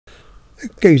The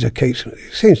geezer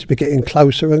seems to be getting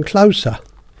closer and closer.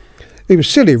 He was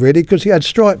silly really because he had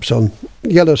stripes on,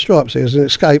 yellow stripes. He was an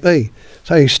escapee,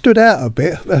 so he stood out a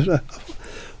bit.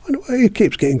 He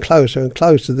keeps getting closer and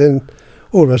closer. Then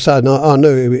all of a sudden I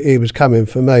knew he was coming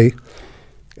for me,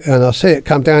 and I see it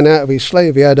come down out of his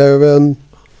sleeve. He had a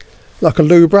like a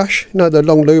loo brush, you know, the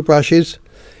long loo brushes.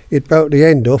 He'd broke the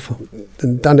end off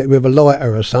and done it with a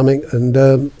lighter or something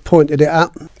and pointed it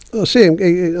up. I see him.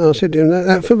 I said to him,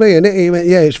 "That for me?" And he went,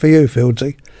 "Yeah, it's for you,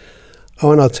 Fieldsy."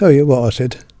 Oh, and I'll tell you what, I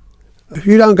said, "If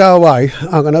you don't go away,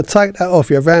 I'm going to take that off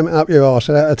you, ram it up your arse,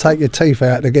 and I'll take your teeth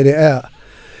out to get it out."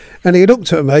 And he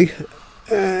looked at me,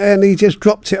 and he just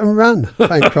dropped it and ran.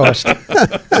 Thank Christ.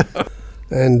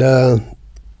 And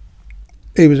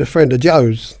he was a friend of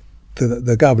Joe's,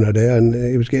 the governor there, and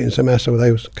he was getting some hassle.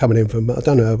 They was coming in from, I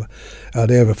don't know how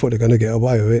they ever thought they were going to get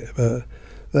away with it, but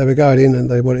they were going in and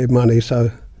they wanted money,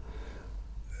 so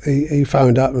he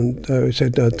phoned up and he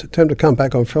said, "Tell him to come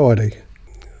back on Friday."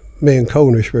 Me and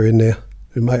Cornish were in there.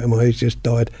 A mate of mine, he's just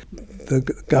died. The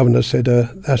governor said,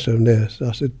 "That's him there." So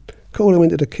I said, "Call him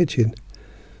into the kitchen."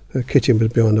 The kitchen was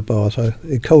behind the bar, so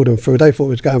he called them through. They thought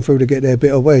he was going through to get their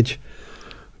bit of wedge,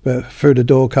 but through the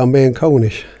door come me and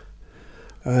Cornish.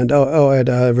 And I had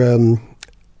a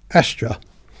Astra.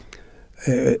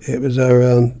 It was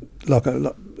like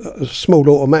a small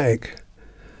automatic,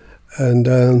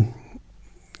 and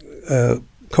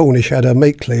Cornish had a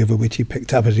meat cleaver which he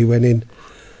picked up as he went in,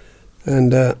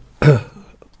 and I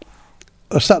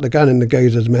stuck the gun in the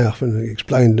geezer's mouth and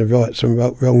explained the rights and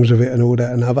wrongs of it and all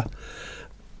that and other,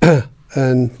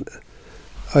 and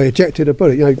I ejected a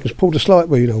bullet. You know, you just pulled the slide,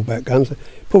 well, you know about guns.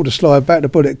 Pulled the slide back, the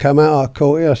bullet come out, I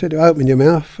caught it. I said, "Open your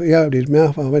mouth." He opened his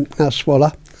mouth. I went, "Now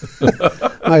swallow."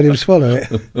 Made him swallow it.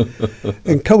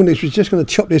 And Cornish was just going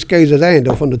to chop this geezer's hand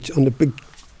off on the big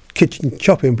kitchen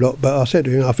chopping block, but I said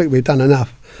to him, "I think we've done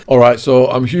enough." All right, so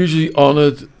I'm hugely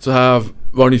honoured to have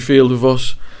Ronnie Field with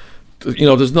us. You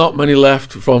know, there's not many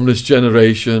left from this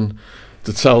generation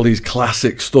to tell these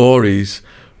classic stories.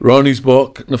 Ronnie's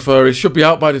book, Nefarious, should be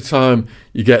out by the time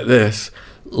you get this.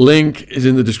 Link is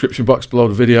in the description box below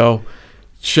the video.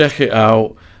 Check it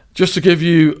out. Just to give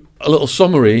you a little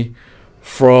summary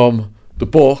from the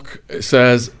book, it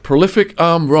says, prolific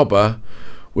armed robber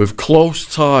with close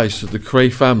ties to the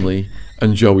Kray family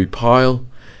and Joey Pyle,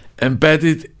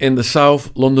 embedded in the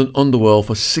South London underworld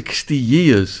for 60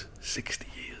 years. 60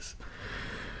 years.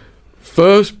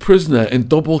 First prisoner in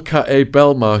double Cat A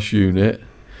Belmarsh Unit,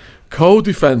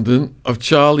 co-defendant of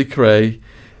Charlie Kray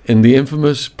in the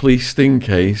infamous police sting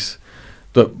case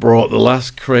that brought the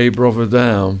last Kray brother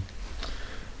down.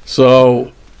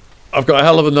 So I've got a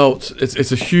hell of a note.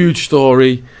 It's a huge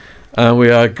story, and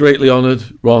we are greatly honoured,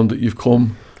 Ron, that you've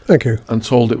come Thank you. and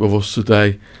told it with us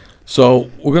today. So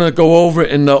we're going to go over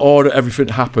it in the order everything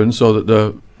happened so that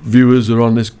the viewers are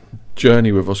on this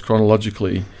journey with us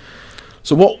chronologically.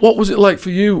 So what was it like for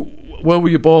you? Where were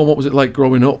you born? What was it like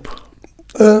growing up?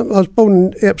 I was born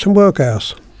in Epsom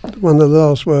Workhouse, one of the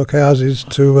last workhouses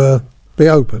to be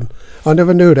open. I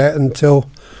never knew that until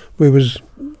we was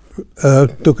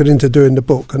looking into doing the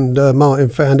book, and Martin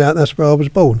found out that's where I was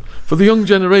born. For the young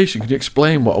generation, can you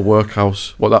explain what a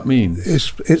workhouse, what that means?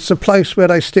 It's a place where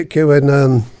they stick you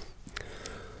in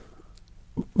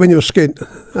when you're skint.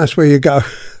 That's where you go.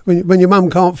 When your mum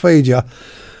can't feed you.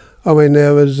 I mean,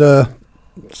 there was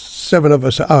 7 of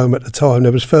us at home at the time.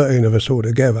 There was 13 of us all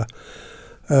together.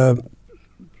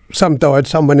 Some died,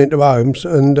 some went into homes,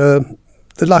 and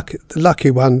the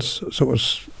lucky ones sort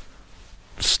of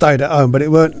stayed at home, but it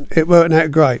weren't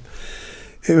that great.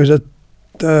 It was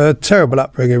a terrible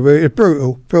upbringing, really, a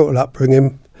brutal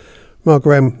upbringing. My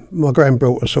gran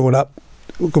brought us all up.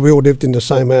 We all lived in the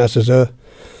same house as her,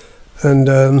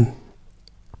 and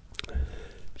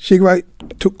she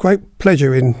took great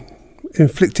pleasure in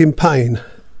inflicting pain.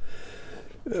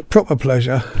 Proper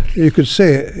pleasure. You could see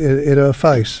it in her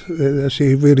face.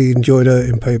 She really enjoyed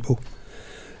hurting people.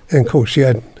 And of course she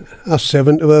had us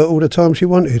 7 to her all the time she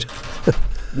wanted.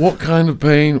 What kind of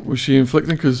pain was she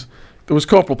inflicting? Because there was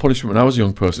corporal punishment when I was a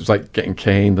young person. It was like getting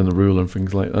caned and a ruler and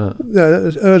things like that.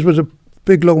 Yeah, hers was a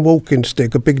big long walking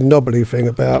stick, a big knobbly thing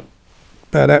about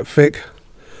that thick.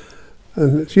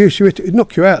 And she used to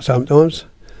knock you out sometimes.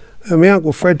 And my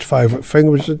Uncle Fred's favourite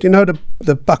thing was, you know,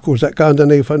 the buckles that go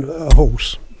underneath a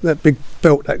horse? That big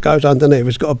belt that goes underneath,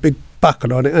 it's got a big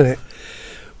buckle on it, hasn't it?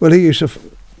 Well, he used to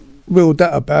wield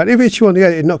that about. If it's you on the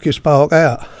head, it'd knock your spark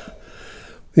out.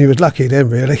 He was lucky then,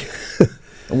 really.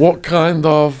 And what kind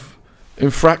of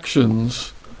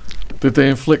infractions did they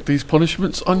inflict these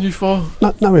punishments on you for?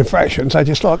 No infractions, they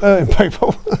just like hurting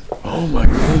people. Oh my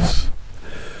goodness.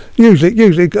 Usually,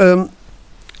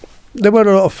 there weren't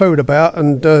a lot of food about,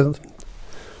 and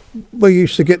we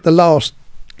used to get the last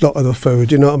lot of the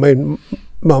food, you know what I mean?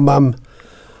 My mum,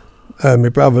 my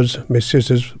brothers, my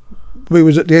sisters, we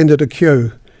was at the end of the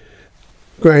queue.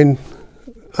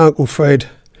 Uncle Fred,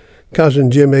 cousin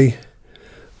Jimmy,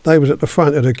 they was at the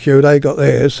front of the queue, they got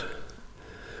theirs,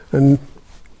 and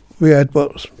we had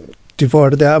what's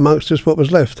divided out amongst us what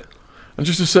was left. And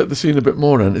just to set the scene a bit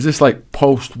more then, is this like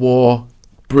post-war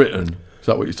Britain? Is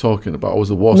that what you're talking about? Or was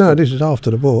the war? No, this is after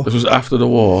the war. This was after the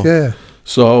war? Yeah.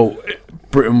 So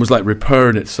Britain was like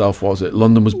repairing itself, was it?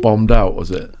 London was bombed out,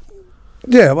 was it?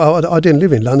 Yeah, well, I didn't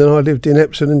live in London, I lived in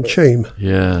Epsom and Cheam.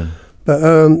 Yeah. But,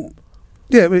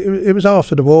 yeah, it was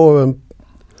after the war, and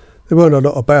there weren't a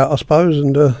lot about, I suppose,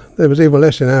 and there was even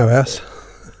less in our house.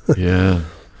 Yeah.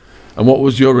 And what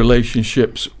was your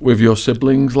relationships with your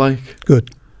siblings like?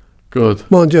 Good. Good.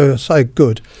 Mind you, I say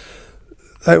good.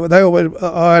 They always.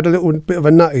 I had a little bit of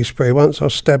a nutty spree once. I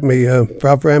stabbed my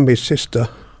brother and my sister.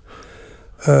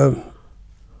 I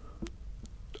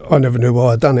never knew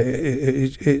why I'd done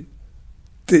it.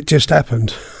 It just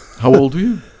happened. How old were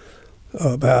you?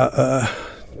 About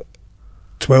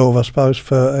 12, I suppose,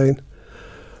 13.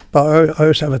 But I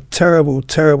used to have a terrible,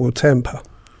 terrible temper.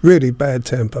 Really bad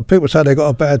temper. People say they got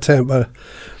a bad temper.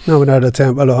 No one had a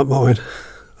temper like mine.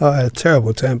 I had a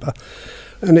terrible temper.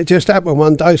 And it just happened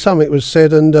one day. Something was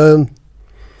said, and a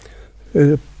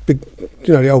big,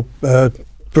 you know, the old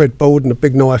breadboard and a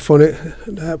big knife on it.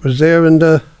 That was there, and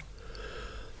I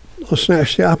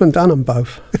snatched it up and done them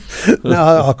both.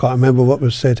 No, I can't remember what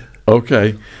was said.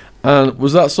 Okay. And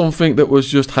was that something that was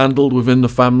just handled within the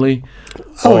family?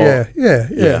 Oh,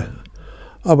 yeah.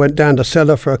 I went down the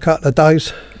cellar for a couple of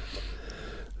days.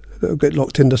 Get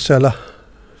locked in the cellar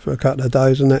for a couple of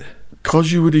days, and that.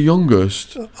 Because you were the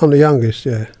youngest? I'm the youngest,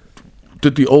 yeah.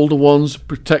 Did the older ones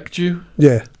protect you?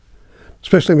 Yeah,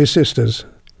 especially my sisters.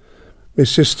 My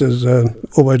sisters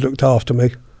always looked after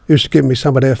me. Used to give me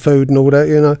some of their food and all that,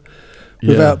 you know,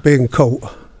 without being caught.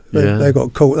 They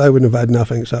got caught, they wouldn't have had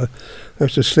nothing, so they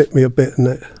used to slip me a bit and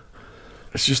that.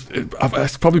 It's just, it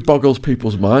probably boggles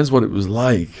people's minds what it was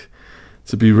like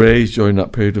to be raised during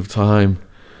that period of time.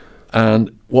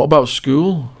 And what about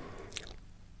school?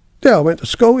 Yeah, I went to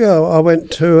school, I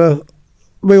went to,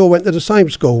 we all went to the same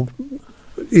school,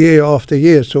 year after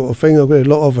year sort of thing. A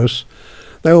lot of us,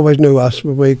 they always knew us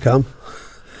when we come.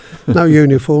 No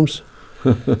uniforms.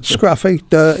 Scruffy,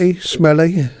 dirty,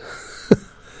 smelly.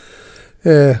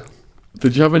 Yeah.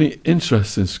 Did you have any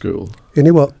interests in school?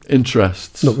 Any what?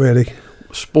 Interests? Not really.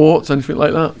 Sports, anything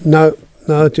like that? No,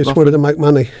 just Nothing? wanted to make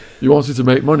money. You wanted to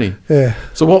make money? Yeah.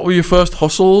 So what were your first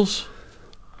hustles?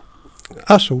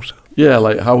 Hustles? Yeah,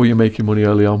 like how were you making money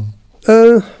early on?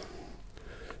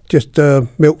 Just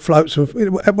milk floats.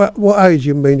 And what age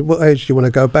you mean? What age do you want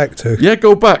to go back to? Yeah,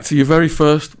 go back to your very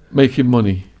first making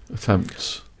money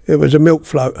attempts. It was a milk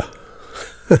float.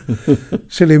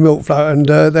 Silly milk float, and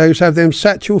they used to have them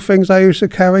satchel things they used to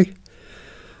carry,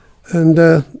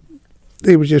 and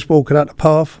he was just walking up the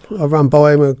path. I run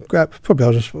by him and grabbed, I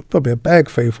was probably a bag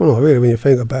thief, wasn't I, really, when you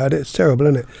think about it. It's terrible,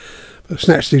 isn't it? But I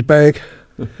snatched his bag,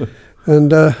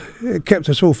 and it kept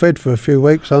us all fed for a few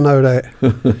weeks, I know that.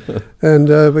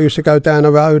 And we used to go down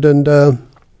the road, and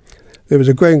there was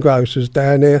a greengrocer's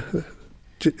down there,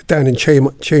 down in Cheam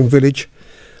Village.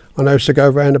 And I used to go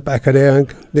round the back of there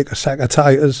and nick a sack of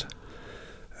taters,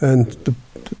 and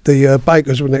the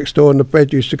bakers were next door, and the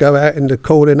bread used to go out in the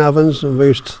cooling ovens, and we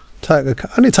used to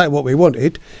only take what we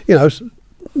wanted, you know,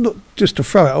 not just to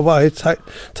throw it away.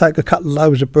 Take a couple of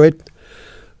loaves of bread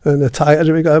and the taters,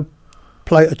 and we got a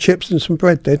plate of chips and some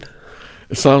bread then.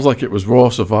 It sounds like it was raw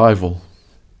survival.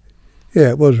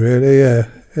 Yeah, it was really, yeah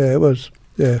it was,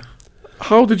 yeah.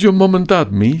 How did your mum and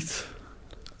dad meet?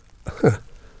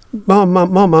 My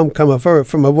mum come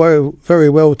from a very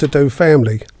well-to-do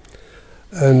family,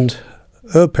 and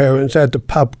her parents had the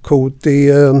pub called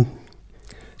the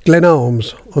Glen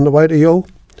Arms on the way to Youghal.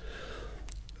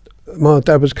 My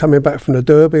dad was coming back from the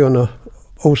Derby on a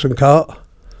horse and cart,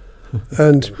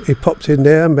 and he popped in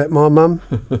there and met my mum,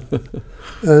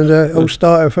 and it all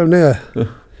started from there.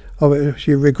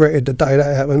 She regretted the day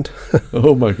that happened.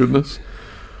 Oh my goodness.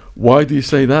 Why do you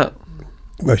say that?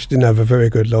 Well, she didn't have a very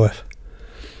good life.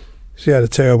 She had a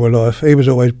terrible life. He was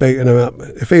always beating her up.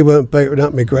 If he weren't beating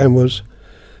up, my gran was.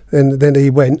 Then he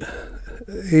went.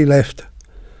 He left.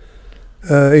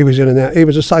 He was in and out. He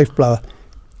was a safe blower,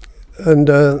 and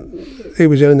he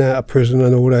was in and out of prison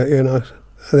and all that, you know.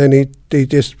 And then he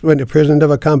just went to prison,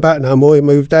 never come back no more. He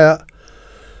moved out,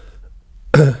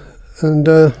 and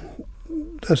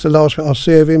that's the last I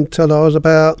see of him till I was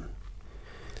about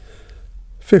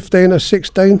 15 or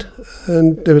 16,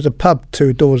 and there was a pub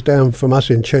 2 doors down from us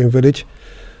in Tune Village.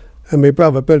 And my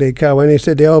brother Billy came in, he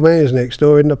said, the old man's next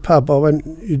door in the pub. I went,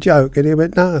 you joking? He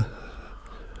went, no.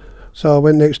 So I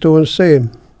went next door and see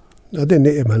him. I didn't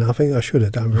hit him, and I think I should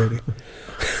have done, really.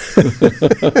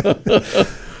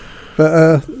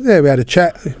 But yeah, we had a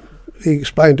chat. He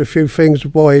explained a few things,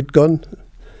 why he'd gone.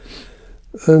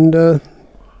 And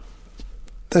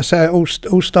that's how it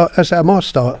all started. That's how my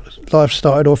life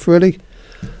started off, really.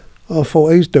 I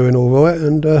thought he's doing all right,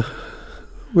 and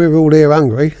we're all here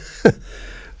hungry.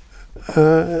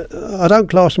 I don't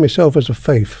class myself as a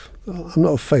thief. I'm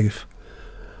not a thief.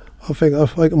 I think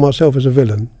of myself as a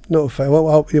villain, not a thief.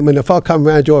 Well, I mean, if I come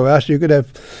round your house, you could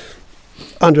have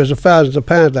hundreds of thousands of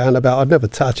pounds laying about. I'd never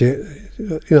touch it.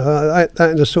 You know, that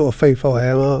ain't the sort of thief I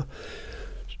am. A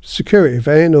security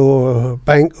van or a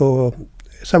bank or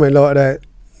something like that,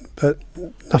 but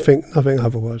nothing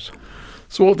otherwise.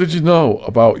 So what did you know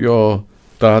about your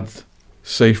dad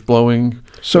safe blowing?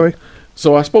 Sorry?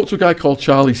 So I spoke to a guy called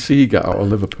Charlie Seeger out of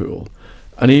Liverpool,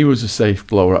 and he was a safe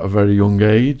blower at a very young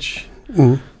age.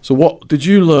 Mm. So what did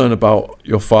you learn about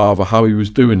your father, how he was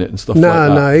doing it and stuff like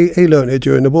that? No, he learned it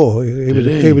during the war.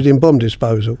 He was in bomb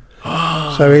disposal.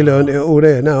 So he learned it all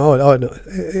there. No,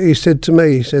 he said to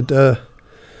me, he said, you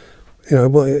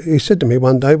know, he said to me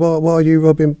one day, why are you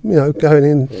robbing, you know, going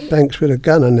in banks with a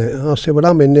gun and that? I said, well,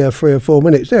 I'm in there 3 or 4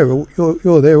 minutes.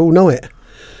 You're there all night.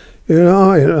 You know,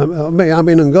 I'm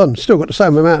in and gone. Still got the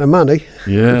same amount of money.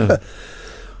 Yeah.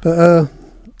 But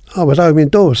I was home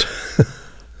indoors.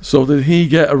 So did he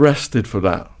get arrested for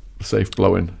that, safe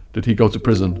blowing? Did he go to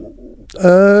prison?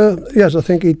 Yes, I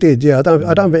think he did. Yeah, I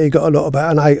don't think he got a lot.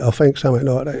 About an 8, I think, something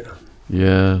like that.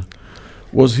 Yeah.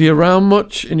 Was he around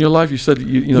much in your life? You said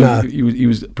you know, no. he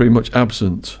was pretty much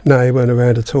absent. No, he weren't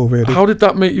around at all, really. How did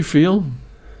that make you feel?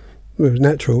 Well, it was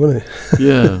natural, wasn't it?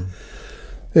 Yeah.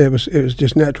 Yeah, it was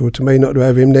just natural to me not to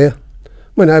have him there.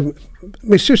 When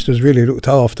my sisters really looked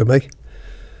after me.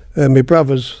 My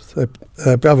brothers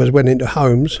went into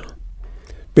homes.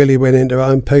 Billy went into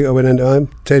home, Peter went into home,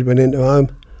 Ted went into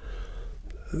home.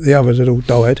 The others had all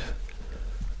died.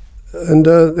 And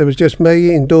there was just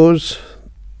me indoors.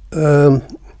 My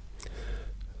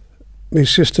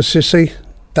sister Sissy,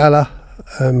 Dalla,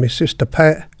 my sister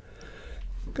Pat,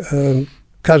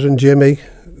 cousin Jimmy,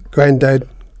 Grandad,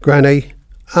 Granny,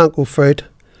 Uncle Fred,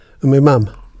 and my mum.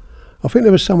 I think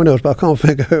there was someone else, but I can't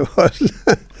think who it was.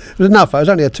 It was enough. It was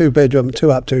only a 2-bedroom,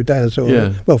 2 up, 2 down, sort of.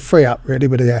 Yeah. Well, 3 up really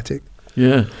with the attic.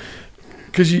 Yeah,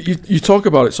 because you talk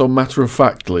about it so matter of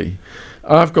factly.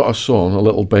 I've got a son, a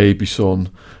little baby son,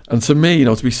 and to me, you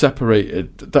know, to be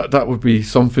separated, that would be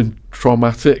something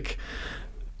traumatic.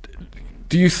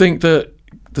 Do you think that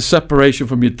the separation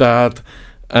from your dad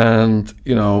and,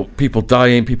 you know, people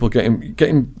dying, people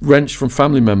getting wrenched from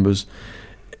family members,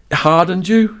 hardened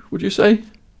you, would you say?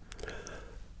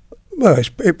 Well,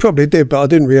 it probably did, but I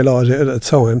didn't realise it at the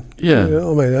time. Yeah. You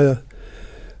know what I mean?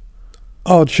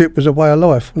 Hardship was a way of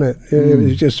life, wasn't it? It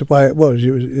was just the way it was.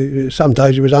 Some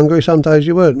days you was hungry, some days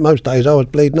you weren't. Most days I was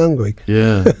bleeding hungry.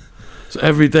 Yeah. So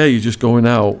every day you're just going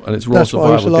out and it's raw That's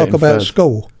survival. That's what I used to like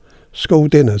about school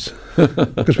dinners,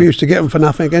 because we used to get them for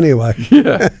nothing anyway.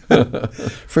 Yeah.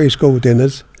 Free school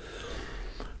dinners.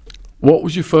 What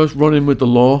was your first run-in with the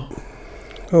law?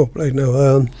 Oh, bleed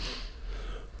no.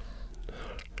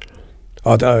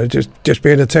 I don't know, just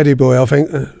being a teddy boy, I think.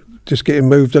 Just getting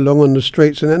moved along on the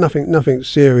streets and nothing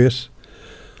serious.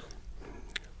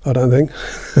 I don't think.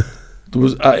 There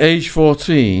was at age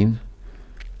 14,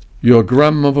 your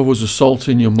grandmother was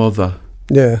assaulting your mother.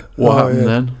 Yeah. What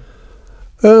happened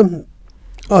then?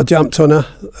 I jumped on her,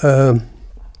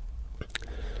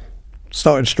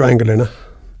 started strangling her.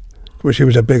 Well, she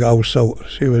was a big old salt.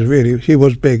 She was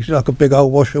big. She's like a big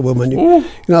old washerwoman. You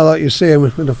know, like you see them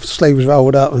with the sleeves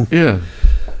rolled up. And yeah.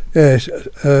 Yes,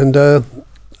 and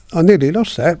I nearly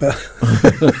lost that, but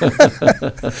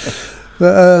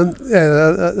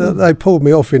they pulled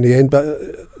me off in the end.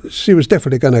 But she was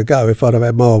definitely going to go if I'd have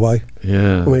had my way.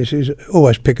 Yeah. I mean, she's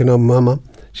always picking on Mama.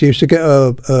 She used to get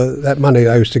that money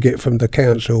they used to get from the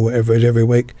council, or whatever it is, every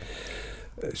week.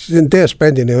 She didn't dare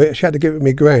spend any of it. She had to give it to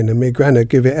me gran, and me gran would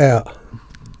give it out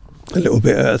a little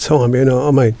bit at a time, you know what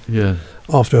I mean? Yeah.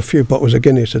 After a few bottles of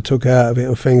Guinness I took out of it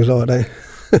and things like that.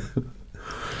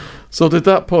 So did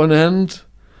that put an end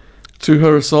to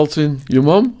her assaulting your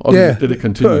mum? Or yeah. Did it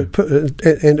continue? Put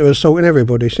it into assaulting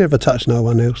everybody. She never touched no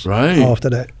one else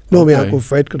after that. Nor my Uncle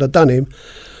Fred, because I'd done him.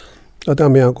 I'd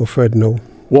done my Uncle Fred and all.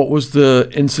 What was the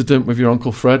incident with your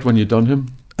Uncle Fred when you done him?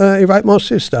 He raped my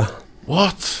sister.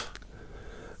 What?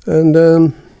 And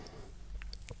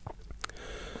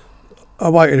I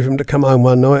waited for him to come home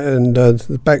one night, and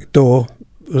the back door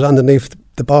was underneath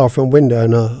the bathroom window,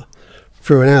 and I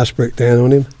threw an house brick down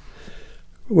on him.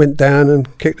 Went down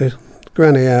and kicked the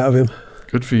granny out of him.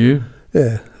 Good for you.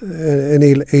 Yeah, and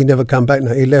he never come back.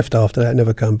 No, he left after that.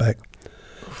 Never come back.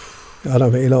 I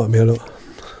don't think he liked me a lot.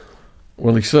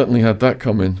 Well, he certainly had that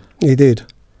coming. He did.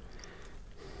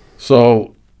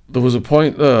 So there was a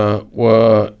point there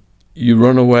where you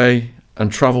run away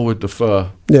and travel with the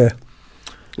fur. Yeah.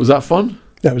 Was that fun?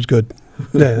 That was good.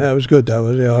 Yeah, that was good.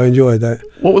 I enjoyed that.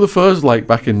 What were the furs like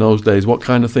back in those days? What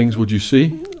kind of things would you see?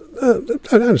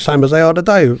 The same as they are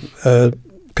today.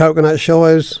 Coconut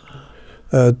shies,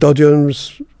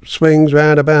 dodgems, swings,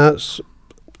 roundabouts,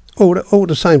 all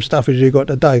the same stuff as you got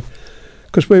today.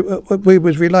 Because we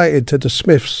was related to the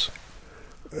Smiths,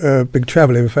 big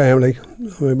travelling family.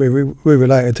 I mean, we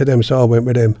related to them, so I went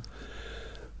with them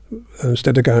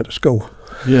instead of going to school.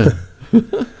 Yeah.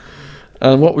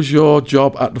 And what was your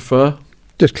job at the fur?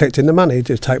 Just collecting the money,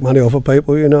 just take money off of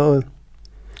people, you know.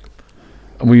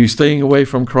 And were you staying away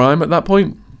from crime at that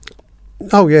point?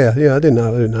 Oh yeah, I didn't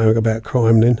know about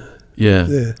crime then. Yeah.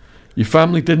 Yeah. Your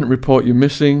family didn't report you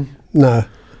missing? No.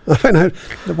 I think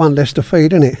the one less to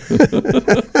feed, isn't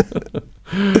it?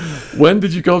 When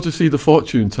did you go to see the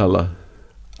fortune teller?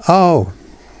 Oh,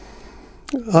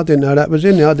 I didn't know that was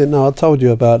in there. I didn't know I told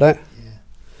you about that.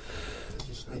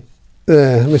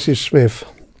 Yeah, Mrs. Smith.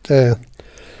 Yeah,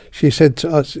 she said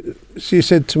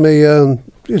to me, it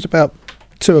was about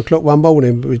 2 o'clock one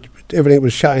morning. Everything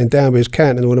was shutting down. We was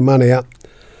counting all the money up,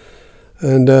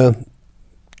 and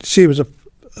she was a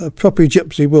proper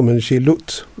gypsy woman. She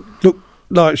looked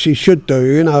like she should do,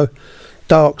 you know,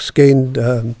 dark skinned,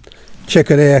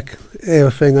 checkered hair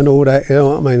thing and all that. You know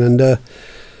what I mean? And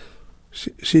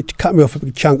she cut me off a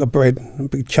big chunk of bread, a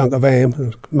big chunk of ham,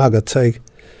 a mug of tea.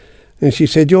 And she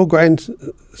said, "Your grand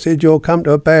said you'll come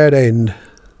to a bad end."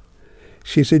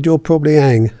 She said, "You'll probably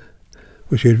hang."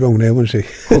 Well, she was wrong there, wasn't she?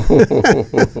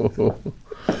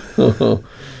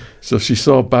 So she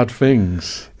saw bad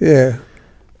things. Yeah.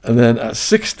 And then at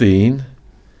 16,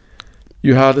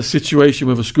 you had a situation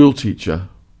with a school teacher.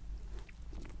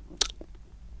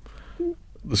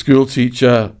 The school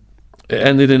teacher, it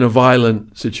ended in a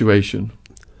violent situation.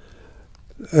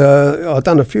 I've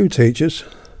done a few teachers.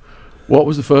 What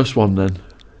was the first one then?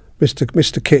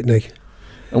 Mr. Courtney.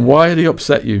 And why did he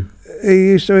upset you?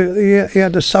 He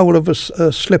had the soul of a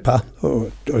slipper,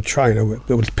 or a trainer, it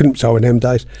was pimp toe in them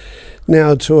days,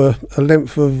 now to a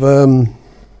length of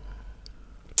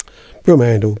broom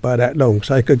handle by that long,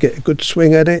 so he could get a good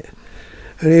swing at it.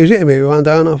 And he was hitting me one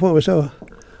day, and I thought to myself,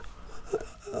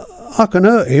 I can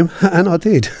hurt him, and I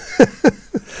did. I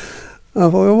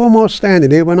thought, well, why am I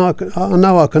standing here when I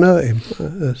know I can hurt him?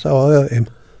 So I hurt him.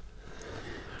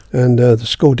 And the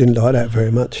school didn't like that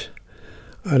very much.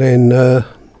 And then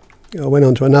I went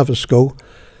on to another school,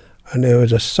 and there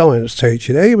was a science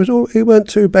teacher there. He weren't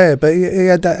too bad, but he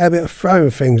had that habit of throwing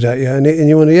things at you and hitting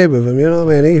you on the head with them, you know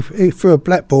what I mean? He threw a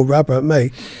blackboard rubber at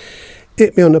me,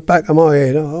 hit me on the back of my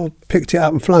head. I picked it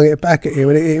up and flung it back at him,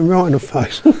 and it hit him right in the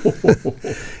face.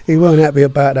 He weren't happy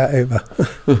about that either.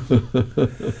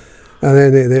 And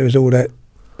then there was all that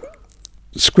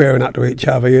squaring up to each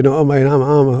other, you know what I mean?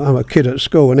 I'm a kid at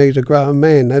school, and he's a grown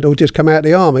man. They'd all just come out of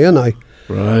the army, hadn't they?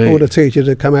 Right. All the teachers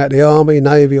had come out of the army,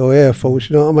 navy or air force,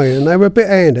 you know what I mean? And they were a bit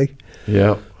handy.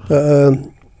 Yeah.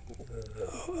 But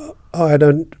I had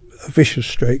a vicious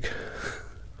streak,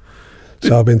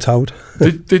 so I've been told.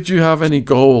 Did you have any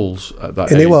goals at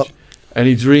that age? Any what?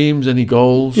 Any dreams, any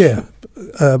goals? Yeah,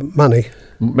 money.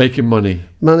 Making money?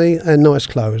 Money and nice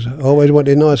clothes. I always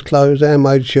wanted nice clothes,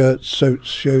 handmade shirts, suits,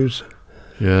 shoes.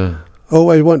 Yeah.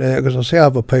 Always wanted that because I see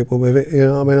other people with it, you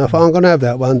know what I mean? I thought I'm going to have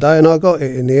that one day, and I got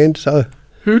it in the end, so.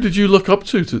 Who did you look up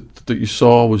to that you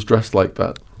saw was dressed like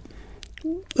that?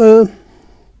 Only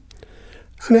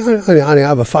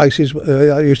other faces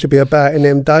I used to be about in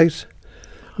them days.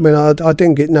 I mean, I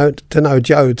didn't get to know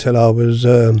Joe till I was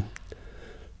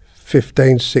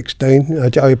 15,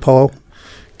 16, Joey Pyle.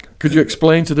 Could you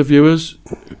explain to the viewers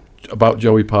about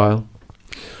Joey Pyle?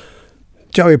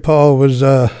 Joey Pyle was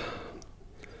a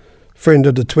friend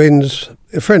of the twins,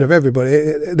 a friend of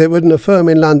everybody. There wasn't a firm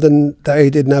in London that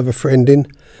he didn't have a friend in.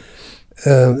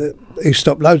 He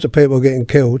stopped loads of people getting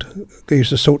killed. He used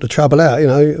to sort the trouble out, you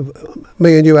know.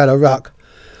 Me and you had a ruck.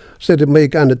 Instead of me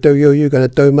going to do you, you're going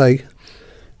to do me.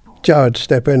 Joe would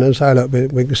step in and say, look,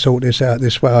 we can sort this out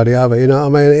this way or the other, you know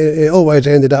what I mean? It always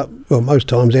ended up, well, most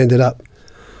times ended up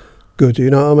good, you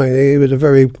know what I mean? He was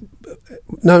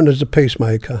known as a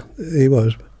peacemaker, he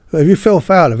was. But if you fell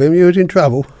foul of him, you was in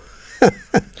trouble.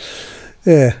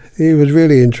 Yeah, he was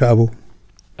really in trouble.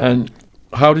 And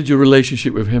how did your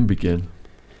relationship with him begin?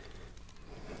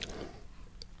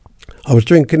 I was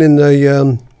drinking in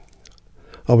the,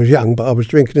 I was young, but I was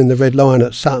drinking in the Red Lion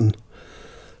at Sutton.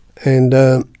 And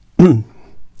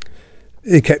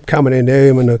he kept coming in there,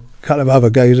 him and a couple of other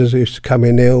geezers used to come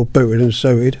in there all booted and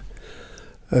suited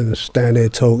and stand there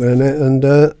talking and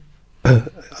that. And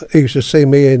he used to see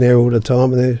me in there all the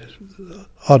time, and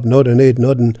I'd nod and he'd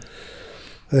nod, and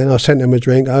then I sent him a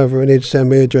drink over and he'd send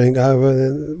me a drink over. And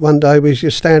then one day we was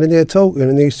just standing there talking,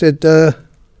 and he said, do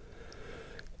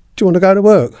you want to go to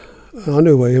work? I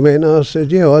knew what you meant. I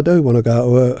said, yeah, I do want to go to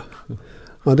work.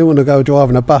 I didn't want to go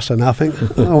driving a bus or nothing.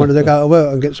 I wanted to go to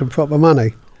work and get some proper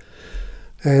money.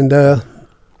 And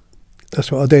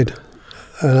that's what I did.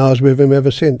 And I was with him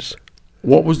ever since.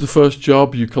 What was the first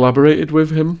job you collaborated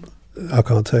with him? I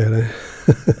can't tell you that.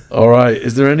 All right.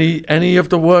 Is there any of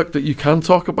the work that you can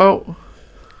talk about?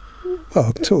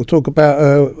 Well, talk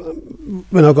about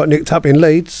when I got nicked up in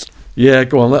Leeds. Yeah,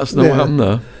 go on. Let us know what happened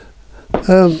there.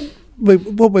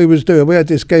 What we was doing, we had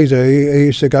this geezer. He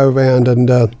used to go around and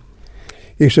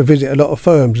he used to visit a lot of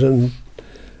firms, and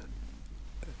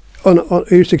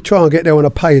he used to try and get there on a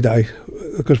payday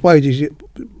because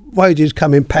wages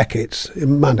come in packets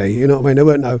in money. You know what I mean? There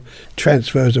weren't no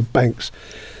transfers of banks,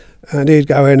 and he'd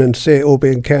go in and see it all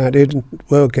being counted and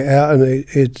work it out. And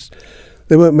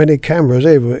there weren't many cameras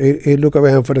either. He'd look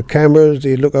around for the cameras.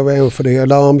 He'd look around for the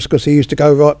alarms because he used to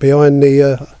go right behind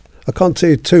the. I can't tell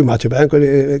you too much about it because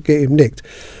it'd get him nicked.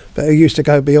 But he used to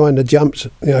go behind the jumps,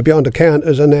 behind the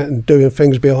counters and that, and doing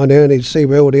things behind there, and he'd see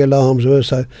where all the alarms were.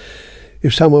 So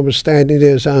if someone was standing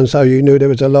there so you knew there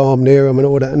was an alarm near them and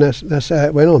all that, and that's how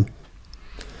it went on.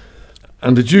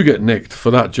 And did you get nicked for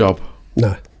that job?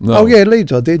 No. Oh, yeah,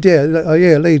 Leeds I did, yeah. Oh,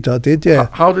 yeah, Leeds I did, yeah.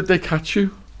 How did they catch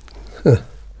you?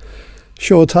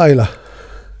 Shaw Taylor.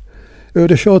 You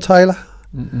heard of Shaw Taylor?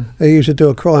 He used to do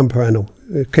a crime panel,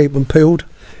 keep them peeled.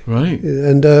 Right.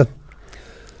 And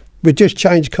we just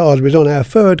changed cars. We was on our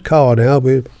third car now.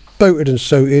 We're booted and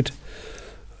suited.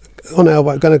 On our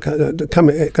way, going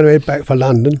to head back for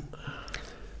London.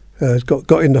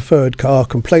 Got in the third car,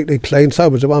 completely clean. So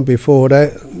was the one before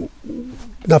that.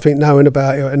 Nothing knowing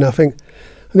about it or nothing.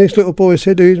 And this little boy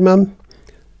said to his mum,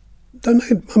 don't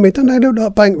they look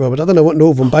like bank robbers? I don't know what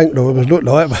Northern bank robbers look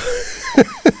like.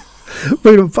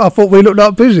 I thought we looked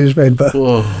like businessmen, but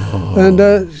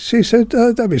and she said,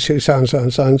 "Don't be silly, so and so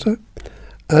and so and so."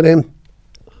 And then,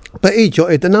 but he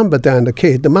jotted the number down. The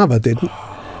kid, the mother didn't.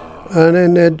 And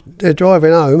then they're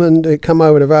driving home, and they come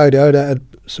over the radio that had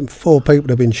four people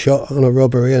had been shot on a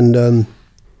robbery, and all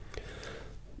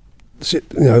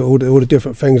the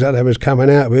different things that they was coming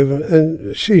out with.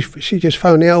 And she just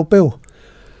phoned the old Bill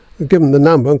and give them the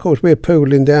number. And of course, we're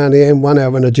poodling down the M1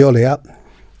 having a jolly up.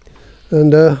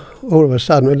 And all of a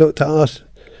sudden we looked at us,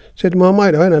 said, "My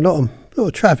mate, there ain't a lot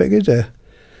of traffic, is there?"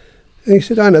 And he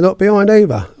said, "Ain't a lot behind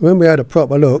either." When we had a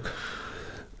proper look,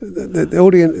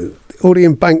 all the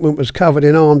embankment was covered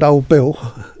in armed old Bill.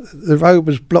 The road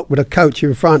was blocked with a coach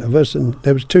in front of us, and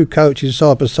there was two coaches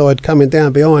side by side coming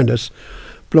down behind us,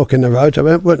 blocking the road. So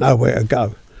we weren't nowhere to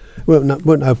go. Weren't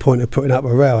no point of putting up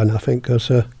a row or nothing, because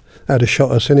they'd have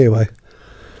shot us anyway.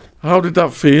 How did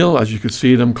that feel as you could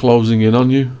see them closing in on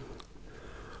you?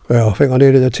 Well, I think I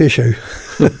needed a tissue.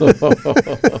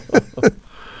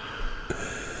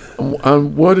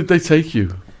 And where did they take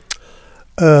you?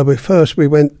 We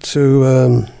went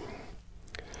to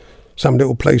some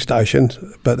little police station,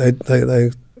 but they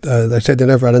said they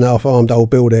never had an half-armed old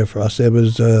Bill there for us. There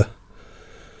was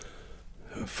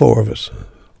four of us.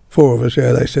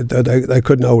 Yeah. They said they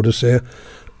couldn't hold us there,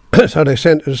 so they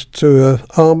sent us to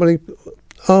Harmony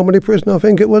prison, I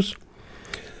think it was,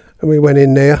 and we went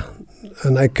in there.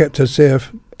 And they kept us there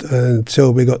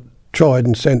until we got tried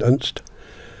and sentenced.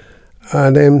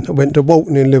 And then I went to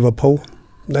Walton in Liverpool.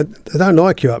 They don't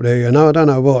like you up there, I don't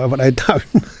know why, but they don't.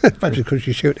 Perhaps because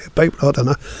you shoot at people, I don't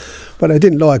know. But they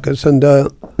didn't like us, and I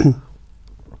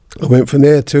went from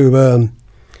there to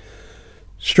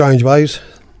Strange Ways.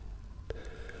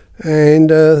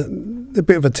 And a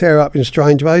bit of a tear up in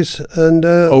Strange Ways. And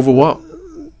over what?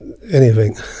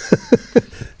 Anything.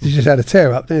 You just had a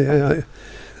tear up, didn't you?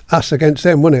 Us against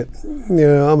them, wasn't it? You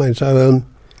know what I mean? So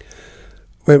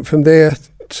went from there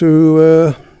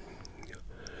to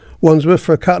Wandsworth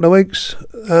for a couple of weeks,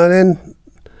 and then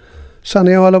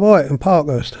sunny Isle of Wight and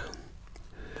Parkhurst.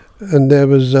 And there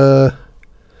was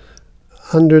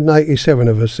 187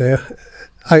 of us there,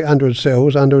 800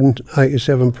 cells,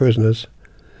 187 prisoners.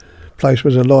 Place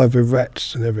was alive with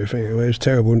rats and everything. It was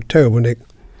terrible, Nick.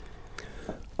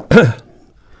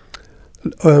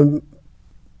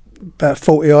 About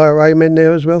 40 IRA men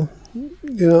there as well.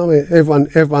 You know what I mean?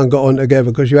 Everyone got on together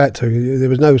because you had to. There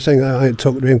was no saying I ain't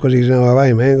talking to him because he's an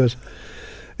IRA man, because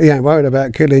he ain't worried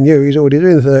about killing you. He's already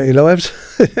doing 30 lives.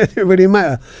 It didn't really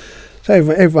matter. So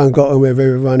everyone got on with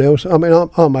everyone else. I mean,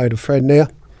 I made a friend there.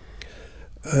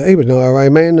 He was an IRA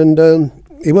man, and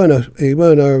he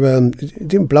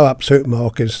didn't blow up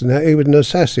supermarkets and that. He was an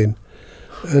assassin,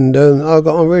 and I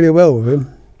got on really well with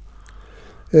him.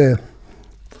 Yeah,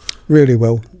 really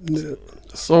well.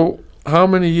 So, how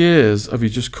many years have you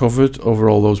just covered over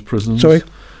all those prisons? Sorry?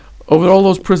 Over all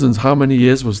those prisons, how many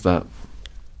years was that?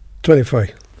 23.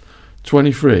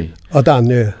 23? I done,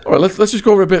 yeah. All right, let's just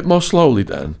go over a bit more slowly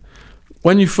then.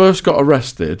 When you first got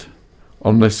arrested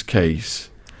on this case...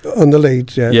 On the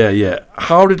Leeds, yeah. Yeah.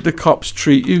 How did the cops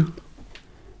treat you?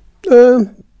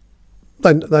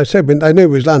 They said they knew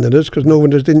we was Londoners because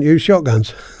Northerners didn't use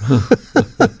shotguns.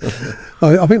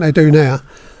 I think they do now.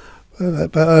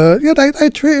 Yeah, they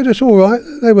treated us all right.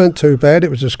 They weren't too bad. It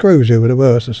was the screws who were the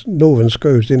worst. The Northern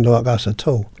screws didn't like us at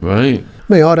all. Right.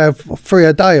 Me, I'd have 3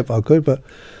 a day if I could, but...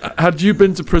 Had you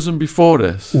been to prison before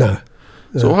this? No.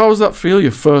 So how does that feel, your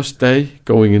first day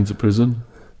going into prison?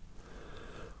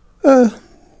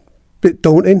 Bit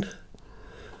daunting.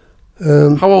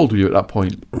 How old were you at that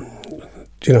point?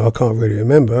 You know, I can't really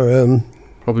remember.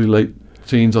 Probably late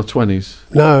teens or 20s?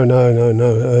 No.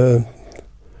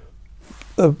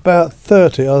 About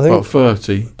 30, I think. About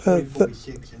 30?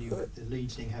 46, and the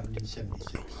Leeds thing happened in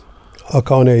 76. I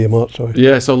can't hear you, Mark, sorry.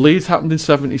 Yeah, so Leeds happened in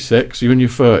 76, you're in your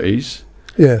 30s.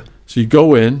 Yeah. So you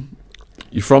go in,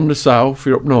 you're from the south,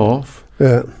 you're up north.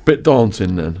 Yeah. Bit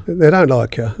daunting then. They don't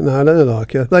like you. No, they don't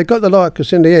like you. They got to like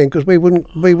us in the end because we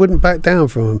wouldn't back down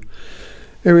from them.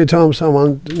 Every time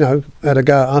someone, had a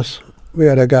go at us, we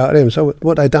had a go at them. So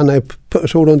what they done, they put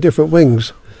us all on different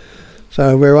wings.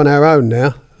 So we're on our own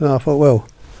now. And I thought, well,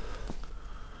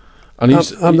 and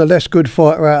I'm the less good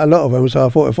fighter out of a lot of them. So I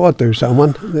thought if I do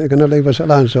someone, they're going to leave us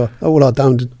alone. So all I'd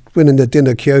done was winning the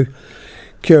dinner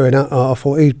queuing up. I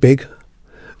thought he's big.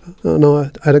 And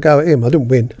I had a go at him. I didn't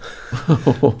win.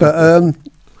 But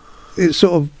it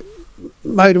sort of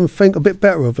made them think a bit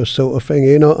better of us, sort of thing,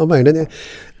 you know what I mean? And the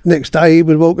next day he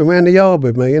was walking around the yard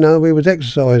with me, we was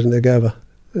exercising together.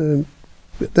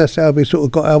 That's how we sort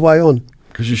of got our way on.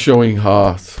 Because you're showing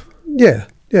heart. Yeah,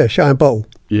 showing bottle.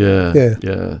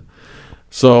 Yeah.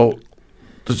 So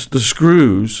the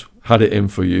screws had it in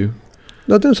for you.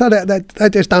 No, don't say that. They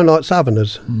just don't like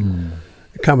Southerners.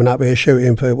 Coming up here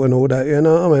shooting people and all that,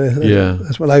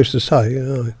 that's what they used to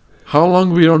say, How long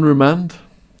were you on remand?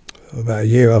 About a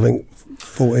year, I think,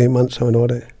 14 months, something like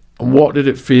that. And what did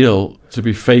it feel to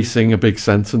be facing a big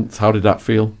sentence? How did that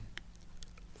feel?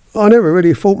 I never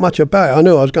really thought much about it. I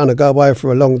knew I was going to go away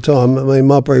for a long time. I mean,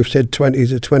 my brief said 20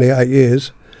 to 28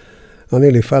 years. I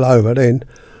nearly fell over then.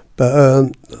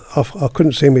 But I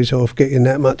couldn't see myself getting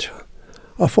that much.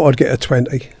 I thought I'd get a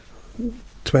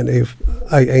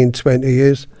 18, 20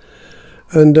 years.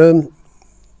 And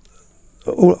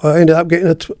I ended up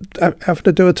getting having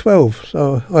to do a 12.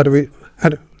 So I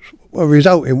had a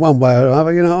result in one way or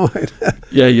another, you know what I mean?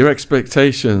 Yeah, your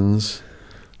expectations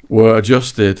were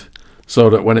adjusted so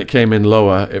that when it came in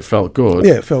lower, it felt good.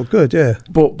 Yeah, it felt good, yeah.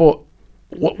 But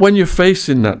when you're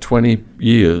facing that 20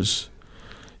 years,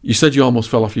 you said you almost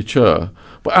fell off your chair.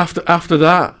 But after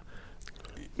that,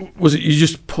 was it you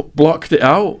just blocked it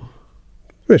out?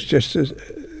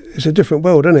 It's a different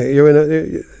world, isn't it?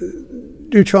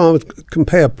 You try and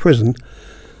compare prison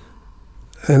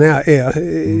and out here,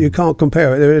 you can't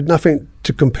compare it. There is nothing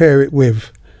to compare it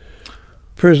with.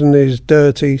 Prison is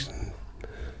dirty,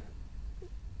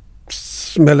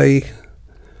 smelly.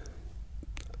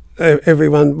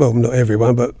 Everyone, well, not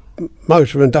everyone, but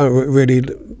most of them don't really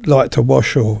like to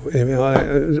wash most of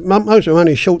them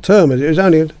only short term. It was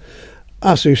only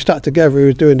us who stuck together who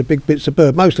was doing the big bits of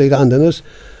bird. Mostly Londoners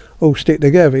all stick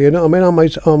together, you know what I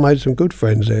mean? I made some good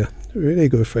friends there, really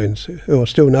good friends, who I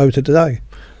still know to today.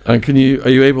 And are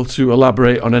you able to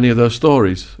elaborate on any of those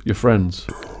stories, your friends?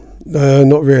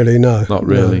 Not really, no. Not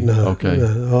really? No, okay.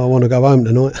 No. I want to go home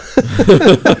tonight.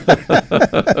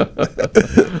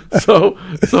 So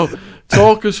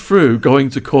talk us through going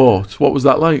to court. What was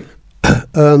that like?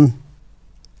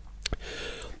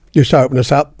 Just open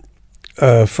us up,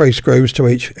 3 screws to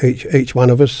each one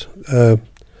of us.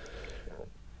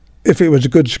 If it was a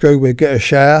good screw, we'd get a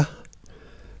shower,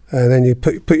 and then you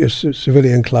put your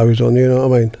civilian clothes on, you know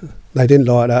what I mean? They didn't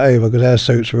like that either, because our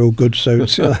suits were all good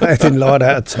suits. They didn't like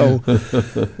that at all.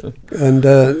 And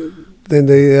then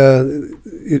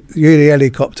the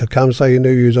helicopter comes, so you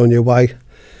knew you was on your way.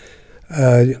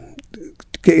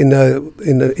 Get in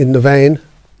the van.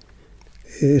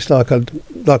 It's like a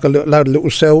load of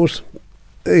little cells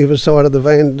either side of the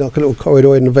van, like a little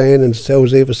corridor in the van, and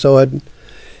cells either side.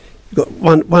 You've got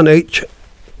one each,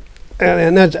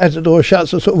 And then as the door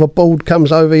shuts, a sort of a board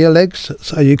comes over your legs,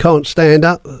 so you can't stand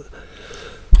up.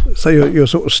 So you're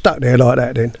sort of stuck there like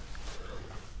that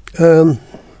then.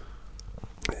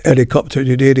 Helicopter,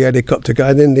 you did the helicopter go,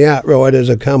 and then the outriders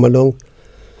had come along.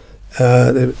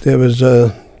 There was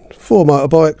 4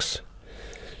 motorbikes,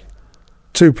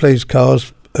 2 police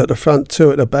cars at the front,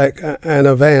 2 at the back, and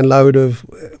a van load of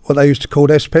what they used to call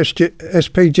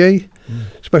SPG,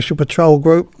 Special Patrol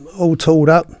Group, all tooled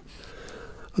up.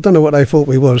 I don't know what they thought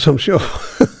we was, I'm sure.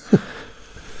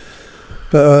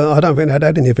 But I don't think they'd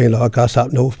had anything like us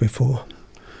up north before.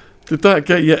 Did that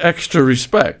get you extra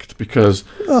respect? Because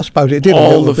I suppose it did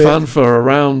all the fanfare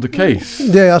around the case.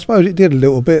 Yeah, I suppose it did a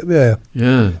little bit, yeah.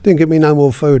 Yeah. Didn't give me no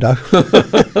more food, though.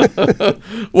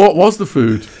 What was the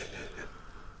food?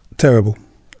 Terrible.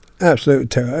 Absolutely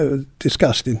terrible. It was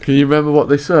disgusting. Can you remember what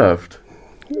they served?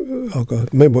 I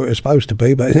can't remember what it was supposed to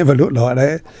be, but it never looked like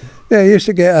that. Yeah, you used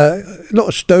to get a lot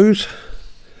of stews.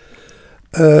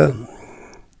 Well,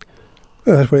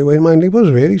 that's what it mainly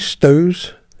was, really,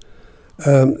 stews.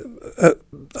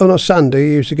 On a Sunday,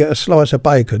 you used to get a slice of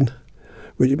bacon,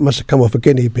 which must have come off a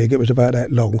guinea pig. It was about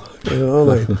that long. You know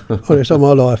what I mean? Honest on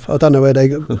my life, I don't know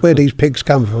where these pigs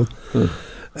come from.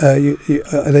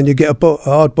 And then you get a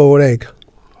hard-boiled egg.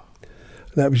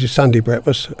 That was your Sunday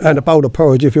breakfast, and a bowl of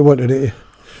porridge if you wanted it.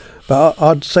 But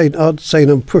I'd seen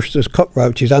them push those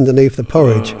cockroaches underneath the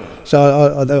porridge, so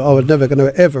I was never going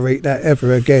to ever eat that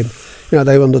ever again. You know,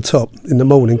 they were on the top in the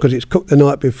morning because it's cooked the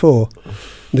night before.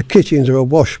 And the kitchens are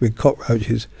awash with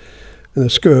cockroaches, and the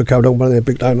squirrel come along one of their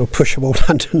big down and push them all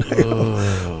underneath.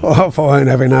 Oh, I ain't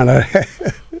having none of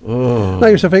that.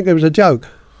 They used to think it was a joke.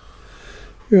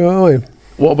 You know what I mean?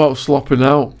 What about slopping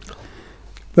out?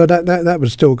 Well, that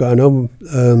was still going on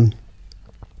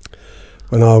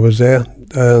when I was there.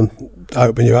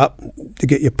 Open you up to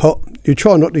get your pot. You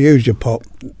try not to use your pot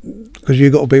because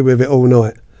you've got to be with it all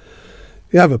night.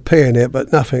 You have a pee in it,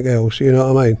 but nothing else. You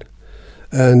know what I mean?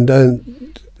 And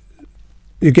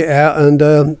you get out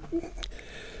and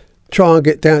try and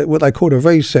get down what they call the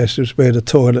recesses, where the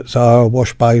toilets are,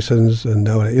 wash basins, and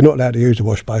you're not allowed to use the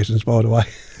wash basins, by the way.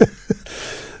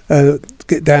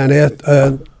 Get down there.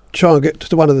 Try and get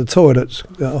to one of the toilets.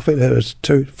 I think there was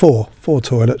four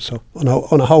toilets on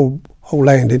a whole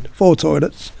landing, 4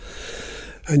 toilets,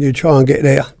 and you try and get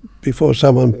there before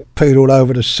someone peed all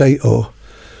over the seat, or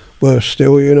worse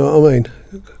still, you know what I mean.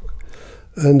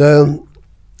 And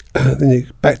then you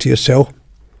back to your cell,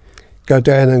 go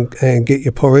down and get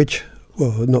your porridge.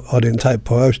 Well, I didn't take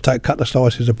porridge. I used to take a couple of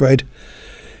slices of bread.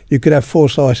 You could have 4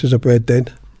 slices of bread then.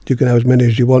 You can have as many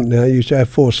as you want now. You used to have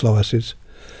 4 slices.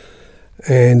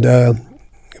 And a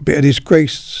bit of this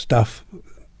grease stuff.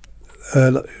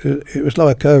 It was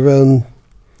like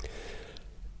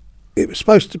it was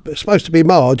supposed to be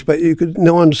marge, but you could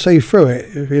no one see through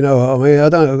it. If you know what I mean. I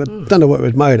don't know what it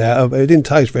was made out of. It didn't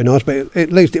taste very nice, but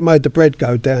at least it made the bread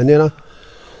go down. You know.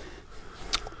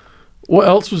 What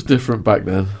else was different back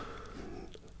then?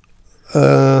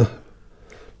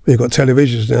 You've got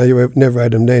televisions now. You never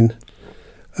had them then.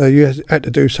 You had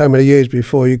to do so many years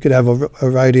before you could have a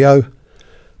radio.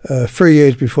 3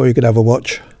 years before you could have a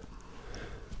watch.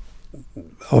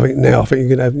 I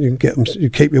think you can get them. You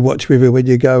keep your watch with you when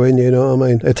you go in. You know what I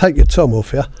mean? They take your tom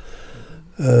off you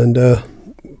and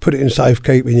put it in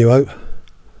safekeeping. You hope.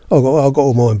 I got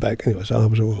all mine back anyway, so I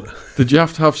was all right. Did you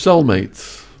have to have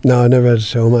cellmates? No, I never had a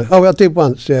cellmate. Oh, I did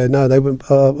once. Yeah, no, they wouldn't.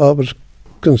 I was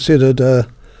considered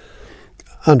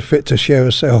unfit to share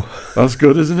a cell. That's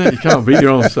good, isn't it? You can't beat your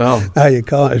own cell. No, you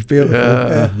can't. It's beautiful.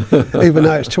 Yeah. Yeah. Even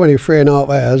though it's 23.5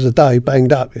 hours a day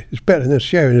banged up, it's better than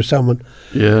sharing with someone.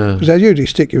 Yeah. Because they usually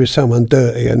stick you with someone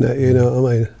dirty and that, you know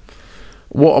what I mean?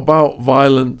 What about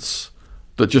violence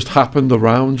that just happened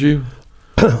around you?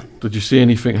 Did you see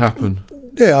anything happen?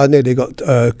 Yeah, I nearly got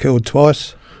killed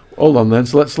twice. Hold on then,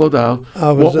 so let's slow down.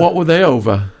 What were they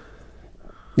over?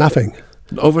 Nothing.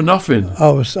 Over nothing? I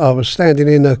was standing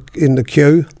in the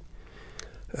queue,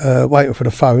 waiting for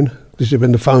the phone. This is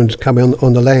when the phones come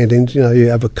on the landings. You know, you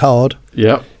have a card.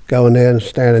 Yep. Going there and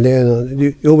standing there, and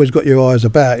you always got your eyes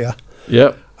about you.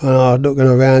 Yep. And I was looking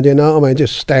around, you know, I mean,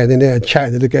 just standing there and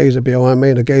chatting to the geezer behind me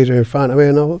and the geezer in front of me,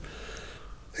 and I thought,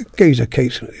 the geezer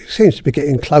seems to be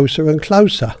getting closer and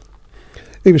closer.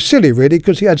 He was silly, really,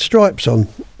 because he had stripes on,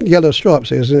 yellow stripes.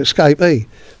 He was an escapee,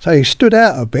 so he stood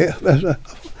out a bit.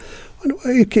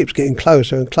 He keeps getting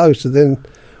closer and closer. Then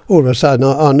all of a sudden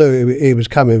I knew he was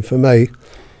coming for me,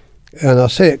 and I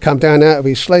see it come down out of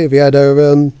his sleeve. He had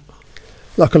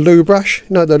like a loo brush,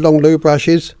 you know, the long loo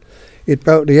brushes. He'd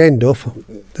broke the end off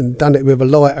and done it with a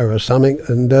lighter or something,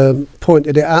 and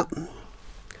pointed it up,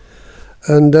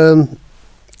 and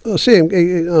I see him.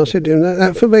 I said to him,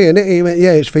 that for me, and he went,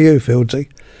 yeah, it's for you, Fieldsy.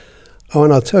 Oh,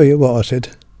 and I'll tell you what, I said,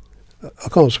 I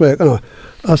can't swear, can I?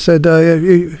 I said,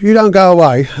 if you don't go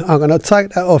away, I'm going to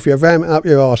take that off you, ram it up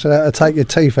your arse, and I have to take your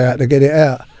teeth out to get it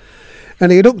out.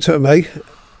 And he looked at me,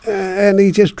 and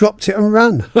he just dropped it and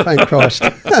ran, thank Christ.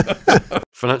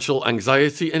 Financial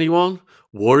anxiety, anyone?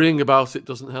 Worrying about it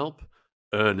doesn't help?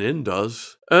 Earnin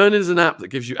does. Earnin is an app that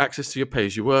gives you access to your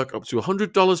pay-as-you-work up to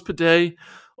 $100 per day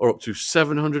or up to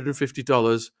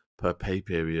 $750 per pay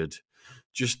period.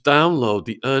 Just download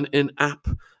the Earnin app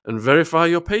and verify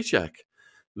your paycheck.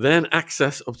 Then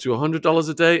access up to $100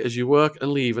 a day as you work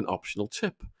and leave an optional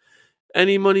tip.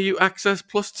 Any money you access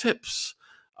plus tips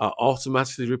are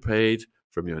automatically repaid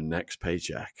from your next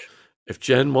paycheck. If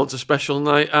Jen wants a special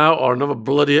night out or another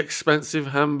bloody expensive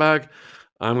handbag,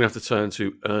 I'm going to have to turn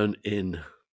to Earnin.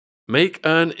 Make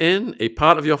Earnin a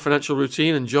part of your financial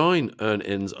routine and join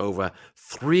Earnin's over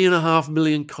 3.5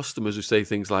 million customers who say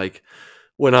things like,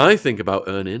 when I think about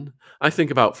Earnin, I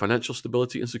think about financial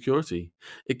stability and security.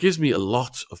 It gives me a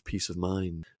lot of peace of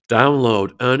mind.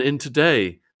 Download Earnin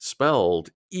today, spelled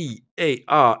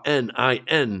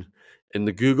EARNIN, in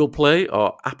the Google Play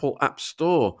or Apple App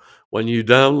Store. When you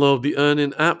download the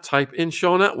Earnin app, type in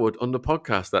Sean Atwood under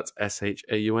podcast. That's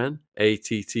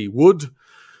SHAUNATT Wood.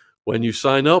 When you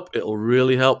sign up, it'll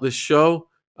really help this show.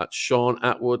 That's Sean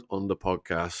Atwood under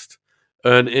podcast.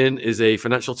 Earnin is a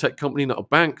financial tech company, not a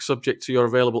bank, subject to your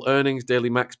available earnings, daily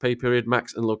max, pay period,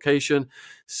 max, and location.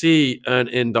 See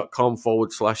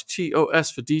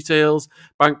earnin.com/TOS for details.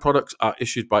 Bank products are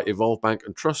issued by Evolve Bank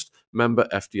and Trust, member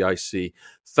FDIC.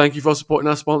 Thank you for supporting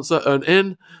our sponsor,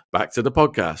 Earnin. Back to the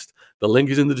podcast. The link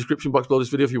is in the description box below this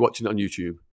video if you're watching it on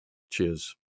YouTube.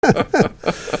 Cheers.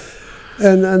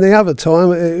 And the other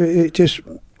time, it just,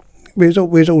 we was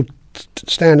all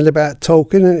standing about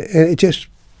talking, and it just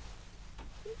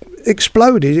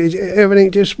exploded.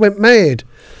 Everything just went mad.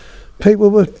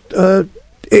 People were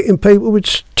hitting people with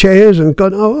chairs and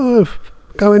going on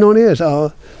here.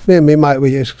 So me and my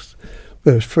mate,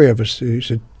 there was three of us who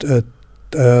used to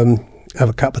have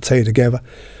a cup of tea together.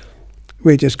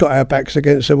 We just got our backs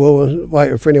against the wall and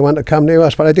waited for anyone to come near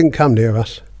us, but they didn't come near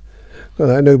us. Well,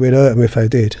 they knew we'd hurt them if they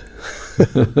did.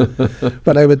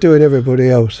 But they were doing everybody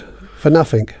else for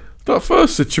nothing. That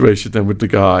first situation then with the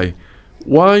guy,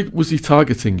 why was he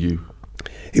targeting you?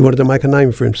 He wanted to make a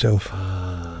name for himself.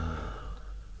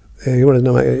 Yeah,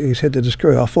 he said to the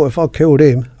screw, I thought if I killed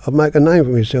him, I'd make a name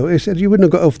for myself. He said, you wouldn't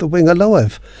have got off the wing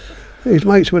alive. His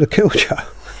mates would have killed you.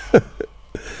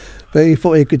 But he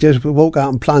thought he could just walk out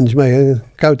and plunge me and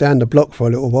go down the block for a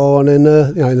little while and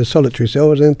then, in the solitary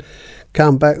cells and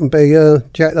come back and be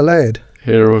Jack the Lad.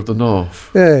 Hero of the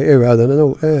North. Yeah, hero of the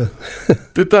North, yeah.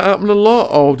 Did that happen a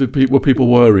lot, or were people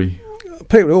wary?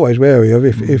 People are always wary of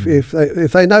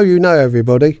if they know you know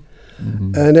everybody,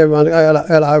 and everyone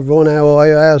hello Ron, how are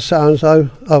you, how's so and so,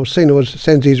 Sina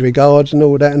sends his regards and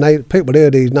all that, and people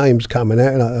hear these names coming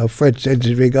out, like Fred sends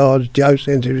his regards, Joe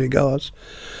sends his regards,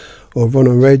 or Ron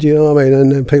and Red, you know what I mean,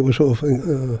 and then people sort of think,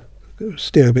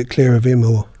 steer a bit clear of him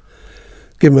or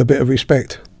give him a bit of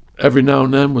respect. Every now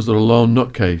and then, was there a lone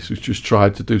nutcase who's just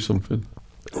tried to do something?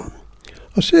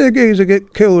 I see a geezer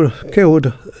get killed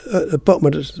at the bottom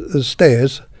of the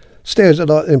stairs. Stairs are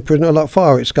like in prison, are like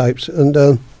fire escapes,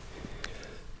 and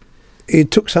he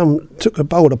took a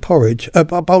bowl of porridge, a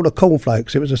bowl of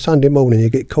cornflakes. It was a Sunday morning.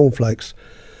 You get cornflakes,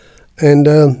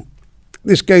 and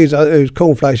this geezer whose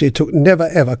cornflakes he took never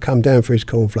ever come down for his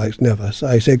cornflakes, never. So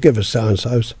he said, "Give us so and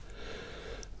so's."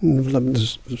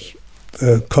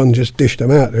 Con just dished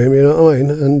them out to him, you know what I mean?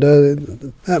 And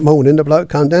that morning the bloke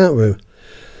come down to him.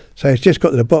 So he's just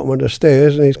got to the bottom of the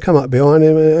stairs and he's come up behind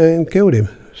him and killed him.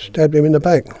 Stabbed him in the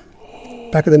back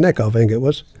of the neck, I think it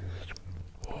was.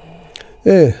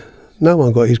 Yeah, no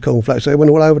one got his cornflakes. They went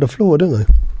all over the floor, didn't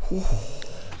they?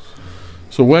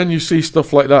 So when you see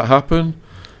stuff like that happen,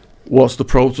 what's the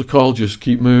protocol? Just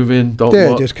keep moving?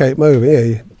 Just keep moving,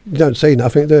 yeah. You don't see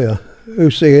nothing, do you?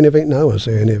 Who see anything? No one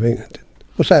see anything.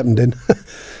 What's happened then?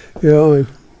 You know what I mean?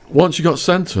 Once you got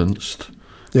sentenced,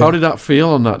 how did that feel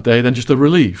on that day then? Just a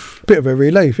relief? Bit of a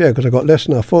relief, yeah, because I got less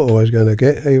than I thought I was going to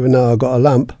get, even though I got a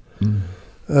lump.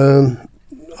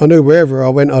 I knew wherever I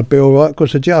went I'd be all right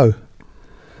because of Joe.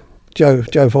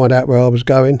 Joe found out where I was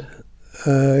going.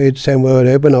 He'd send word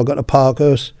ahead when I got to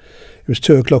Parkhurst. It was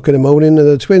 2 o'clock in the morning and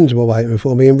the twins were waiting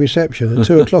for me in reception at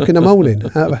 2 o'clock in the morning.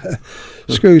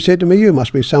 Screw said to me, you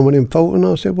must be someone important.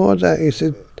 I said, why's that? He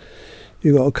said,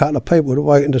 you got a couple of people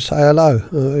waiting to say hello.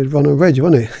 It was Ron and Reg,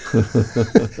 wasn't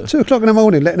it? 2 o'clock in the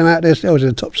morning, letting them out their cells in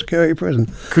a top security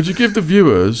prison. Could you give the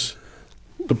viewers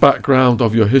the background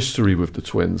of your history with the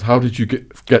twins? How did you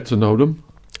get to know them?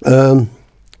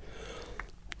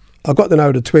 I got to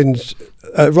know the twins,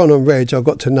 Ron and Reg. I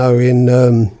got to know in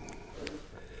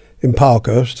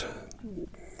Parkhurst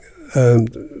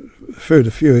through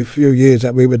the few years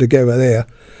that we were together there.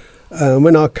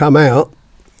 When I come out,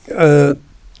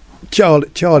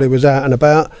 Charlie was out and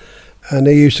about, and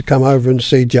he used to come over and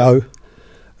see Joe,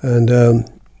 and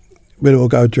we'd all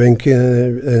go drinking,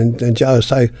 and Joe would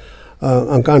say,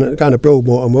 I'm going to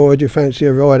Broadmoor tomorrow, do you fancy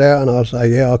a ride out? And I'd say,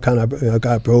 yeah, I'll go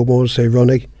to Broadmoor and see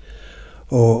Ronnie,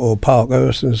 or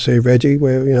Parkhurst and see Reggie,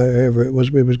 wherever it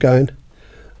was we was going.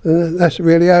 And that's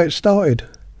really how it started.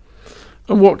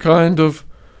 And what kind of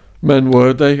men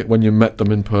were they when you met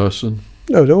them in person?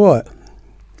 It was all right.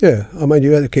 Yeah, I mean,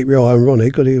 you had to keep your eye on Ronnie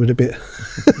because he was a bit,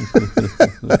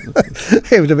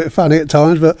 he was a bit funny at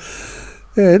times. But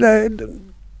yeah,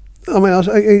 I mean,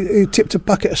 he tipped a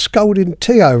bucket of scalding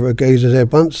tea over a geezer's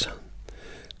head once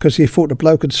because he thought the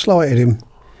bloke had slighted him.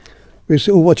 We was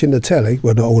all watching the telly.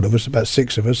 Well, not all of us, about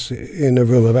 6 of us in a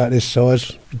room about this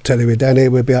size. The telly we're down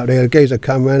here, we'd be up there. A geezer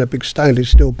come round, a big stainless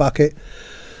steel bucket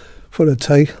full of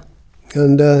tea,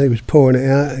 and he was pouring it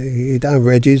out. He done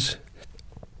Reggie's,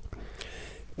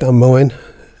 done mine,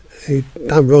 he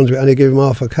done Ron's, but only give him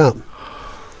half a cup.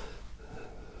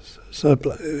 So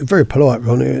very polite,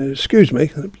 Ron. Excuse me.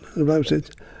 The bloke said,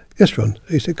 yes, Ron.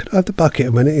 He said, could I have the bucket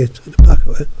a minute? He took the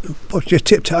bucket. The boss just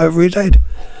tipped it over his head.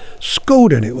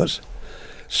 Scalding it was.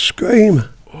 Scream.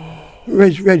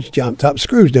 Reg jumped up.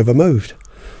 Screws never moved.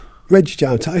 Reg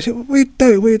jumped up. He said, what are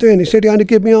you doing? He said, he only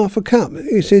give me half a cup.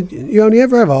 He said, you only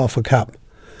ever have half a cup.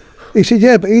 He said,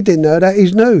 yeah, but he didn't know that.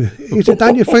 He's new. He said,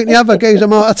 don't you think the other geezer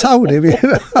might have told him?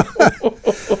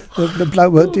 The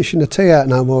bloke weren't dishing the tea out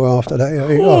no more after that.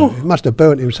 It must have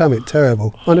burnt him something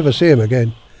terrible. I never see him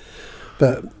again.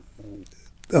 But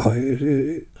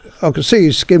I could see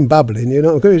his skin bubbling,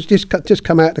 It's just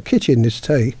come out of the kitchen, this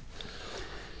tea.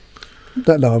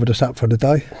 That livened us up for the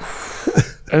day.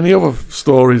 Any other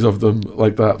stories of them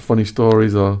like that? Funny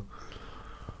stories or?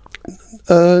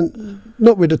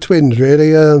 Not with the twins,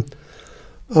 really.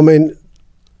 I mean,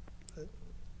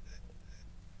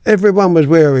 everyone was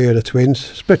wary of the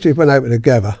twins, especially when they were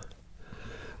together.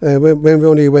 When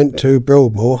Ronnie went to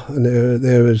Broadmoor, and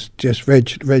there was just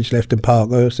Reg left in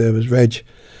Parkhurst. There was Reg,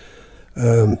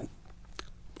 a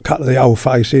couple of the old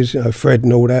faces, Fred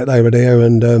and all that. They were there,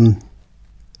 and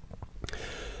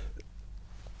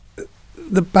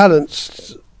the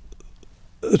balance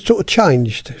sort of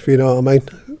changed, if you know what I mean.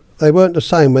 They weren't the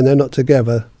same when they're not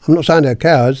together. I'm not saying they're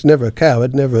cowards, never a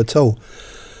coward, never at all.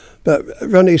 But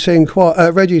Reggie seemed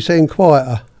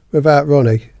quieter without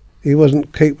Ronnie. He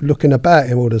wasn't keep looking about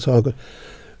him all the time.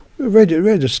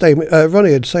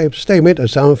 Ronnie had steam into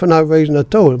someone for no reason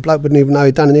at all. The bloke wouldn't even know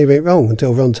he'd done anything wrong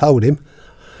until Ron told him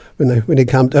when he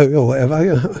came to or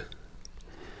whatever.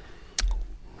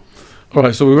 All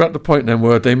right, so we were at the point then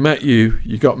where they met you,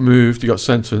 you got moved, you got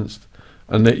sentenced,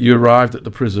 and you arrived at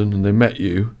the prison and they met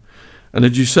you. And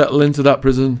did you settle into that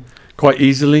prison quite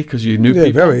easily because you knew people?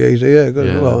 Yeah, very easy, yeah.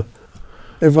 Well,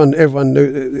 everyone knew,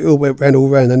 it all went all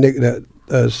round the nick that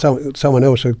someone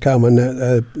else had come and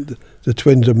the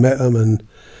twins had met them, and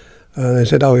they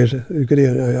said, he's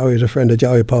a friend of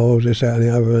Joey Pyle, this, that and the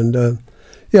other. And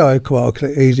I had quite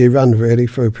an easy run really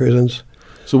through prisons.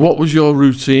 So what was your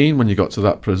routine when you got to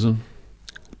that prison?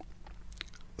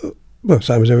 Well,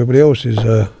 same as everybody else's.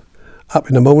 Up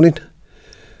in the morning,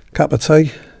 cup of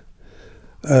tea,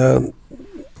 a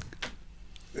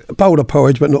bowl of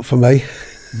porridge, but not for me.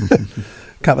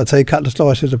 Cup of tea, couple of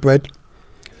slices of bread.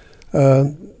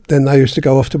 Then they used to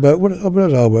go off to work. Where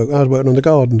did I work? I was working on the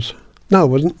gardens. No, I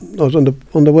wasn't. I was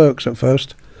on the works at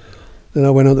first. Then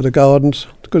I went on to the gardens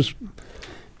because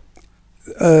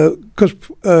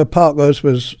Parkhurst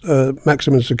was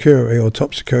maximum security or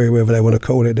top security, whatever they want to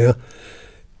call it now.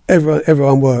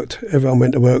 Everyone worked. Everyone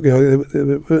went to work. They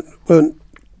weren't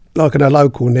like in a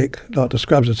local nick, like the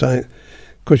Scrubs are saying,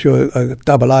 because you're a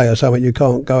double A or something, you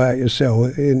can't go out your cell.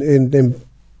 In them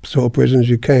sort of prisons,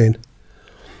 you can.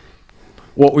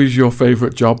 What was your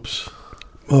favourite jobs?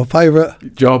 My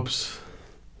favourite jobs.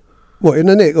 What, in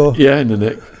the nick or? Yeah, in the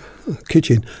nick.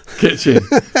 Kitchen.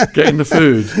 Getting the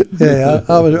food. Yeah,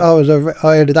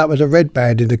 I ended up as a red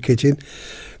band in the kitchen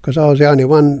because I was the only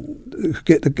one who could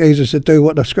get the geezers to do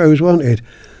what the screws wanted.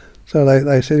 So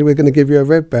they said, we're going to give you a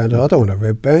red band. I don't want a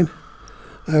red band.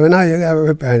 They went, no, you have a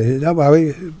red band. He said, don't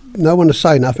worry, no one to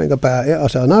say nothing about it. I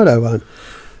said, I know they won't.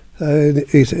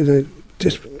 He said,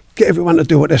 just get everyone to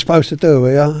do what they're supposed to do.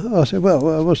 I said,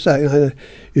 well, what's that?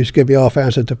 You just give me half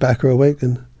ounce of tobacco a week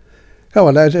and come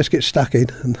on, lads, let's get stuck in.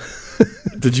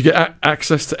 Did you get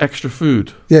access to extra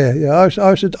food? Yeah. I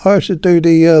used to do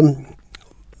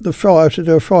the fry. I used to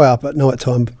do a fry up at night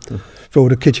time for all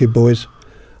the kitchen boys.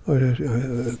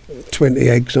 20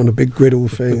 eggs on a big griddle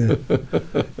thing.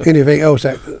 Anything else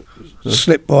that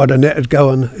slipped by the net would go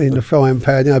on in the frying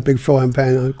pan, you know, big frying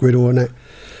pan, a griddle and that.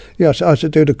 Yeah, so I used to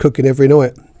do the cooking every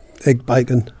night. Egg,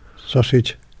 bacon,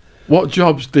 sausage. What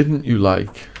jobs didn't you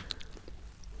like?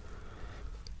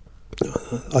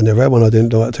 I never had one I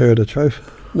didn't like, to tell you the truth.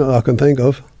 Not that I can think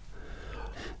of.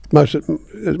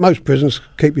 Most prisons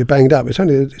keep you banged up. It's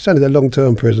only the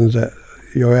long-term prisons that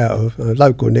you're out of.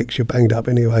 Local nicks, you're banged up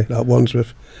anyway, like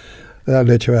Wandsworth. They'll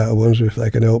let you out of Wandsworth if they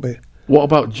can help it. What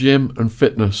about gym and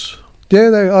fitness?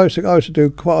 Yeah, I used to do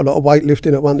quite a lot of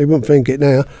weightlifting at one. You wouldn't think it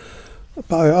now,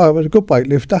 but I was a good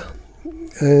weightlifter,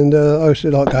 and I used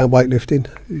to like going weightlifting.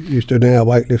 Used to do now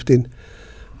weightlifting,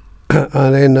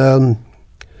 and then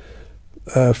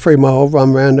 3 mile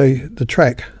run round the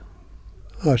track.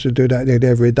 I used to do that nearly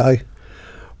every day.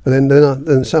 But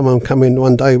then someone come in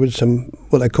one day with some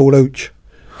what they call hooch,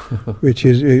 which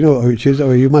is, you know what hooch is?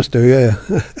 Oh, you must do, yeah.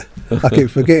 I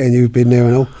keep forgetting you've been there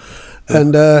and all.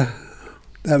 And that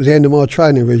was the end of my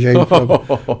training regime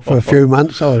for a few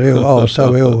months. I was ill. I was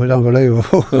so ill, it was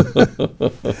unbelievable.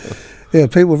 Yeah,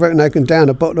 people reckon they can down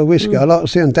a bottle of whiskey. I like to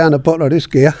see them down a bottle of this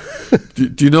gear.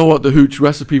 Do you know what the hooch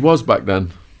recipe was back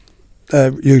then?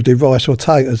 Usually rice or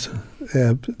taters.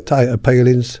 Yeah, tater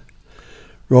peelings,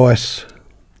 rice,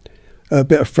 a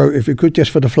bit of fruit if you could,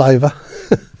 just for the flavour.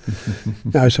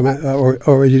 No, some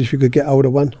oranges if you could get hold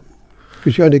of one,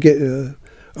 because you only get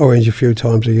orange a few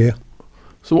times a year.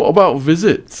 So what about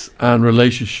visits and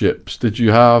relationships? Did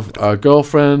you have a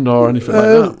girlfriend or anything like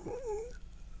that?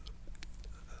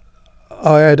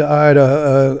 I had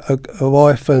a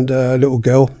wife and a little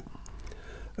girl.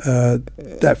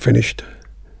 That finished.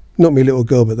 Not my little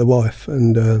girl, but the wife,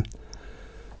 and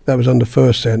that was on the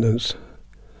first sentence.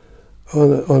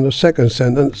 On the second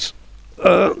sentence,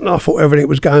 I thought everything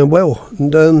was going well,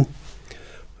 and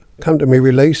come to me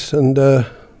release, and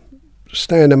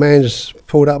Stan the man's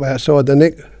pulled up outside the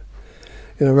nick,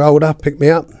 you know, rolled up, picked me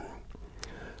up.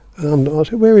 And I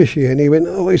said, "Where is she?" And he went,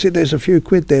 "Oh," he said, "there's a few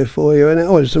quid there for you." And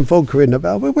there's some vodka in the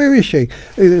barrel. "Well, where is she?"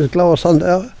 There's a glass under.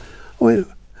 I went,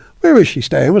 "Where is she,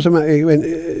 Stan? What's the matter?" He went,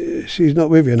 "She's not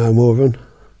with you no more, Ron."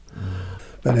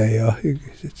 But there you are. You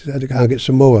had to go and get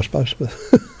some more, I suppose.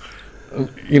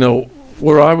 You know,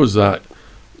 where I was at,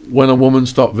 when a woman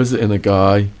stopped visiting a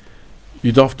guy,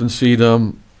 you'd often see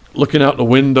them looking out the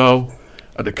window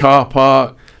at the car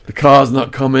park, the car's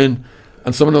not coming,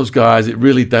 and some of those guys, it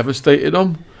really devastated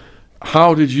them.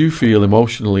 How did you feel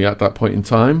emotionally at that point in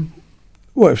time?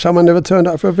 What, if someone never turned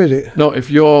up for a visit? No, if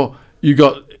your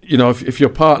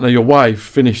partner, your wife,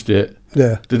 finished it,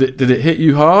 yeah. Did it hit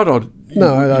you hard, or?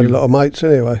 No, I had a lot of mates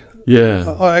anyway.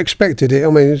 Yeah. I expected it. I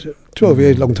mean, it's 12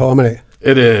 years, long time, isn't it?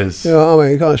 It is. You know what I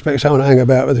mean? You can't expect someone to hang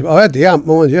about with him. I had the hump,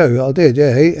 mind you. I did,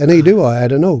 yeah. He knew I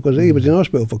had and all, because he was in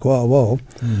hospital for quite a while.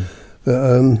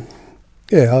 But,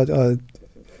 yeah,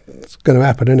 it's going to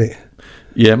happen, isn't it?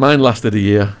 Yeah, mine lasted a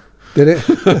year. Did it?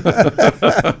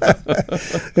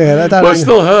 Yeah, that don't. Well, it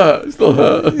still hurt. It still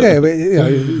hurt. Yeah, but you know,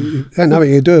 there's nothing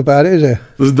you can do about it, is there?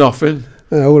 There's nothing.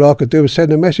 You know, all I could do was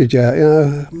send a message out. You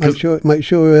know, make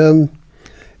sure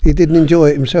he didn't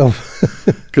enjoy it himself.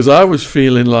 Because I was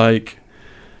feeling like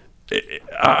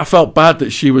I felt bad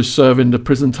that she was serving the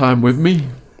prison time with me.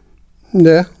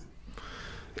 Yeah.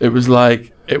 It was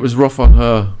like it was rough on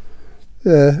her.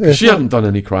 Yeah. She hadn't done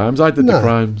any crimes. I did the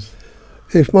crimes.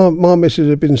 If my missus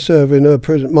had been serving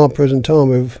my prison time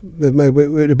with me, it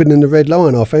would have been in the Red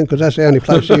Lion, I think, because that's the only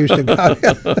place she used to go.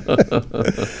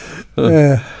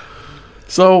 Yeah.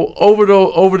 So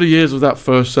over the years of that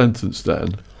first sentence,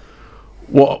 then,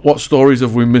 what stories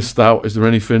have we missed out? Is there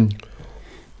anything?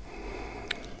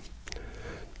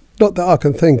 Not that I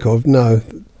can think of. No,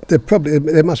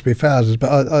 there must be thousands,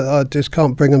 but I just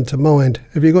can't bring them to mind.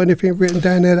 Have you got anything written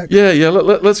down there? Yeah.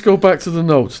 Let's go back to the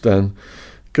notes then.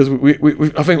 Because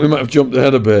I think we might have jumped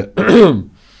ahead a bit.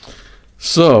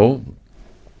 So,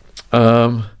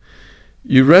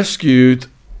 you rescued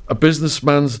a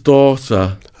businessman's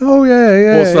daughter. Oh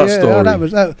yeah. What's that story? Oh, that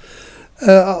was that.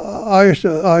 I used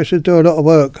to do a lot of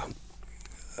work,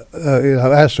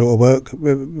 that sort of work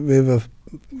with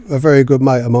a very good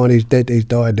mate of mine. He's dead. He's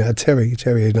died now. Terry,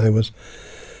 his name was,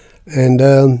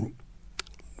 and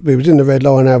we was in the Red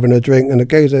Lion having a drink, and the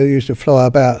geezer used to fly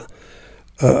about.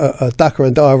 A ducker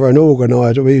and diver and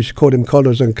organiser. We used to call him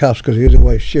collars and cuffs because he was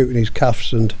always shooting his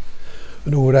cuffs and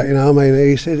all that. You know what I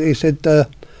mean? He said, got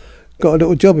a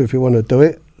little job if you want to do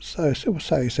it. So I said, what's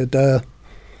that? He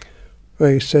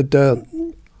said,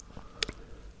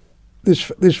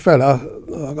 this fella,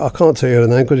 I can't tell you the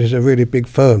name because it's a really big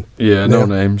firm. Yeah, no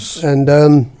names. And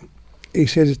he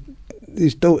said,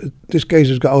 this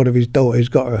geezer's got hold of his daughter.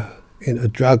 into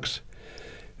drugs.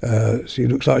 She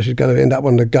looks like she's going to end up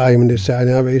on the game and this, that, and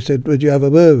the other. He said, would you have a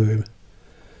word with him?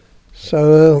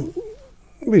 So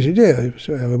we said, yeah,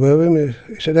 so have a word with him.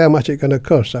 He said, how much it going to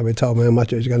cost? So we told him how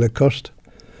much it was going to cost.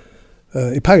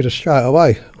 He paid us straight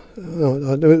away.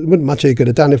 There wasn't much he could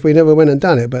have done if we never went and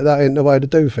done it, but that ain't the way to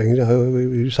do things. You know,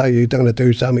 you say you're going to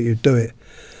do something, you do it.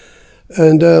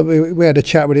 And we had a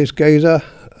chat with this geezer,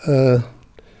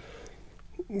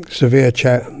 severe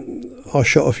chat. I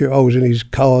shot a few holes in his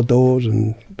car doors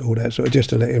and all that sort of, just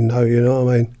to let him know, you know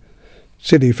what I mean?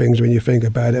 Silly things when you think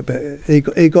about it, but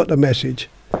he got the message.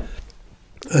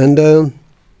 And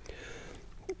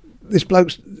this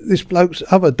bloke's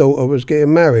other daughter was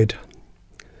getting married,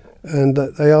 and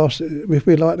they asked if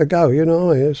we'd like to go, you know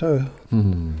what I mean? So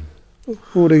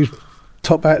all these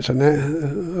top hats and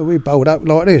that, we bowled up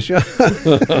like this.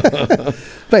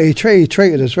 But he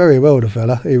treated us very well, the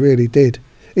fella, he really did.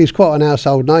 He's quite an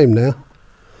household name now.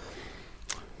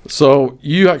 So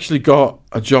you actually got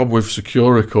a job with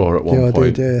Securicor at one point. I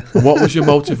did, yeah. And what was your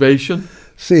motivation?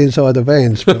 See inside the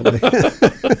vans, probably.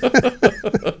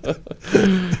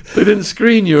 They didn't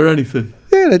screen you or anything?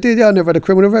 Yeah, they did. Yeah, I never had a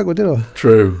criminal record, did I?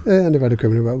 True. Yeah, I never had a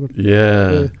criminal record.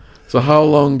 Yeah. So how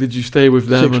long did you stay with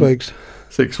them? 6 weeks.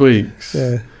 6 weeks?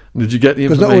 Yeah. Did you get the information?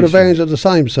 Because not all the vans are the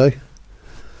same, see?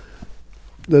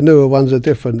 The newer ones are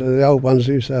different. The old ones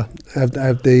used to have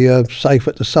the safe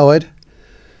at the side.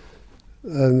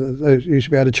 And they used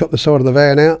to be able to chop the side of the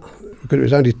van out because it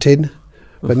was only tin.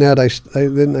 But now they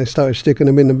started sticking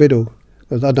them in the middle.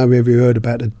 Because I don't know if you heard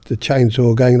about the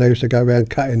chainsaw gang. They used to go around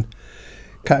cutting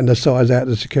the sides out of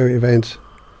the security vans.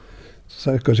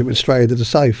 So because it went straight into the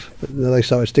safe. But now they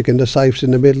started sticking the safes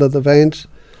in the middle of the vans.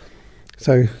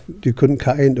 So you couldn't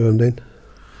cut into them then.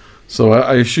 So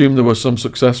I assume there were some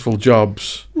successful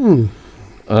jobs. And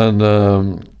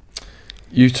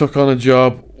you took on a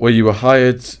job where you were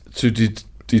hired to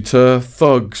deter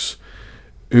thugs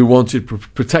who wanted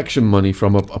protection money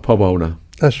from a pub owner.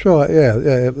 That's right, yeah.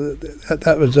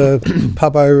 That was a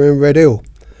pub owner in Red Hill.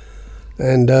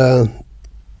 And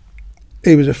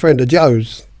he was a friend of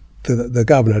Joe's, the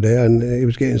governor there, and he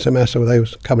was getting some hassle. They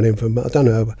was coming in from, I don't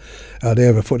know how they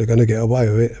ever thought they were going to get away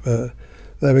with it, but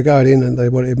they were going in and they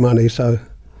wanted money, so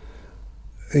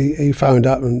he phoned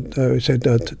up and he said,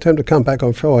 tell them to come back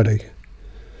on Friday.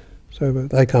 So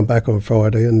they come back on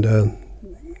Friday, and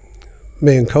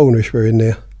me and Cornish were in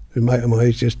there. A mate of mine,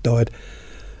 he's just died.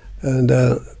 And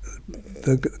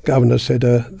the governor said,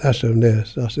 that's them there.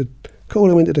 So I said, call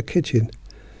them into the kitchen.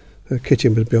 The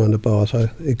kitchen was behind the bar, so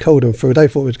he called them through. They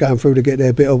thought he was going through to get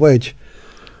their bit of wedge.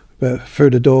 But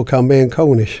through the door come me and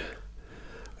Cornish.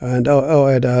 And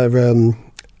I had a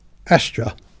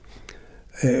Astra.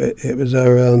 It was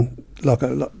like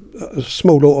a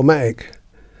small automatic.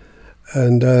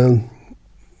 And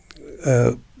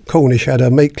Cornish had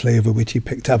a meat cleaver which he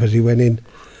picked up as he went in,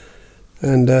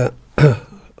 and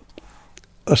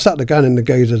I stuck the gun in the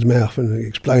geezer's mouth and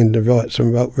explained the rights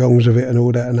and wrongs of it and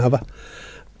all that and other.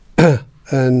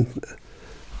 And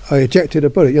I ejected a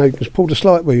bullet. You know, you just pulled the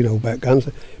slide, well, you know about guns.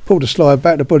 Pulled the slide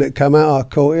back, the bullet come out. I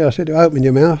caught it. I said, "Open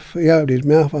your mouth." He opened his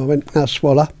mouth. I went, "Now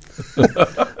swallow."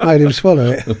 Made him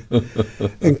swallow it.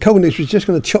 And Cornish was just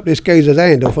going to chop this geezer's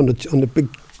hand off on the big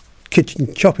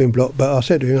kitchen chopping block, but I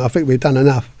said to him, I think we've done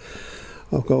enough.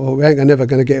 I've got, well, we ain't never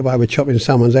going to get away with chopping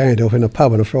someone's hand off in a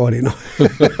pub on a Friday night.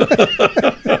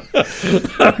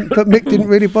 But Mick didn't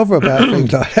really bother about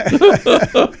things like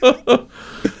that.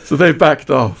 So they backed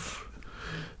off.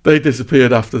 They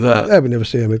disappeared after that. Yeah, we never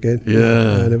see him again.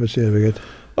 Yeah. I never see him again.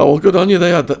 Oh, well, good on you.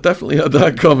 They had that, definitely had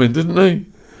that coming, didn't they?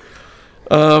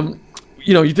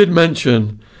 You know, you did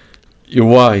mention your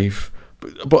wife,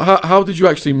 but how did you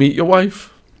actually meet your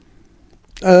wife?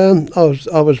 I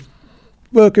was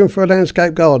working for a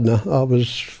landscape gardener. I was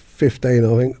 15,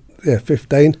 I think. Yeah,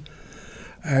 15.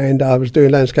 And I was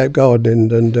doing landscape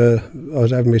gardening, and I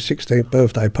was having my 16th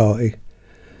birthday party.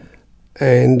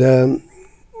 And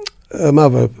her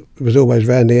mother was always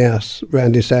round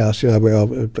this house, you know, where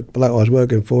the bloke I was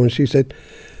working for, and she said,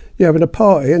 "You having a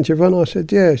party, ain't you, Ron?" I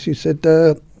said, "Yeah." She said,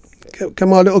 "Can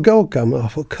my little girl come?" I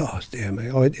thought, "God, dear me."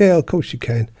 I went, "Yeah, of course you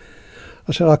can."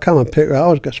 I said, "I'll come and pick her up." I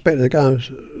was expecting to go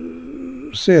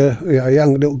and see her, you know, a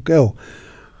young little girl,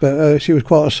 but she was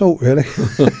quite a sort, really.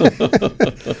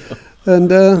 And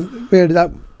we ended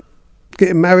up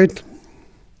getting married.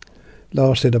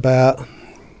 Lasted about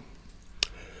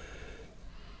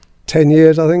 10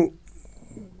 years, I think.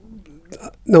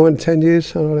 10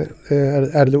 years. Yeah,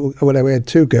 had a little. Well, we had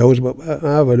two girls, but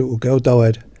our other little girl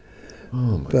died.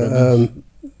 Oh my goodness.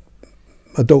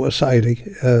 My daughter Sadie,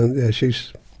 yeah,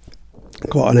 she's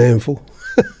quite an handful.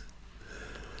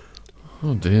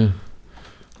 Oh dear.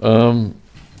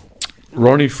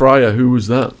 Ronnie Fryer, who was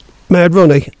that? Mad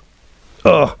Ronnie.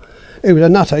 Oh, he was a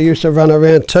nutter. He used to run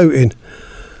around tooting.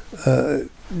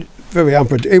 Very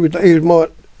unpredictable.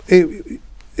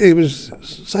 He was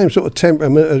same sort of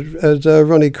temperament as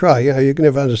Ronnie Kray. You know, you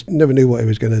never knew what he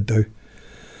was going to do.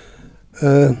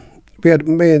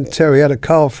 Me and Terry had a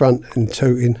car front in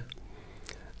Tooting,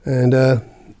 and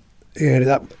he ended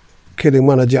up killing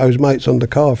one of Joe's mates on the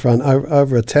car front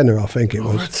over a tenner, I think it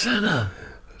was. Over a tenner?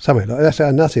 Something like that. That's how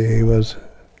nutty he was.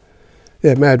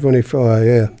 Yeah, Mad Ronnie Fryer,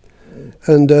 yeah.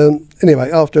 And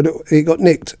anyway, after he got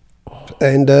nicked,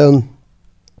 and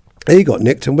he got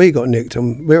nicked and we got nicked,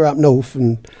 and we're up north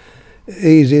and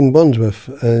he's in Wandsworth,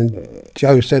 and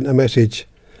Joe sent a message,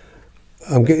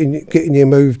 I'm getting you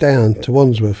moved down to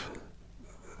Wandsworth.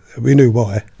 We knew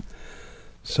why.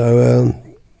 So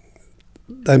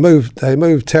they moved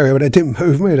Terry, but they didn't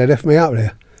move me, they left me out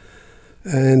there.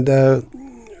 And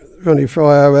Ronnie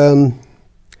Fryer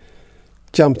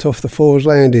jumped off the Fours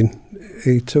landing.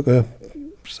 He took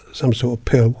some sort of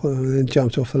pill and then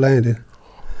jumped off the landing.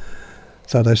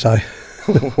 So they say.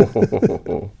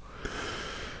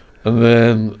 And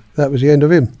then... that was the end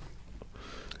of him.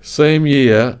 Same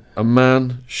year, a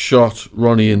man shot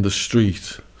Ronnie in the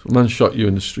street. A man shot you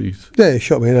in the street? Yeah, he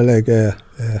shot me in the leg, yeah.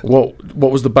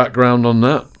 What was the background on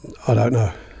that? I don't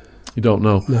know. You don't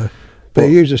know? No. But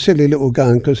he used a silly little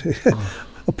gun because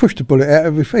I pushed the bullet out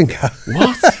of my finger.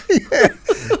 What? Yeah.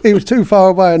 He was too far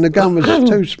away and the gun was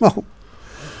too small.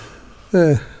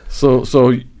 Yeah. So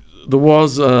there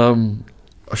was a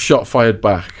shot fired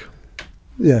back.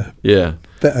 Yeah. Yeah.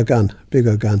 Better gun,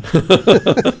 bigger gun.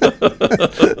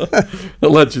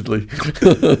 Allegedly.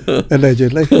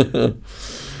 Allegedly.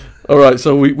 All right,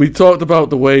 so we talked about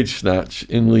the wage snatch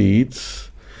in Leeds.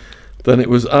 Then it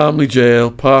was Armley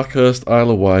Jail, Parkhurst,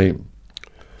 Isle of Wight,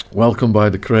 Welcome by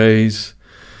the Krays.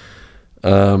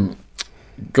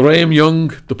 Graham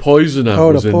Young, the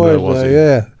poisoner, was in there, was he?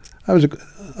 Yeah. I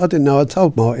didn't know. I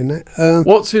told Martin that.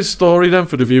 What's his story then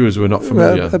for the viewers who are not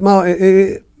familiar?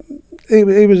 Martin,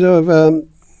 he was a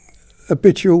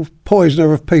habitual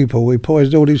poisoner of people. He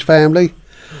poisoned all his family,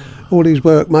 all his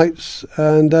workmates,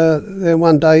 and then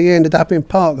one day he ended up in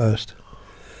Parkhurst.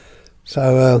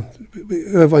 So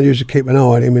everyone used to keep an eye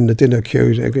on him in the dinner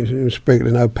queues. He was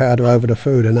sprinkling no powder over the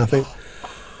food or nothing.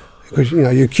 Because, you know,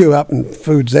 you queue up and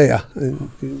food's there.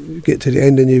 And you get to the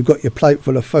end and you've got your plate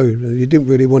full of food. And you didn't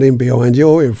really want him behind you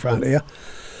or in front of you.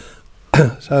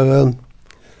 So,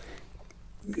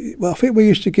 well, I think we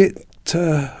used to get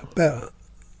about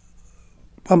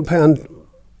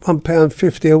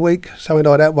 £1.50 a week, something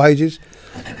like that, wages.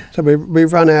 So we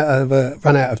run out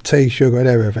of tea, sugar and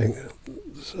everything.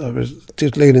 So I was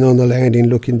just leaning on the landing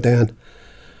looking down.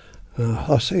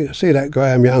 I see that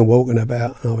Graham Young walking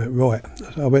about, and I went, right.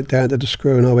 So I went down to the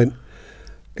screw and I went,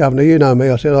 Governor, you know me.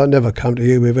 I said, I'd never come to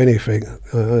you with anything.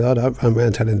 I don't run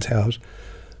around telling tales.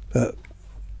 But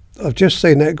I've just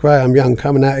seen that Graham Young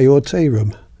coming out of your tea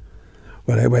room.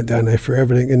 Well, they went down, they threw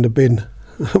everything in the bin.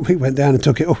 We went down and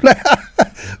took it all out.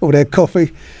 All their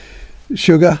coffee,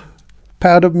 sugar,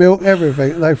 powdered milk,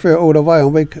 everything. They threw it all away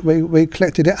and we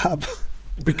collected it up.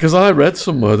 Because I read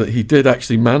somewhere that he did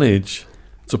actually manage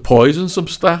to poison some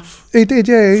staff. He did,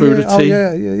 yeah. Through the tea.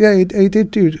 Oh, yeah. He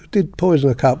did poison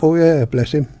a couple. Yeah,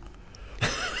 bless him.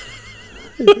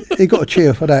 He got a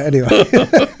cheer for that anyway.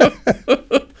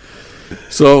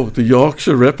 So the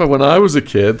Yorkshire Ripper, when I was a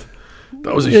kid,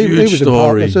 that was a huge he was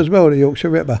story. in as well, the Yorkshire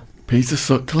Ripper. Peter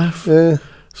Sutcliffe. Yeah.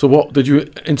 So what did you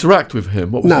interact with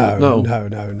him? What was No.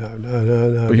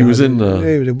 But he was in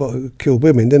there. He was what killed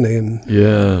women, didn't he? And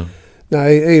yeah. no,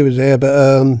 he was there,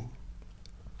 but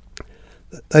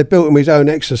they built him his own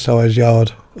exercise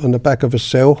yard on the back of a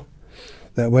cell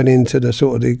that went into the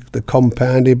sort of the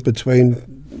compound in between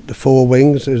the four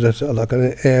wings. There's a sort of like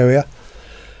an area,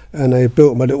 and they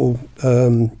built him a little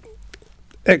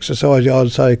exercise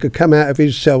yard so he could come out of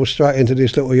his cell straight into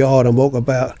this little yard and walk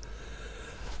about.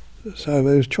 So I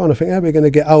was trying to think, how are we going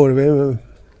to get hold of him?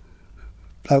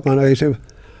 Bloke I know, he said,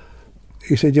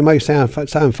 you may sound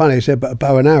funny, he said, but a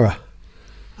bow and arrow.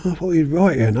 I thought he's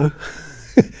right, you know.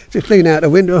 Just lean out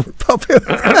the window and pop him in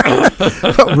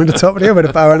the top of the head with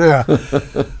a bow and arrow.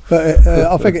 But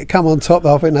I think it come on top.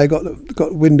 I think they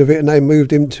got wind of it and they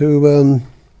moved him to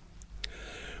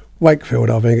Wakefield,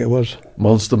 I think it was.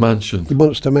 Monster Mansion. The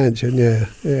Monster Mansion,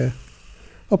 yeah.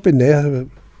 I've been there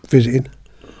visiting.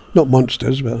 Not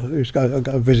monsters, but I used to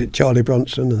go visit Charlie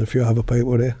Bronson and a few other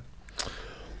people there.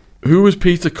 Who was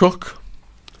Peter Cook?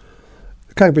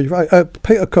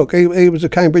 Peter Cook, he was a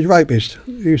Cambridge rapist.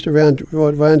 He used to ride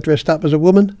around dressed up as a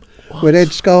woman with a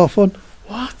headscarf on.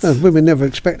 What? And women never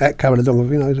expect that coming along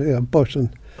with, you know, Boss. And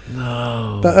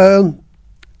No. But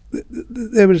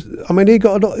there was, I mean, he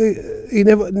got a lot. He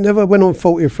never went on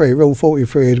 43. Rule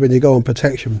 43 is when you go on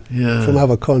protection from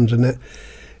other cons and that.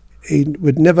 He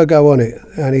would never go on it,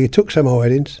 and he took some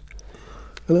hidings.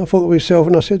 And I thought to myself,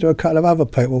 and I said to a couple of other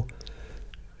people,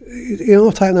 you know,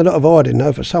 I've taken a lot of hiding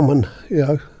though for someone, you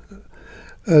know.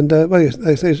 And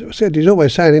they said he's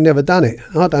always saying he never done it.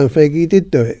 I don't think he did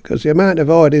do it, because the amount of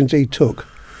hidings he took,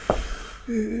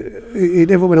 he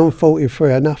never went on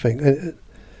 43 or nothing. And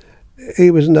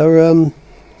he was no,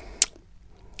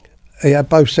 he had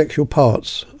both sexual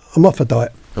parts.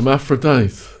 Hermaphrodite.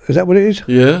 Hermaphrodite. Is that what it is?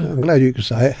 Yeah. I'm glad you could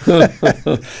say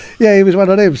it. Yeah, he was one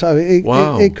of them, so he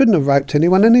couldn't have raped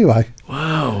anyone anyway.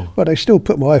 Wow. But they still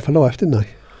put him away for life, didn't they?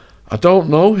 I don't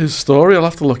know his story. I'll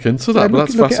have to look into that, but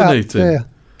that's fascinating. Yeah.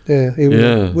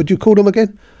 Yeah. Would you call him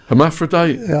again?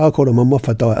 Hermaphrodite? Yeah, I called him a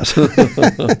hermaphrodite.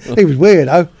 He was weird,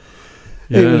 though.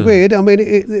 Yeah. He was weird. I mean,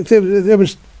 if there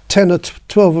was 10 or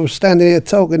 12 of us standing here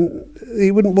talking,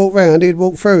 he wouldn't walk round, he'd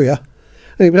walk through you.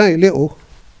 And he was only little.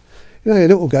 You know, a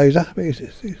little geezer. But he's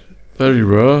very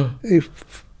rare. He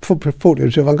thought to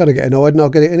himself, I'm going to get annoyed and I'll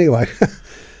get it anyway.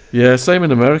 Yeah, same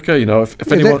in America. You know,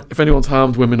 if anyone's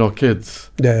harmed women or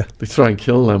kids, they try and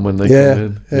kill them when they come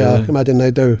in. Yeah, I can imagine they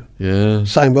do. Yeah.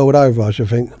 Same world over, I should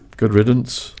think. Good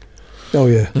riddance. Oh,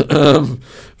 yeah.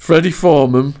 Freddie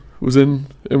Foreman was in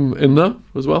there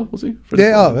as well, was he?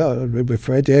 With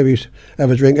Fred, yeah. We used to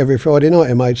have a drink every Friday night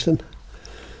in Maidstone.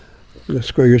 The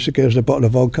screw used to give us a bottle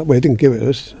of vodka. Well, he didn't give it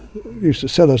us. He used to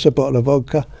sell us a bottle of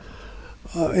vodka.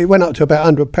 It went up to about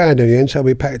 £100 in the end, so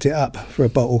we packed it up for a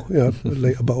bottle, you know, a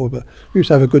litre bottle. But we used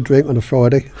to have a good drink on a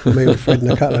Friday, me and Fred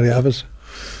and a couple of the others.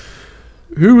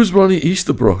 Who was Ronnie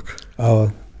Easterbrook?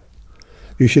 Oh,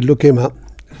 you should look him up.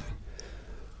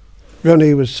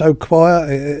 Ronnie was so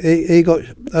quiet. He got,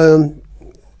 I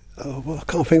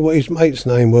can't think what his mate's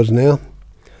name was now.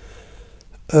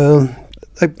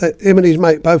 Him and his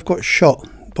mate both got shot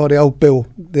by the old Bill.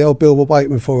 The old Bill were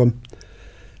waiting for them.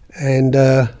 And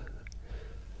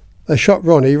they shot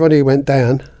Ronnie. Ronnie went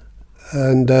down.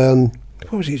 And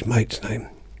what was his mate's name?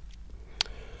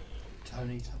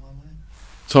 Tony someone, was it?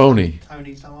 Tony.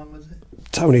 Tony someone, was it?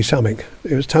 Tony something.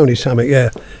 It was Tony something, yeah.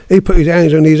 He put his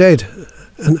hands on his head.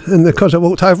 And the cozzer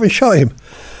walked over and shot him.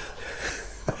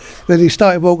 Then he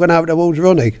started walking over towards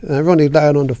Ronnie. And Ronnie's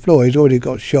laying on the floor. He's already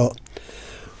got shot.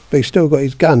 But he's still got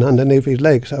his gun underneath his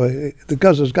leg, so the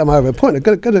guzzler's come over and pointed,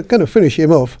 going to finish him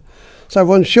off. So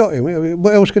everyone shot him.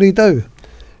 What else could he do?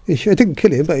 He didn't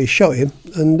kill him, but he shot him.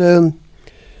 And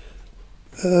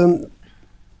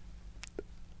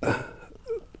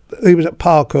he was at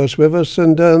Parkhurst with us,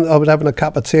 and I was having a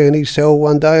cup of tea in his cell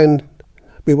one day, and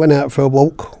we went out for a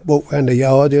walk around the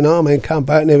yard, you know what I mean, come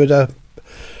back and there was a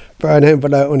brown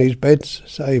envelope on his bed,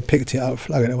 so he picked it up,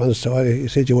 flung it to one side. He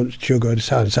said, "You want sugar?"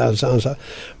 So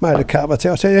made a cup of tea.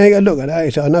 I said, "Yeah, look at that."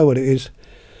 He said, "I know what it is."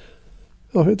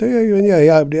 I said, "Do you?" And yeah, he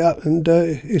opened it up and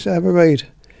he said, "Have a read."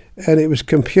 And it was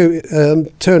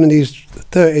turning his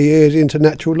 30 years into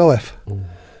natural life.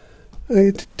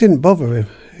 It didn't bother him.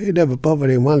 It never bothered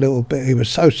him one little bit. He was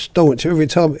so staunch. Every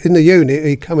time in the unit,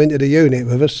 he'd come into the unit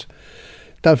with us.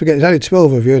 Don't forget, there's only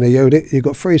 12 of you in a unit. You've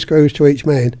got 3 screws to each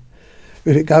man.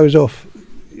 If it goes off,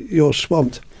 you're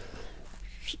swamped.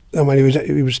 I mean,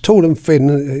 he was tall and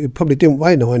thin. He probably didn't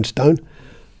weigh 9 stone,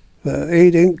 but he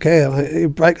didn't care.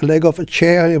 He'd break a leg off a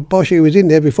chair, and bosh, he was in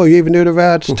there before you even knew the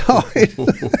row had started.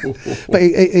 But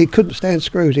he couldn't stand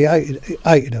screws. He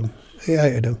hated them. He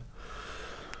hated them.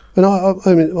 And I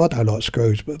mean, I don't like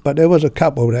screws, but there was a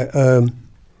couple that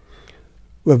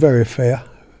were very fair,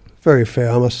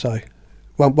 I must say.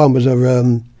 One was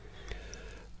a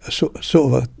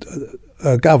sort of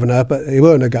a governor, but he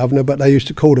weren't a governor, but they used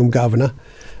to call him governor,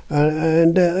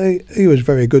 and he was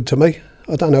very good to me.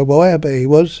 I don't know why, but he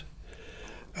was.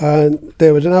 And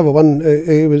there was another one.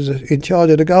 He was in charge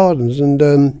of the gardens, and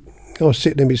I was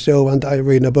sitting in my cell one day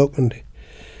reading a book, and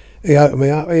he opened me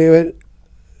up. He went,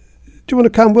 "Do you want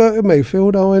to come work with me,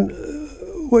 Field?" I went,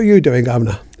 "What are you doing,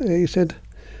 Governor?" He said,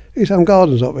 "He's some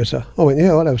gardens officer." I went,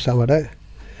 "Yeah, I'll have some of that."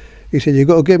 He said, "You've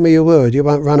got to give me your word, you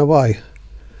won't run away."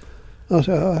 I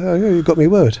said, "Oh, you got me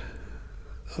word."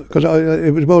 Because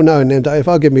it was well known then that if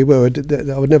I give me word, that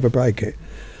I would never break it.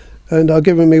 And I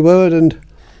give him my word, and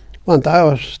one day I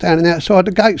was standing outside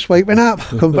the gate sweeping up.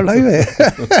 I couldn't believe it.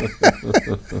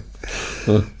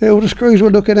 All the screws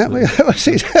were looking at me.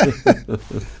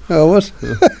 I was.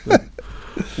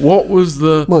 What was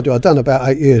the... Mind you, I'd done about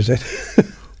 8 years then.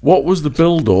 What was the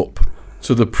build-up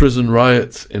to the prison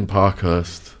riots in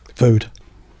Parkhurst? Food.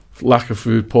 Lack of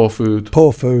food, poor food.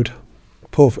 Poor food.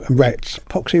 And rats.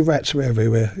 Poxy rats were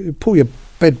everywhere. You pull your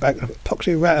bed back, a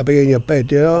poxy rat will be in your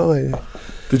bed, you know what I mean?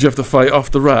 Did you have to fight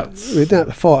off the rats? We didn't have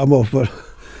to fight them off, but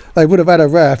they would have had a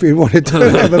row if we wanted to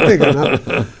have a big enough.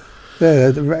 Yeah,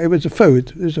 it was the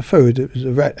food. It was the food. It was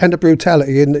the rat and the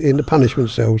brutality in the punishment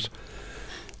cells.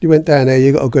 You went down there,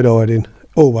 you got a good hiding.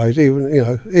 Always,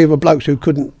 even blokes who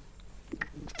couldn't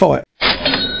fight.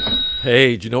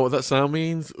 Hey, do you know what that sound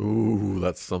means? Ooh,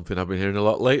 that's something I've been hearing a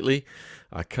lot lately.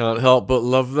 I can't help but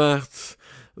love that.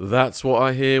 That's what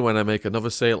I hear when I make another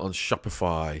sale on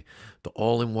Shopify, the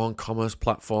all-in-one commerce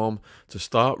platform to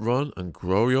start, run, and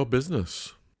grow your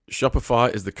business.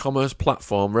 Shopify is the commerce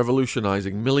platform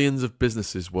revolutionizing millions of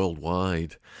businesses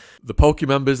worldwide. The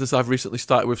Pokemon business I've recently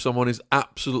started with someone is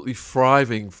absolutely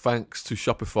thriving thanks to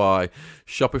Shopify.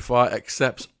 Shopify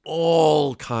accepts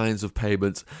all kinds of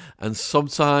payments, and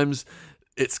sometimes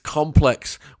it's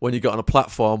complex when you get on a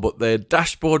platform, but their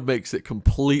dashboard makes it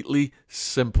completely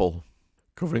simple.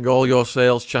 Covering all your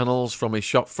sales channels from a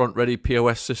shopfront-ready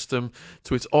POS system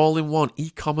to its all-in-one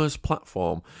e-commerce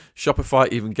platform,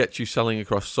 Shopify even gets you selling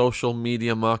across social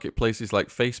media marketplaces like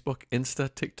Facebook, Insta,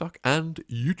 TikTok, and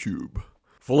YouTube.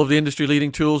 Full of the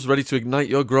industry-leading tools ready to ignite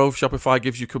your growth, Shopify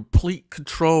gives you complete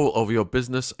control over your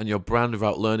business and your brand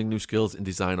without learning new skills in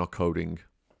design or coding.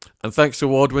 And thanks to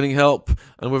award-winning help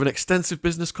and with an extensive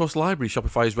business course library,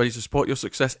 Shopify is ready to support your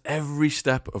success every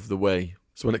step of the way.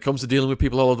 So when it comes to dealing with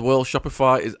people all over the world,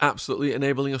 Shopify is absolutely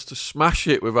enabling us to smash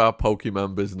it with our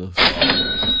Pokemon business.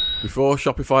 Before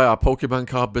Shopify, our Pokemon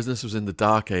card business was in the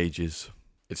dark ages.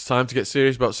 It's time to get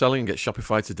serious about selling and get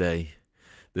Shopify today.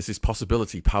 This is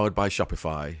Possibility powered by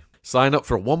Shopify. Sign up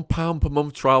for a £1 per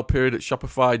month trial period at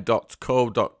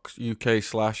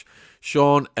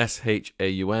shopify.co.uk/Sean,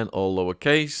 SHAUN, all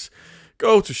lowercase.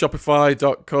 Go to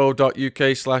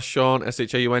shopify.co.uk/Sean,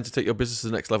 SHAUN to take your business to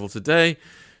the next level today.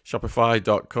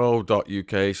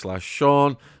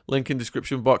 Shopify.co.uk/Sean. Link in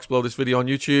description box below this video on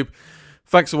YouTube.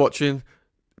 Thanks for watching.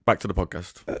 Back to the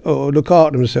podcast. Or look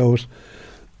after themselves.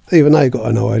 Even they got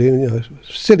an idea,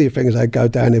 silly things they'd go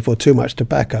down there for, too much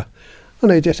tobacco.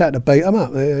 And they just had to beat them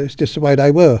up. It's just the way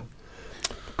they were.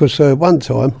 Because one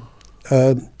time,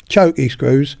 chokey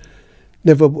screws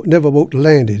never walked the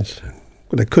landings.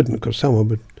 Well, they couldn't because someone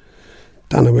had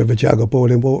done them with a jug of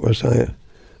boiling water or something.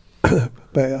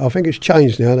 But I think it's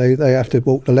changed now. They have to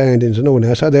walk the landings and all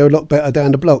now, so they're a lot better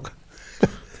down the block.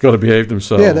 Got to behave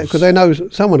themselves. Yeah, because they know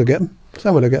someone will get them.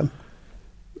 Someone will get them.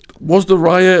 Was the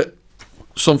riot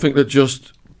something that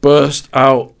just burst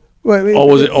out, or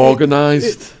was it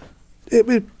organised? It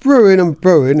was brewing,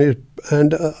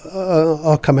 and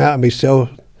I come out of my cell.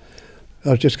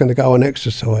 I was just going to go on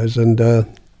exercise, and I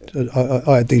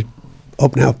had these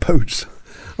hobnail boots.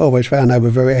 I always found they were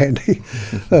very handy.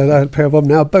 I had a pair of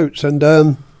hobnail boots, and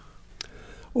all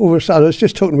of a sudden I was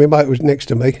just talking to my mate who was next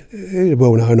to me. He's a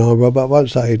well-known arm robber. I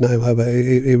won't say his name, but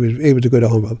he was a good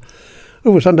arm robber.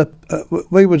 All of a sudden,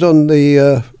 we was on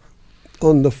the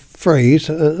freeze,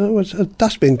 and there was a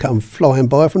dustbin come flying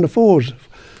by from the fours,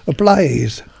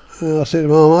 ablaze. And I said to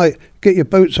my mate, "Get your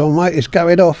boots on, mate, it's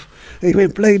going off." He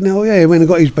went, "Bleeding hell, yeah." He went and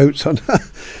got his boots on.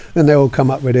 And they all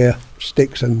come up with their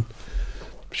sticks and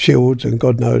shields and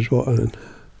God knows what. And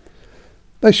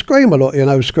they scream a lot,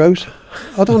 screws.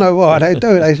 I don't know why they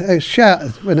do. They shout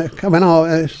when they're coming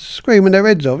out, screaming their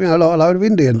heads off, like a load of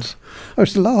Indians. I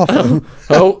used to laugh at them.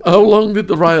 How long did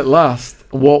the riot last?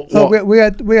 What? We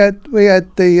had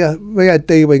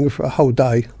D-wing for a whole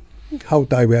day. Whole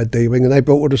day we had D-wing, and they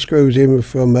brought all the screws in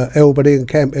from Albany and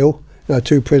Camp Hill.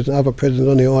 Two other prisons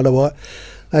on the Isle of Wight.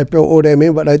 They brought all them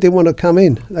in, but they didn't want to come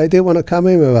in. They didn't want to come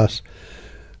in with us.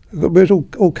 We was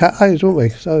all cat A's, weren't we?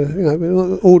 So, we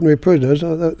were ordinary prisoners.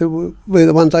 We're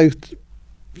the ones they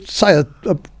say are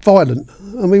violent.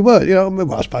 And we were,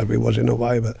 well, I suppose we was in a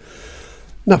way, but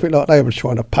nothing like they was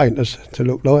trying to paint us to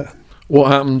look like.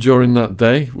 What happened during that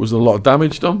day? Was there a lot of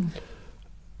damage done?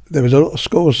 There was a lot of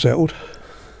scores settled.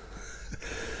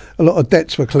 A lot of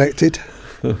debts were collected.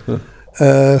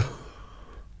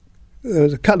 There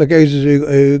was a couple of geezers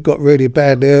who got really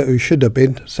badly hurt who should have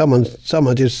been. Someone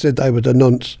just said they were the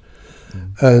nonce.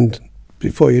 And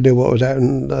before you knew what was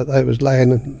happening, they was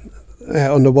laying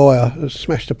out on the wire,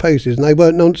 smashed to pieces, and they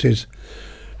weren't nonces.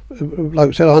 The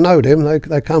bloke said, "I know them,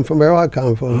 they come from where I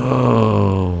come from."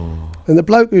 Oh. And the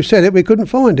bloke who said it, we couldn't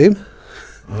find him.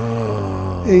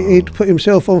 Oh. He'd put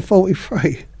himself on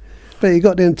 43. But he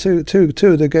got them two of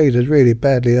the geezers really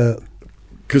badly hurt.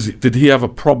 Because did he have a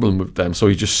problem with them, so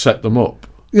he just set them up?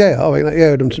 Yeah, I think they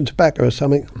owed them some tobacco or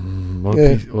something. What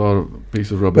a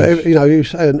piece of rubbish. But you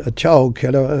say a child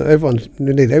killer, everyone's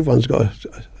got a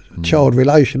child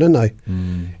relation, haven't they?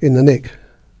 In the nick.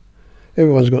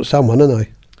 Everyone's got someone, haven't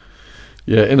they?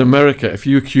 Yeah, in America, if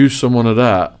you accuse someone of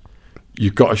that,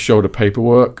 you've got to show the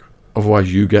paperwork,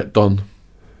 otherwise you get done.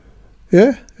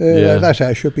 Yeah, Yeah. that's how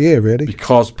it should be here, really.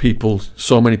 Because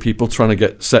so many people trying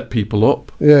to set people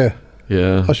up. Yeah.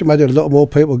 Yeah. I should imagine a lot more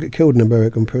people get killed in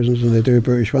American prisons than they do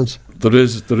British ones. There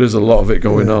is a lot of it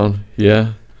going on.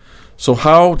 Yeah. So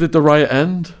how did the riot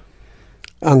end?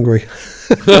 Hungry.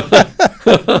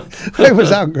 It was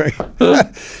hungry.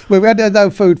 We had no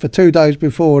food for 2 days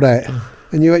before that,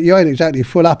 and you ain't exactly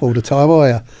full up all the time, are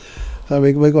you? So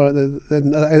we got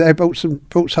then they brought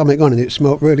something on, and it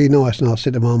smelled really nice. And I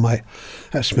said to my mate,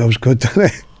 "That smells good, doesn't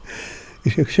it?" He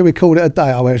said, "Shall we call it a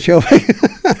day?" I went, "Shall we?"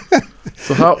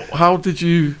 So how did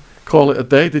you call it a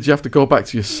day? Did you have to go back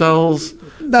to your cells?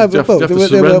 No, Did you but have to there weren't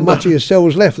surrender? much of your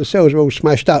cells left. The cells were all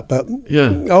smashed up, but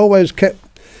Yeah. I always kept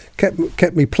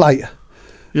me plate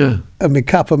Yeah. and me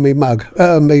cup and me mug,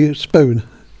 me spoon.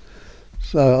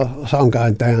 So I'm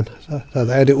going down. So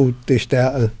they had it all dished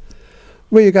out. And,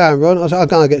 "Where you going, Ron?" I said, "I'm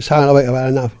going to get something." I went, "I've had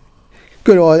enough."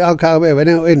 "Good, I'll go with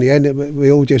you." And in the end,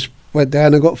 we all just went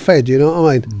down and got fed, you know what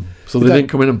I mean? So they didn't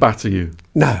come in and batter you?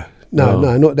 No,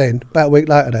 not then. About a week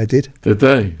later they did. Did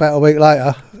they? About a week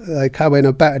later, they come in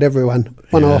and battered everyone,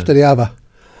 one Yeah. after the other.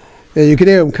 Yeah, you could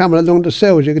hear them coming along the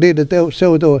cells. You could hear the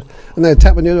cell door, and they'd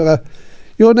tap on you and go,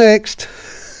 "You're next."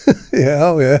 Yeah,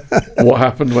 oh yeah. What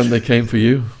happened when they came for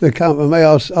you? They come for me.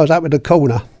 I was up in the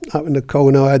corner. Up in the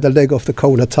corner, I had the leg off the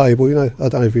corner table. You know, I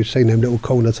don't know if you've seen them little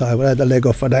corner table. I had the leg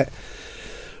off of that.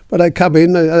 But they come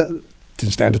in.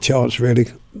 Didn't stand a chance really.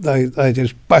 They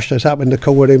just bashed us up in the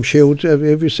corner with them shields. Have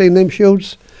you seen them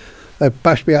shields? They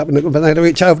bashed me up in the corner, but they'd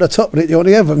reach over the top and hit you on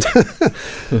the heaven.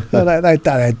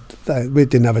 So we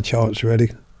didn't have a chance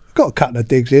really. Got a couple of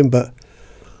digs in, but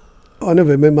I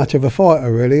never been much of a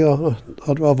fighter really.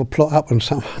 I'd rather plot up on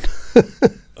someone.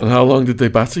 And how long did they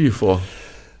batter you for?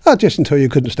 Just until you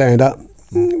couldn't stand up.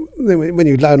 Then when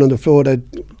you lay on the floor, they'd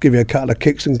give you a couple of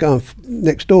kicks and go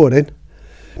next door then.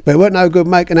 But it weren't no good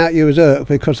making out you was hurt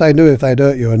because they knew if they'd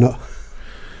hurt you or not.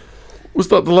 Was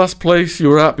that the last place you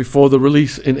were at before the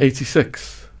release in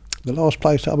 '86? The last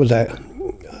place I was at,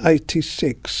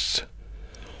 86.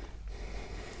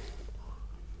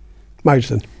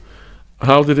 Maidstone.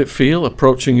 How did it feel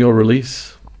approaching your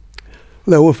release?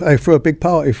 They threw a big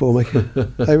party for me.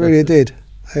 They really did.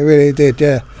 They really did,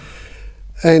 yeah.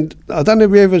 And I don't know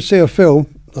if you ever see a film,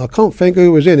 I can't think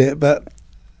who was in it, but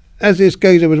as this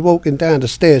geezer was walking down the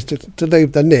stairs to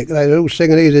leave the nick, they were all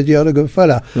singing, "He's a jolly good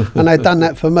fella." And they'd done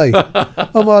that for me.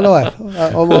 On my life,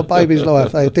 on my baby's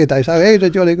life, they did. They say, "He's a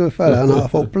jolly good fella." And I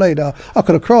thought, bleed, I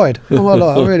could have cried. On my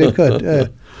life, I really could, yeah.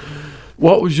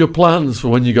 What was your plans for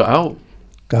when you got out?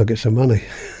 Go get some money.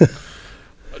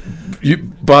 You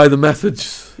by the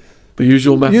methods, the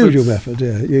usual methods? Usual method,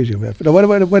 yeah, usual method.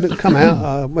 When it come out,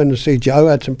 I went to see Joe,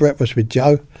 had some breakfast with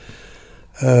Joe.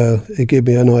 He gave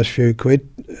me a nice few quid,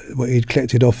 what he'd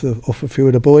collected off a few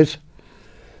of the boys.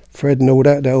 Fred and all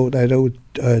that, they'd all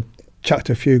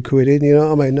chucked a few quid in, you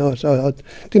know what I mean? So I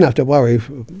didn't have to worry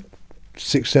for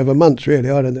 6-7 months, really.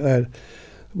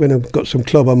 When I got some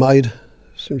clobber made,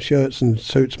 some shirts and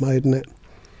suits made and that.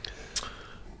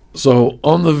 So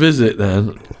on the visit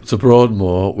then to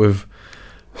Broadmoor with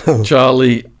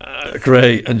Charlie,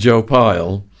 Kray and Joe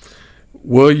Pyle,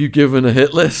 were you given a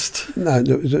hit list? No,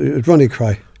 it was Ronnie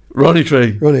Kray. Ronnie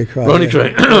Kray. Ronnie Kray. Ronnie yeah.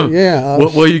 Kray. Yeah.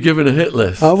 Were you given a hit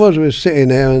list? I was sitting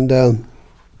there and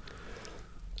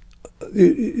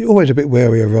you're always a bit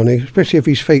wary of Ronnie, especially if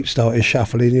his feet started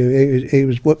shuffling. He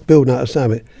was building out of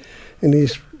something. And he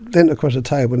leant across the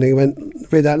table and he went,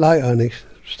 "Read that later," and he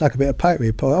stuck a bit of paper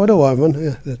in his pocket. "I don't want one."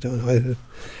 Yeah,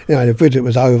 you know, the visit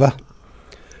was over.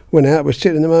 Went out, was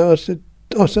sitting in the moment.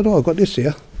 I said, "Oh, I've got this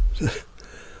here."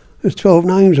 There's 12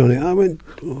 names on it. I went,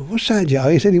 "What's that, Joe?"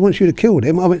 He said he wants you to kill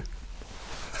them. I went,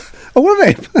 "All of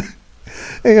them?"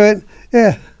 He went,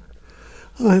 "Yeah."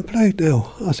 I went, "Bleed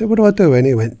now." I said, "What do I do?" And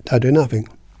he went, "Don't do nothing."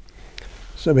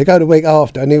 So we go the week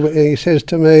after, and he says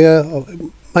to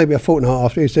me, maybe a fortnight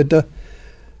after, he said,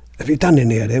 "Have you done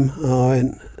any of them?" I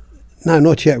went, "No,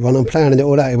 not yet, Ron. I'm planning it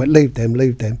all out." He went, "Leave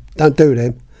them. Don't do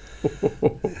them."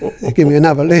 He gave me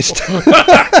another list.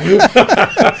 You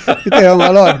on my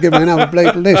life, give me another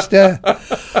bleak list, yeah.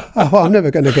 I thought, I'm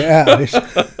never going to get out of this.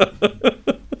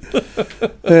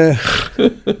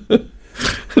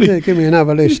 Yeah, give me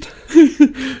another list.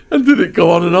 And did it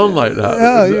go on and on like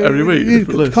that? Every week?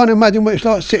 You can't imagine what it's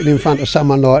like sitting in front of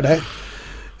someone like that.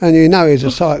 And you know he's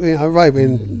a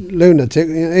raving lunatic.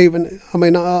 Even, I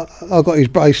mean, I got his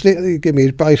bracelet. He gave me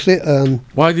his bracelet.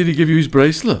 Why did he give you his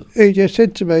bracelet? He just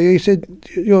said to me, he said,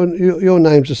 your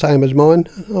name's the same as mine.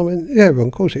 I went, "Yeah, Ron,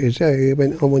 of course it is." Yeah. He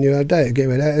went, "I want you to have that,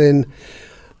 give me that." And then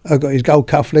I got his gold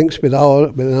cufflinks with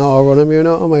an R on them, you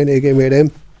know what I mean? He gave me them.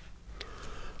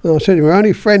 And I said, we're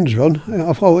only friends, Ron.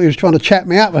 I thought he was trying to chat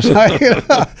me up or something.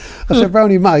 I said, we're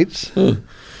only mates.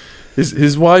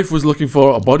 His wife was looking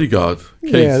for a bodyguard.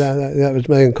 Keith. Yeah, that was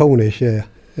me and Cornish, yeah.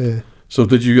 So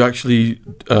did you actually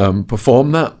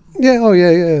perform that? Yeah, oh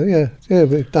yeah,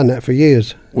 we've done that for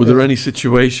years. Were there any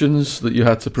situations that you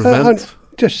had to prevent?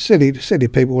 Just silly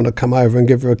people want to come over and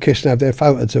give her a kiss and have their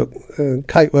photo took.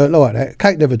 Kate weren't like that.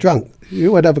 Kate never drunk. She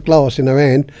would have a glass in her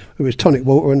hand with its tonic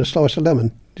water and a slice of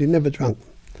lemon. She never drunk.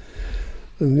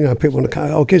 And, you know, people want to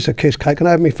come, oh, give us a kiss, Kate. Can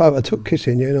I have my photo took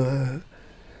kissing you? You know,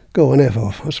 go on, F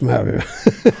off. What's the matter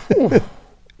with you?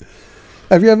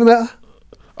 Have you ever met her?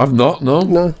 I've not, no.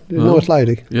 No, she's a nice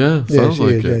lady. Yeah, sounds she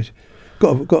like is, it. yeah.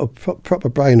 Got a proper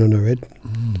brain on her head.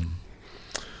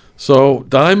 So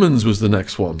Diamonds was the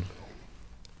next one.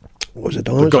 What was it,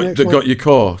 Diamonds? That got you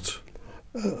caught.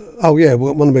 Oh yeah,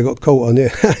 one of them got caught on. Yeah.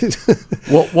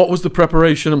 What was the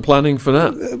preparation and planning for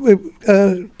that?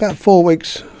 About 4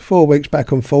 weeks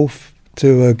back and forth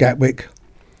to Gatwick,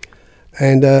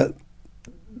 and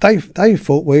they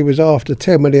thought we was after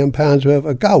 £10 million worth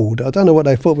of gold. I don't know what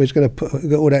they thought we was going to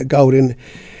put all that gold in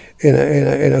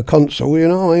a console, you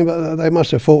know what I mean? But they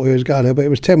must have thought we was going there. But it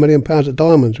was £10 million of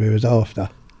diamonds we was after.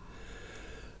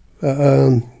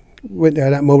 Went there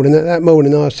that morning. That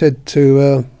morning I said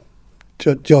to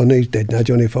John, he's dead now,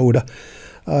 Johnny Folder.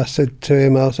 I said to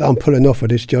him, I'm pulling off of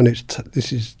this, John.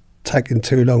 This is taking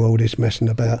too long, all this messing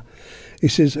about. He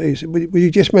says, will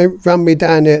you just run me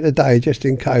down there today, just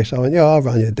in case? I went, yeah, I'll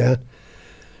run you down.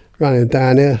 Running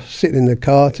down there, sitting in the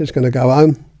car, just going to go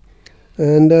home.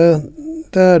 And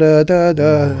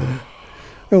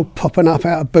all popping up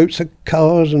out of boots of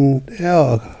cars and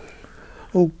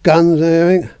all guns and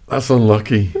everything. That's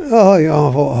unlucky. Oh, yeah,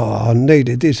 I thought, I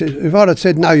needed this. If I'd have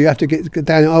said, no, you have to get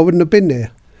down there, I wouldn't have been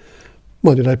there.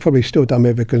 Mind you, they'd probably still done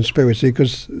me with a conspiracy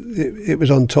because it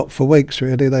was on top for weeks,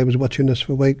 really. They was watching us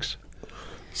for weeks.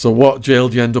 So what jail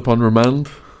did you end up on remand?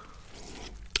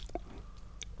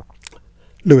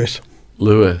 Lewis.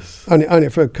 Only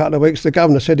for a couple of weeks. The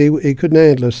governor said he couldn't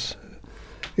handle us.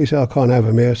 He said, I can't have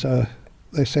him here, so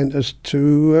they sent us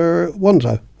to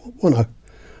Wano.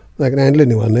 They can handle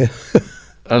anyone there.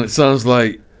 And it sounds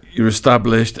like you're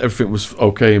established, everything was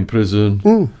okay in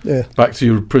prison. Yeah. Back to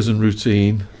your prison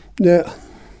routine. Yeah.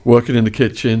 Working in the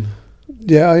kitchen.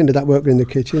 Yeah, I ended up working in the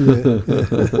kitchen. Yeah.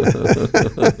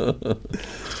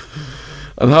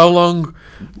 And how long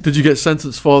did you get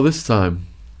sentenced for this time?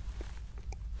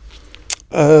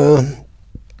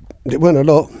 It wasn't a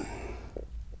lot.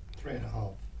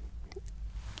 3.5.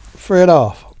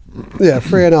 3.5. Yeah,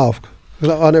 3.5.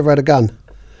 Because I never had a gun.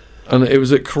 And it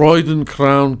was at Croydon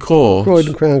Crown Court.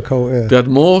 Croydon Crown Court, yeah. They had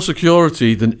more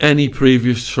security than any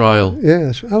previous trial.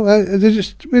 Yes. Oh, where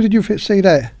did you see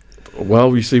that?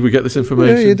 Well, we get this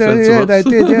information. Yeah, they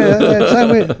did. Yeah,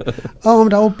 so we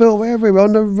armed old Bill everywhere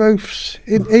on the roofs,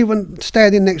 even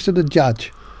standing next to the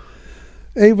judge.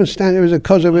 Even standing, there was a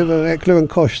cozzer with a Eckler and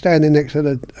Kosh standing next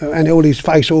to and all his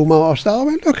face all masked. I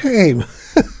went, look at him.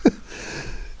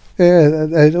 Yeah,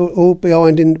 they was all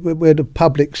behind where the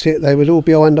public sit. They was all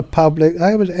behind the public.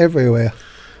 They was everywhere.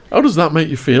 How does that make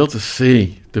you feel to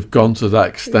see they've gone to that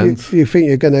extent? You think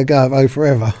you're going to go away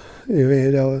forever.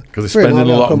 Because they're spending a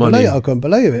lot of money. I couldn't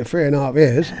believe it. 3.5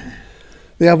 years.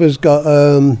 The others got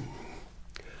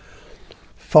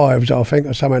 5s, I think,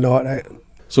 or something like that.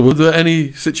 So were there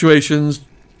any situations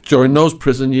during those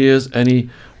prison years, any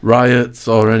riots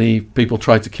or any people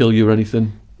tried to kill you or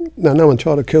anything? No one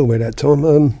tried to kill me that time.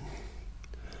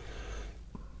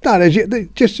 No, there's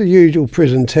just the usual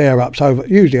prison tear-ups,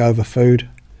 usually over food.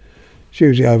 It's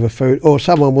usually over food. Or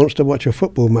someone wants to watch a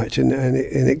football match and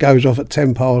it goes off at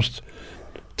 10 past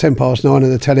 9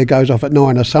 and the telly goes off at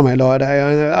 9 or something like that.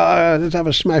 And, let's have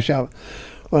a smash up.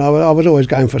 Well, I was always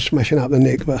going for smashing up the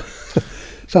nick, but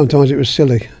sometimes it was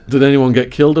silly. Did anyone get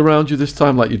killed around you this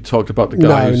time, like you talked about the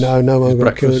guys? No one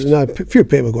got killed. No, a few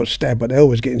people got stabbed, but they're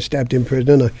always getting stabbed in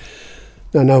prison, aren't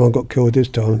they? No one got killed this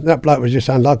time. That bloke was just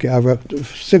unlucky over a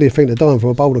silly thing to die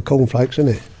for a bowl of cornflakes,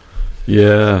 isn't it?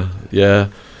 Yeah.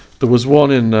 There was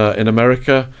one in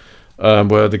America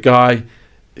where the guy,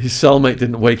 his cellmate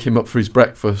didn't wake him up for his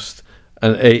breakfast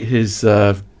and ate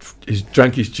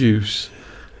drank his juice,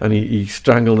 and he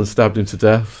strangled and stabbed him to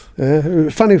death. Yeah,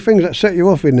 funny things that set you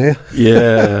off in there.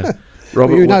 Yeah.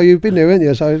 You've been there, haven't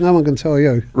you? So no one can tell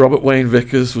you. Robert Wayne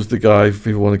Vickers was the guy, if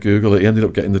people want to Google it. He ended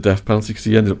up getting the death penalty because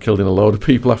he ended up killing a load of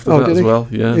people after that as well.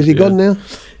 Yeah. Is he gone now?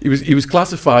 He was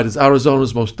classified as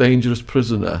Arizona's most dangerous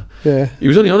prisoner. Yeah. He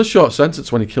was only on a short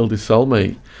sentence when he killed his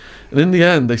cellmate. And in the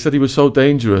end, they said he was so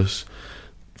dangerous,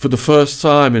 for the first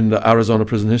time in the Arizona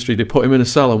prison history, they put him in a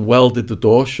cell and welded the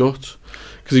door shut.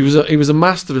 because he was a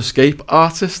master escape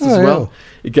artist as well. Yeah.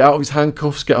 He'd get out of his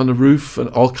handcuffs, get on the roof, and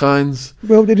all kinds.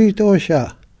 Welded his door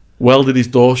shut. Welded his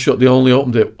door shut. They only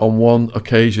opened it on one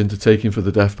occasion to take him for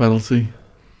the death penalty.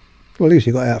 Well, at least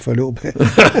he got out for a little bit.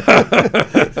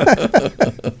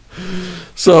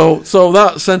 So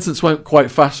that sentence went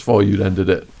quite fast for you then, did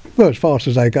it? Well, as fast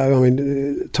as they go. I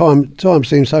mean, time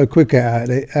seems so quick out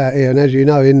here, and as you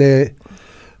know, in there,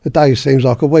 the day seems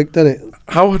like a week, doesn't it?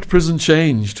 How had prison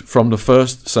changed from the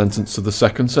first sentence to the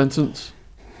second sentence?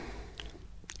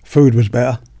 Food was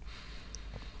better.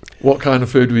 What kind of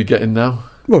food were you getting now?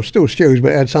 Well, still stews,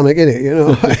 but it had something in it, you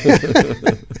know.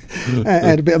 It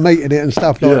had a bit of meat in it and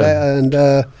stuff like that, and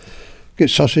get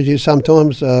sausages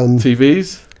sometimes.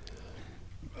 TVs?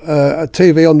 A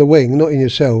TV on the wing, not in your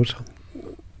cells.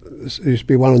 There used to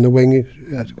be one on the wing. You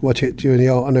had to watch it during the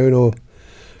afternoon or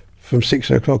from 6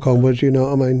 o'clock onwards, you know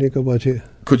what I mean? You could watch it.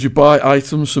 Could you buy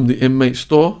items from the inmate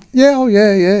store? Yeah, oh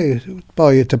yeah. You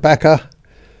buy your tobacco,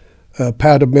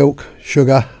 powdered milk,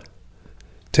 sugar,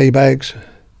 tea bags.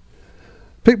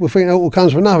 People think it all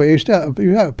comes from nothing. You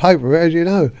have to pay for it, as you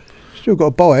know. Still got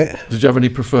to buy it. Did you have any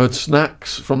preferred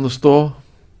snacks from the store?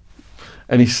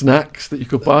 Any snacks that you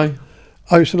could buy?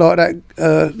 I used to like that,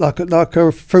 like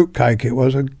a fruit cake. It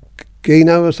was a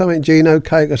Gino or something, Gino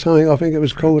cake or something. I think it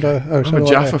was called. A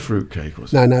Jaffa fruit cake,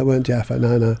 was it? No, it weren't Jaffa.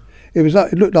 No. It was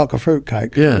like, it looked like a fruit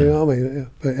cake. Yeah. You know what I mean?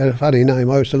 But it had a funny name.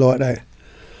 I used to like that.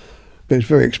 But it's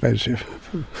very expensive.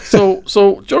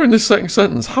 So during this second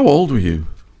sentence, how old were you?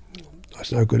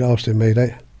 That's no good asking me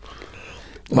that.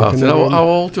 Martin, how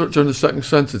old during the second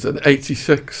sentence? At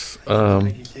 86.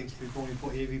 86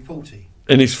 before he'd be 40.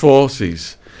 In his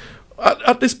 40s.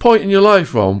 At this point in your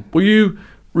life, Ron, were you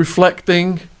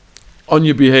reflecting on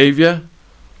your behaviour,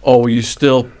 or were you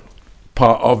still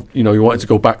part of, you wanted to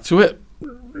go back to it?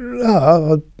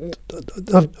 No,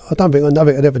 I don't think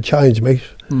nothing had ever changed me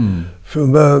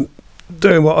from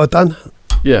doing what I'd done.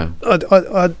 Yeah. I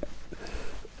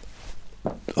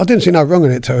didn't see no wrong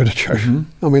in it, to tell you the truth.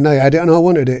 Mm-hmm. I mean, they had it and I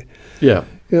wanted it. Yeah.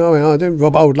 You know what I mean? I didn't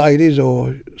rob old ladies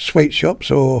or sweet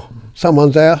shops or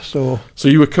someone's house or... So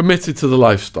you were committed to the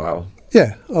lifestyle?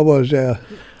 Yeah, I was, yeah.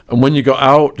 And when you got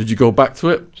out, did you go back to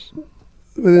it?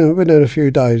 Within a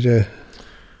few days, yeah.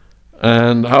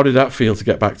 And how did that feel to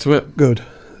get back to it? Good.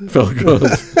 Felt good.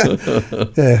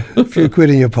 Yeah, a few quid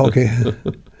in your pocket.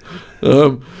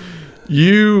 I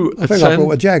think I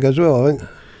brought a jag as well, I think.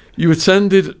 You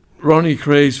attended Ronnie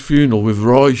Kray's funeral with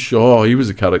Roy Shaw. He was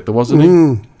a character, wasn't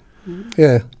he?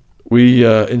 Yeah. We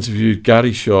interviewed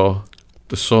Gary Shaw,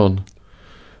 the son,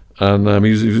 and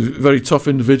he was a very tough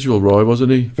individual, Roy,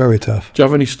 wasn't he? Very tough. Do you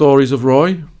have any stories of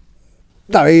Roy?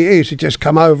 No, he used to just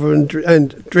come over and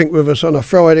drink with us on a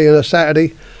Friday and a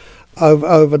Saturday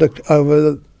over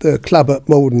the club at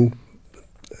Malden.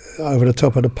 Over the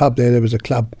top of the pub there was a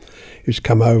club. He used to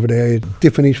come over there, he'd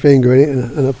dip his finger in it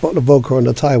and a bottle of vodka on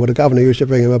the table. The governor used to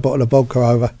bring him a bottle of vodka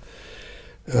over,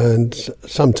 and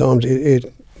sometimes he'd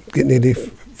get nearly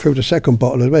through the second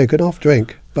bottle as well. He could half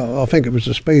drink, but I think it was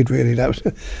the speed really that was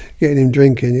getting him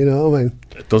drinking, you know what I mean?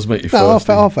 It does make you thirsty.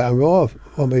 thirsty. I found right.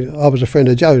 I mean, I was a friend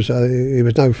of Joe's, so he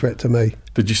was no threat to me.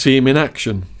 Did you see him in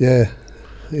action? Yeah.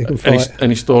 He can fight.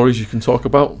 Any stories you can talk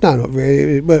about? No, not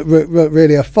really. It weren't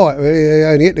really a fight. Really. He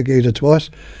only hit the geezer twice,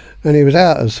 and he was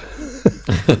out us.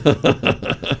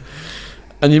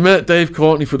 And you met Dave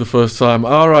Courtney for the first time.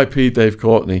 R.I.P. Dave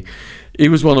Courtney. He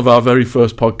was one of our very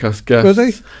first podcast guests. Was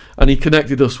he? And he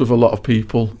connected us with a lot of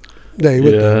people. Yeah, he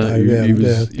would do,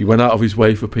 Dave. He went out of his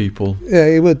way for people. Yeah,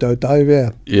 he would do, Dave,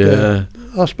 yeah. Yeah.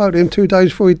 I spoke to him 2 days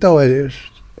before he died. It was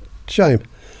a shame.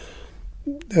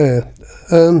 Yeah.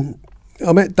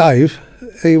 I met Dave.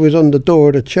 He was on the door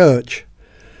of the church,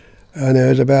 and there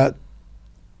was about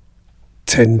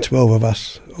 10, 12 of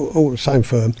us, all the same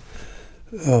firm.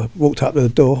 Walked up to the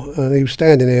door, and he was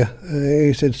standing there.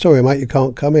 He said, "Sorry, mate, you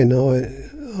can't come in."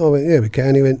 I went, "Yeah, we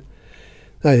can." He went,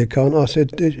 "No, you can't." I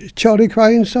said, "Is Charlie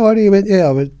Kray inside?" He went, "Yeah."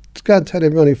 I went, "Go and tell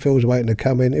him Ronnie Field's waiting to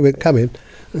come in." He went, "Come in."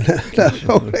 That's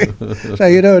all. So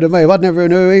you know to me, I'd never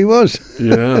knew who he was.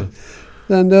 Yeah.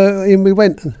 And in we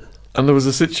went. And there was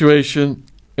a situation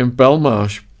in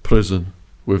Belmarsh prison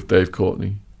with Dave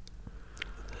Courtney.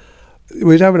 We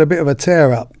was having a bit of a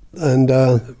tear up and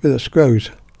with the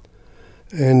screws,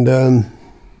 and I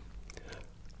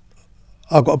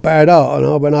got a bad heart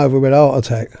and I went over with a heart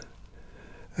attack,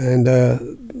 and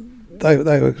they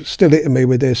were still hitting me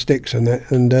with their sticks and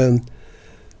that, and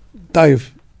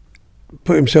Dave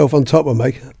put himself on top of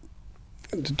me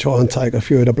to try and take a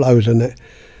few of the blows and that,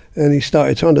 and he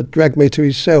started trying to drag me to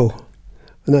his cell,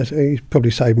 and he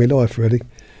probably saved my life really.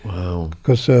 Wow.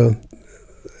 Because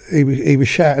he was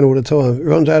shouting all the time.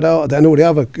 Ron's had a heart attack, and all the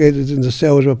other kids in the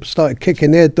cells started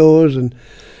kicking their doors, and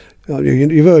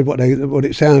you've heard what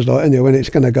it sounds like, haven't you, when it's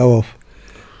going to go off?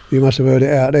 You must have heard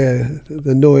it out there.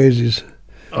 The noises.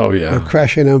 Oh yeah. They're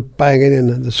crashing and banging,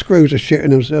 and the screws are shitting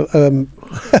themselves.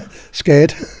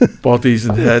 Scared. Bodies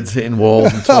and heads hitting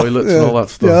walls and toilets and all that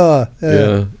stuff.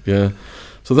 Yeah.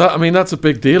 So that's a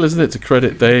big deal, isn't it? To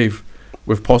credit Dave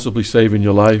with possibly saving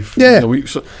your life. Yeah.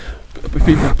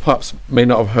 People perhaps may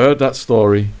not have heard that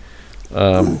story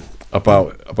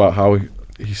about how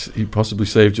he possibly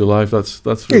saved your life. That's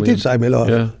really. He did save my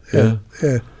life. Yeah.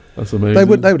 That's amazing. They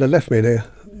would have left me there.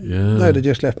 Yeah. They'd have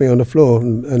just left me on the floor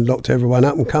and locked everyone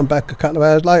up and come back a couple of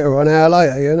hours later or an hour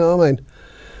later. You know what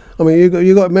I mean? You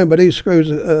got to remember these screws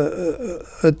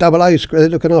are double A screws. They're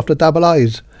looking after double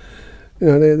A's. You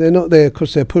know, they're not there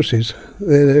because they're pussies.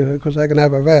 They're there because they can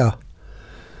have a row.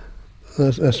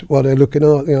 That's why they're looking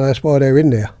at. You know, that's why they're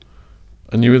in there.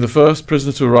 And you were the first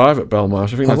prisoner to arrive at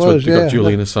Belmarsh. I think that's where you got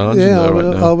Julian Assange in there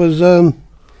right now. I was. There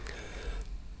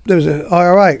was an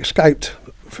IRA escaped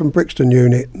from Brixton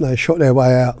unit. They shot their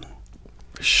way out.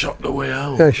 Shot their way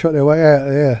out? Yeah, shot their way out,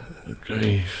 yeah.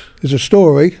 Okay. There's a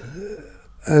story,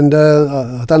 and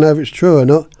I don't know if it's true or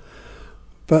not,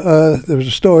 but there was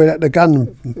a story that a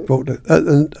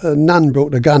nun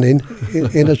brought the gun in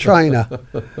a trainer.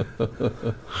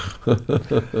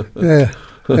 Yeah,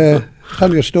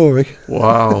 only a story.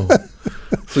 Wow.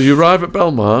 So you arrive at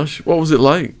Belmarsh. What was it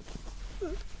like?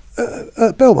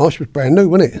 Belmarsh was brand new,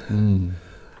 wasn't it? Mm.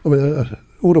 I mean,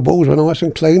 all the walls were nice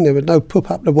and clean. There was no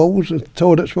poop up the walls. The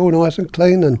toilets were all nice and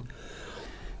clean. And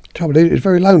the trouble is, it was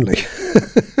very lonely.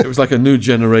 It was like a new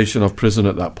generation of prison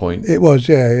at that point. It was,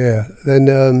 yeah.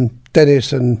 Then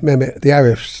Dennis and Mehmet, the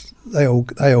Arifs, they all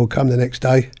come the next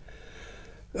day.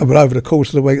 But over the course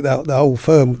of the week,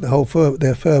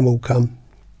 their firm all come.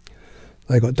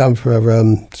 They got done for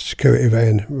a security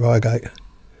van, Reigate.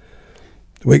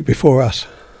 The week before us.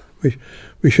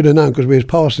 We should have known because we was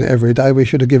passing it every day. We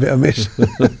should have given it a miss.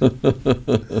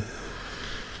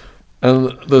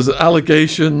 And there's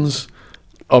allegations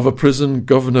of a prison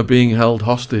governor being held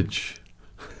hostage.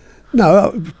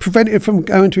 No, prevented from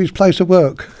going to his place of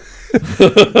work.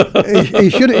 he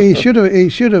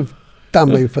should have done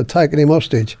me for taking him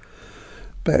hostage.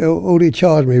 But all he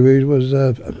charged me with was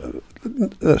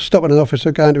stopping an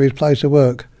officer going to his place of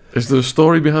work. Is there a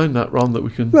story behind that, Ron, that we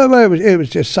can... Well, it was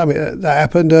just something that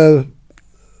happened.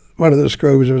 One of the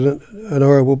screws was an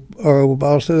horrible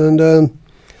bastard, and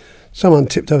someone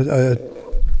tipped a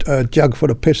jug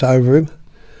full of piss over him.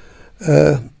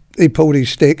 He pulled his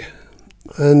stick,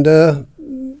 and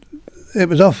it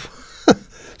was off. As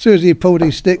soon as he pulled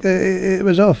his stick, it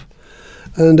was off.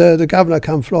 And the governor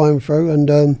come flying through,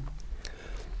 and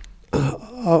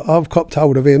I've copped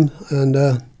hold of him,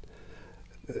 and...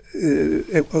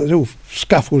 it was all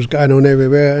scuffles going on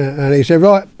everywhere, and he said,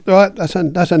 right, that's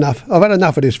enough. I've had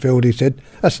enough of this field, he said.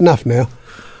 That's enough now.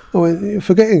 I went, you're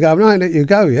forgetting, Governor, I ain't let you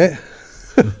go yet.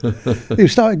 He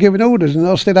started giving orders, and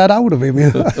I still had hold of him.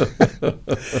 You know?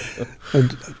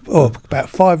 And about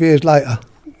 5 years later,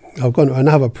 I've gone to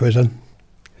another prison.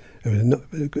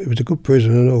 It was a good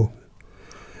prison and all.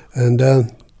 And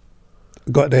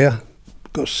got there,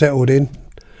 got settled in.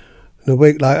 And a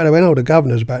week later, they went, the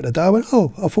governor's back today. I went, I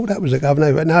thought that was the governor.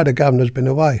 He went, no, the governor's been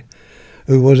away.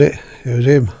 Who was it? It was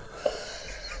him.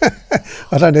 I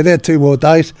was only there 2 more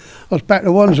days. I was back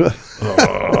to Wandsworth.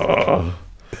 Oh.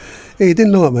 He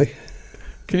didn't like me.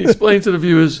 Can you explain to the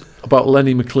viewers about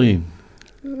Lenny McLean?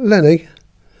 Lenny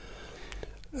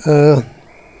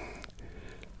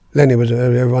was,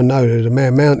 everyone knows, he was a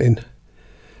man mountain.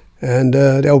 And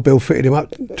the old Bill fitted him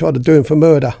up, tried to do him for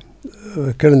murder,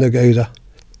 killing the geezer.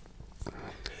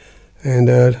 And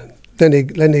then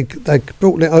they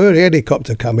brought. I heard a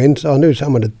helicopter come in, so I knew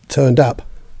someone had turned up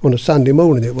on a Sunday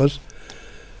morning. It was,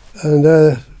 and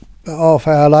about half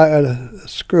hour later, the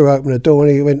screw opened the door,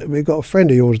 and he went, "We got a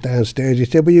friend of yours downstairs." He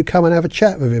said, "Will you come and have a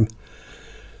chat with him?"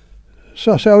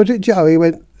 So I said, "Oh, is it Joe?" He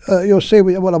went, "You'll see."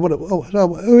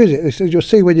 Who is it? He said, "You'll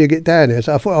see when you get down there."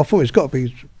 So I thought it's got to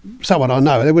be someone I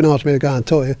know. They wouldn't ask me to go and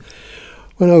talk to you.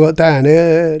 When I got down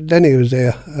there, Lenny was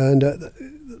there, and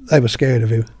they were scared of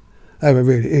him. They were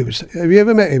really. Have you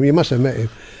ever met him? You must have met him.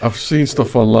 I've seen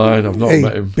stuff online. I've not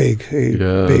met him. Big,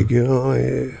 big. You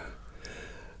know.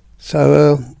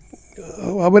 So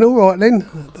I went, all right then.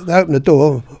 They opened the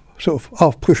door, sort of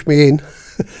half pushed me in,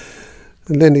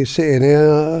 and then he's sitting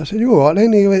there. I said, "You all right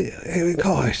then?" He went,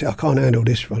 "God," he said, "I can't handle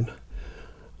this one."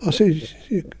 I said,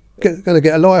 "You're going to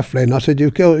get a life then." I said,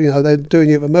 "You know, they're doing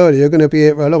you for murder. You're going to be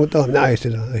here for a long time." No, he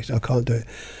said, "I can't do it."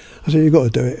 I said, "You've got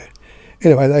to do it."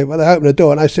 Anyway, they opened the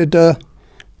door and they said,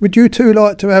 would you two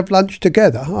like to have lunch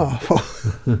together? Oh,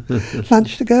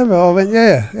 lunch together? I went,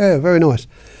 yeah, very nice.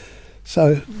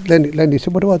 So Lenny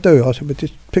said, what do I do? I said, well,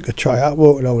 just pick a tray up,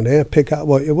 walk along there, pick up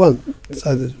what you want.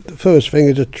 So the first thing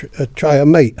is a tray of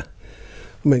meat. I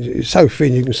mean, it's so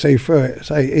thin you can see through it.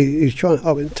 So he's trying,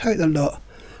 I went, take the lot.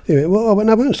 He went, well,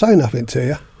 I won't say nothing to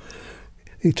you.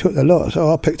 He took the lot,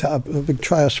 so I picked up a big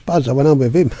tray of spuds. I went on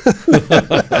with him.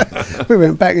 We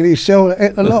went back in his cell and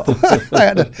ate the lot.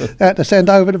 they had to send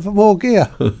over for more gear.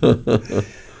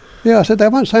 Yeah, I said, they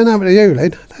won't say nothing to you,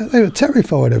 Len. They were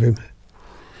terrified of him.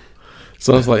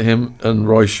 Sounds like him and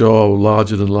Roy Shaw,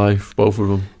 larger than life, both of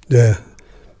them. Yeah.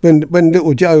 When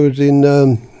little Joe was in,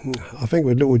 I think it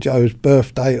was little Joe's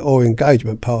birthday or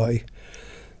engagement party,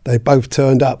 they both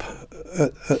turned up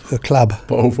at the club.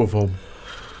 Both of them.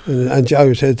 And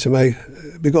Joe said to me,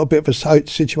 we got a bit of a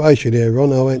situation here,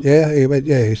 Ron. I went, yeah. He went,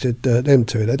 yeah. He said, them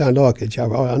two, they don't like each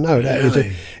other. I know that.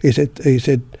 Really? He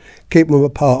said, keep them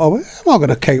apart. I went, am I going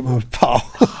to keep them apart?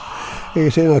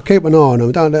 He said, no, keep an eye on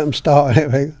them. Don't let them start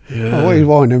anything. Yeah. Oh, he's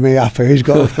winding me up here. He's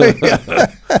got to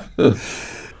be.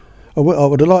 I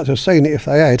would have liked to have seen it if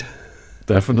they had.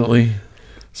 Definitely.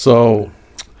 So,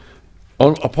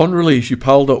 upon release, you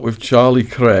palled up with Charlie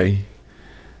Kray,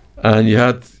 and you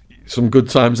had some good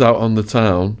times out on the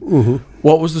town. Mm-hmm.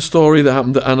 What was the story that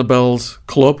happened at Annabelle's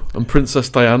club and Princess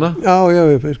Diana? Oh,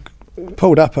 yeah, we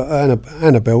pulled up at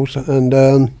Annabelle's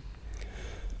and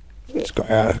it's got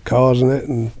out of the cars and it,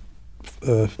 and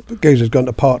geezer's gone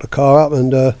to park the car up,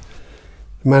 and the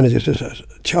manager says,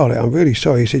 Charlie, I'm really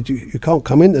sorry. He said, you can't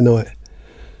come in tonight. I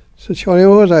said, Charlie,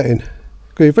 what was that in?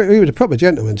 Because he was a proper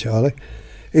gentleman, Charlie.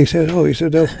 He said,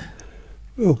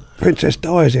 Princess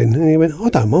Di's in. And he went, I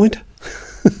don't mind.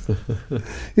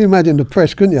 You imagine the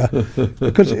press, couldn't you?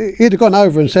 Because he'd have gone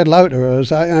over and said hello to her.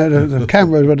 So, the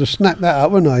cameras would have snapped that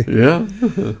up, wouldn't they? Yeah.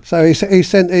 So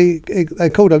they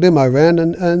called a limo round,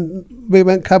 and we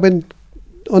went cabin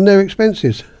on their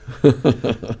expenses.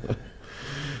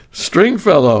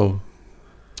 Stringfellow.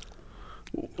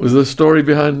 Was there a story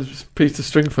behind Peter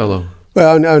Stringfellow?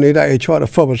 Well, only that he tried to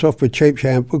fob us off with cheap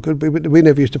shampoo because we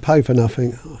never used to pay for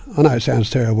nothing. I know it sounds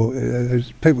terrible.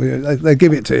 People, they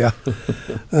give it to you.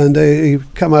 And he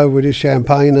come over with his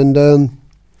champagne, and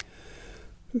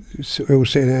we were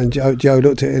sitting there, and Joe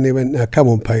looked at it and he went, now come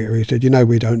on, Peter. He said, you know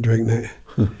we don't drink that.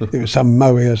 It was some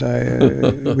moe, I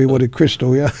say, we wanted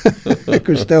Crystal, yeah.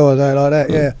 Crystal or something like that,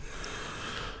 yeah.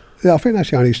 Yeah, I think that's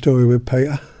the only story with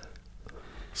Peter.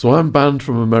 So I'm banned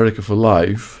from America for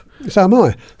life. So am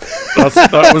I.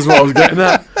 That was what I was getting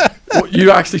at.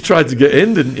 You actually tried to get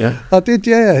in, didn't you? I did,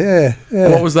 yeah.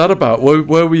 What was that about? Where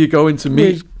were you going to meet?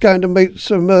 We was going to meet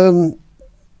some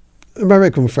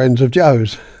American friends of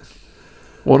Joe's.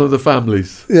 One of the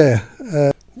families? Yeah.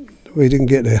 We didn't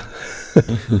get there.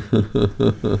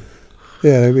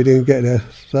 Yeah, we didn't get there.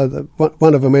 So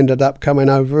one of them ended up coming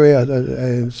over here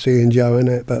and seeing Joe and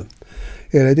that, but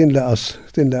yeah, they didn't let us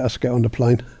get on the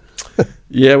plane.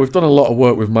 Yeah, we've done a lot of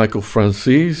work with Michael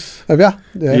Francis. Have you?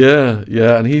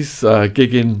 Yeah, and he's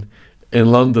gigging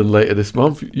in London later this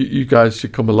month. You guys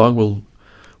should come along. We'll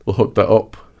hook that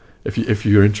up if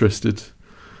you're interested.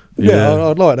 Yeah,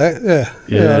 I'd like that.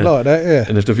 Yeah, I'd like that. Yeah.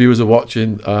 And if the viewers are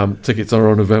watching, tickets are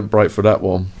on Eventbrite for that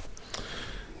one.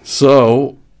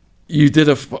 So you did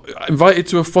invited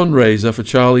to a fundraiser for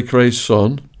Charlie Kray's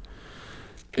son.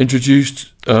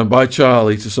 Introduced by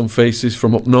Charlie to some faces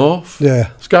from up north.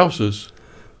 Yeah. Scousers.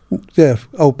 Yeah,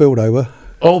 Old Bill they were.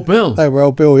 Old Bill? They were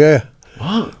Old Bill, yeah.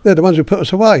 What? They're the ones who put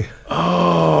us away.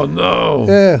 Oh, no.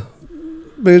 Yeah.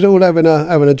 We was all having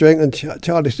a drink, and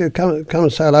Charlie said, come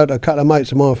and say hello to a couple of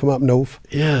mates of mine from up north.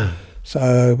 Yeah.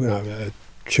 So,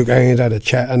 shook hands, had a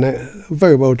chat and that.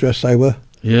 Very well dressed they were.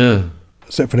 Yeah.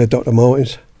 Except for their Dr.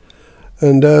 Martens.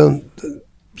 And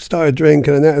started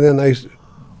drinking and that, and then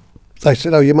they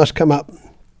said, oh, you must come up,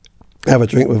 have a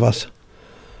drink with us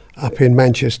up in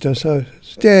Manchester. So,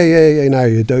 yeah, no,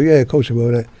 you do. Yeah, of course you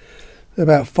will.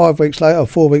 About 4 weeks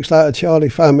later, Charlie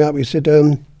phoned me up. He said,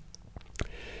 do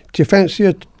you fancy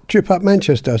a trip up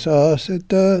Manchester? So I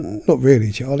said, not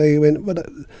really, Charlie. He went, well,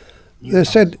 they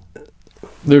said...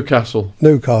 Newcastle,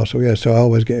 yeah, so I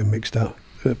always get them mixed up.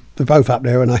 They're both up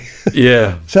there, aren't they?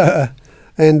 Yeah. So,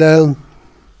 and...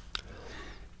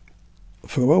 I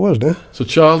forgot what it was now. So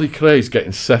Charlie Kray's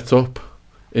getting set up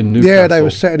in Newcastle. Yeah, they were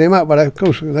setting him up, but of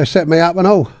course they set me up and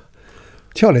all.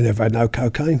 Charlie never had no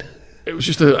cocaine. It was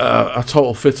just a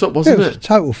total fit up, wasn't it? It was a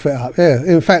total fit up, yeah.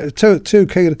 In fact, two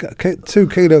kilo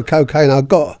of cocaine I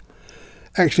got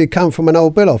actually come from an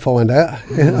Old Bill, I find out.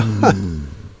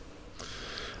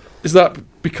 Is that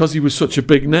because he was such a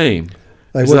big name?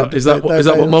 Is that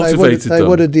what motivated them? They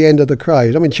wanted the end of the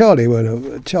craze. I mean, Charlie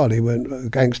weren't a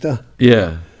gangster.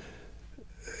 Yeah.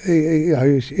 He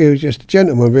was just a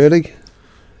gentleman, really.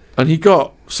 And he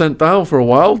got sent down for a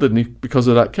while, didn't he, because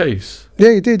of that case?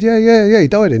 Yeah, he did. Yeah. He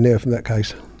died in there from that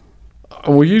case.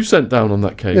 And were you sent down on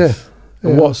that case? Yeah.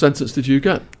 And what sentence did you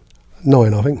get?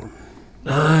 9, I think.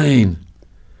 9.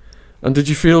 And did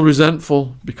you feel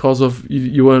resentful because of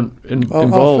you weren't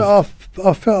involved?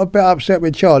 I felt a bit upset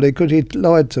with Charlie because he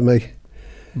lied to me.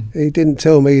 He didn't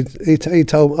tell me. He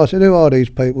told me. I said, "Who are these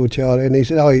people, Charlie?" And he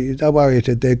said, "Oh, don't worry," he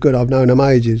said, "they're good. I've known them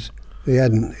ages." He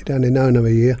hadn't. He'd only known them a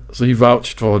year. So he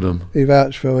vouched for them. He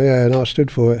vouched for me, yeah, and I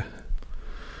stood for it.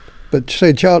 But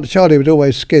see, Charlie was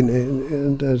always skinny,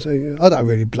 and so I don't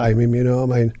really blame him. You know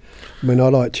what I mean? I mean, I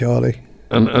like Charlie.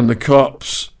 And the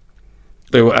cops,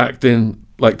 they were acting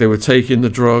like they were taking the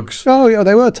drugs. Oh yeah,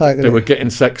 they were taking. They were getting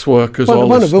sex workers.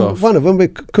 One of them, we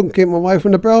couldn't keep them away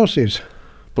from the brasses.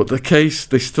 But the case,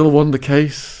 they still won the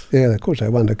case. Yeah, of course they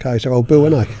won the case. They're old Bill,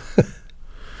 weren't they?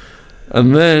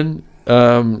 And then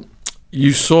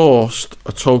you sourced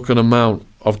a token amount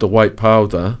of the white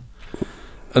powder,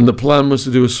 and the plan was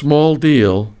to do a small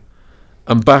deal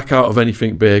and back out of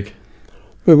anything big.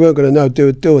 We weren't going to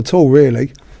do at all,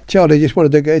 really. Charlie just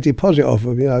wanted to get a deposit off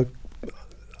of,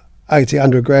 80,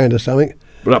 100 grand or something.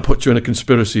 But that put you in a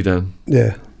conspiracy then?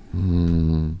 Yeah.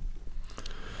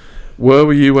 Where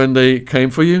were you when they came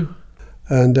for you?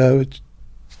 And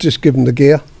just give them the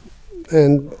gear.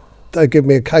 And they give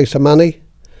me a case of money.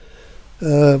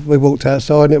 We walked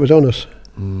outside and it was on us.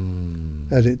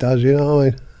 As it does, you know what I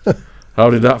mean? How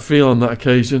did that feel on that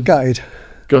occasion? Gutted.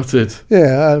 Gutted?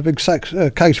 Yeah, a big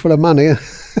case full of money.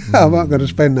 I'm not going to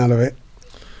spend none of it.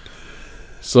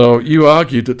 So you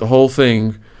argued that the whole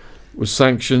thing was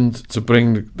sanctioned to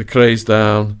bring the Krays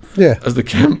down. Yeah. As the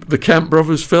Kemp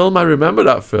Brothers film, I remember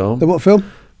that film. The what film?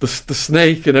 The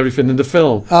snake and everything in the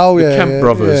film. Oh, the yeah. Kemp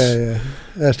Brothers. Yeah.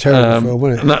 That's a terrible film,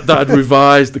 wasn't it? And that had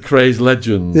revised the Krays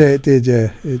legend. Yeah, it did,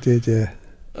 yeah.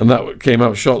 And that came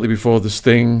out shortly before The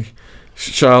Sting.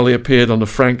 Charlie appeared on the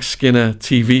Frank Skinner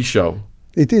TV show.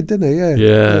 He did, didn't he?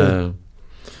 Yeah.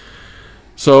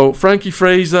 So Frankie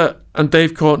Fraser and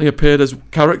Dave Courtney appeared as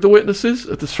character witnesses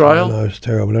at the trial. Oh, no, it's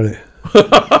terrible, isn't it?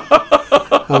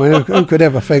 I mean, who could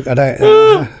ever think of that?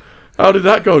 How did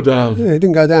that go down? Yeah, it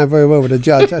didn't go down very well with the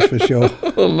judge, that's for sure.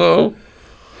 Oh, no.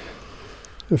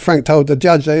 And Frank told the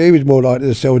judge that he was more likely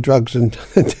to sell drugs than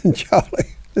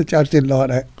Charlie. The judge didn't like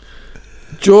that.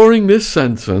 During this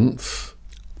sentence,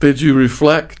 did you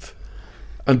reflect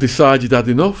and decide you'd had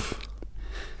enough?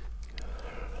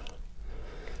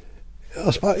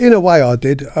 I suppose, in a way I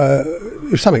did.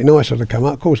 If something nicer had come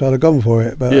up, of course I'd have gone for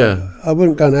it, but I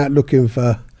wouldn't go out looking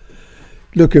for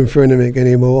anything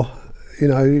anymore. You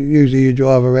know, usually you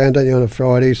drive around, don't you, on a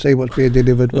Friday, see what's being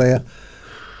delivered where.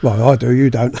 Well, I do, you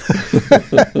don't.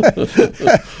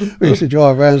 We used to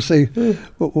drive around and see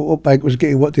what bank was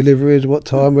getting what deliveries, what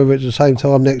time, whether it's the same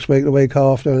time next week, the week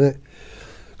after, and it.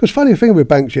 Because funny thing with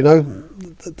banks, you know,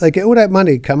 they get all that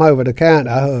money come over the counter,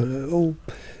 all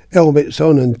helmets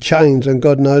on and chains and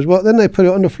God knows what. Then they put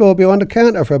it on the floor behind the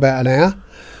counter for about an hour.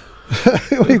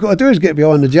 All you've got to do is get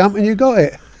behind the jump and you got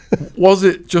it. Was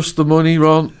it just the money,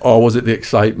 Ron, or was it the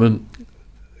excitement?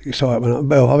 Excitement.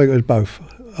 Well, I think it was both.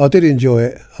 I did enjoy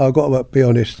it. I've got to be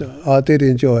honest. I did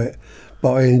enjoy it,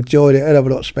 but I enjoyed it a hell of a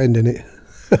lot spending it.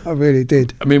 I really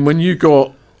did. I mean, when you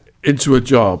go into a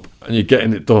job and you're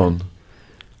getting it done,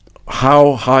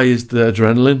 how high is the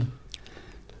adrenaline?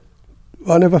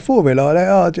 I never thought of it like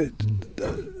that.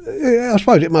 I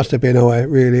suppose it must have been high,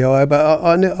 really high, but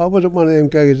I wasn't one of them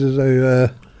geezers who,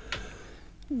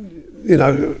 you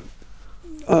know,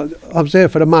 I was there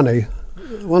for the money.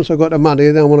 Once I got the money,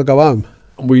 then I want to go home.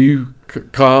 Were you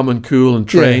calm and cool and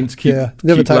trained? Kept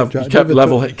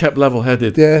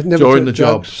level-headed during the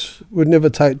jobs? Would never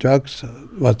take drugs.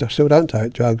 Well, I still don't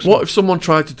take drugs. What if someone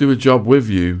tried to do a job with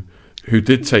you who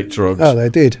did take drugs? Oh, they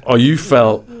did. Or you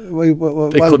felt...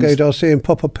 One gauge I was seeing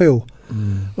pop a pill.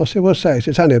 I said, what's that? He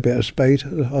said, it's only a bit of speed.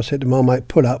 I said to my mate,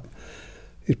 pull up.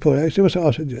 He's pulled out. He said, what's that?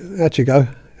 I said, how'd you go?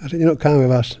 I said, you're not coming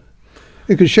with us.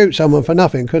 He could shoot someone for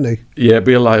nothing, couldn't he? Yeah,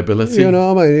 be a liability. You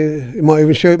know what I mean? He might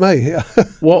even shoot me.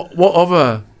 What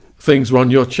other things were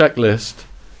on your checklist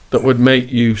that would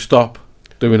make you stop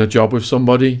doing a job with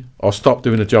somebody or stop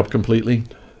doing a job completely?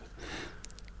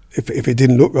 If it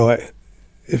didn't look right.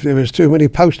 If there was too many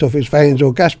post office vans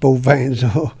or gas ball vans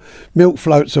or milk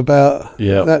floats about,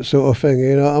 that sort of thing,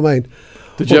 you know what I mean?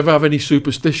 Did you ever have any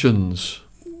superstitions?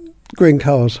 Green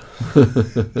cars.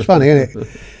 It's funny, isn't it?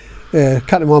 Yeah, a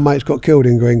couple of my mates got killed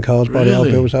in green cars by the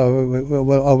old bills, so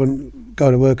I wouldn't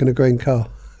go to work in a green car.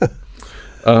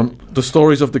 The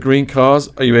stories of the green cars,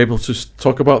 are you able to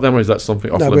talk about them, or is that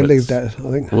something off limits? No, we'll leave that,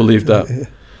 I think. We'll leave that. Yeah.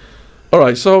 All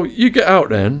right, so you get out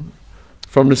then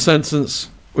from the sentence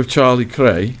with Charlie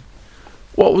Kray.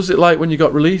 What was it like when you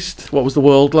got released? What was the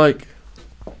world like?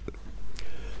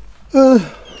 It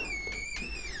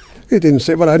didn't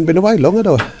seem, well, I hadn't been away long, had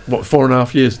I? What,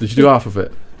 4.5 years? Did you do half of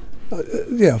it?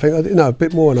 Yeah, I think I did, no, a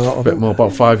bit more than half. A bit more,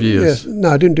 about 5 years. Yeah, no,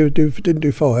 I didn't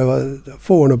do 5.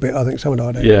 4 and a bit, I think, something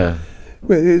like that. Yeah.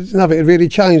 Well, nothing had really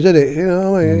changed, did it? You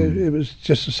know, I mean, it was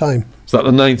just the same. Is that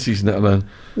the 90s now then?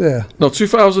 Yeah. No,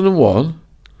 2001.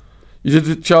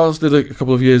 Charles did a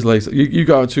couple of years later. You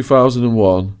got out in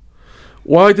 2001.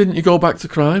 Why didn't you go back to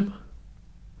crime?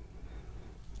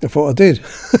 I thought I did.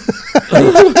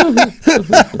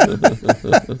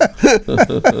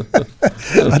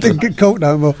 I didn't get caught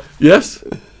no more. Yes?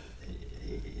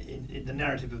 In the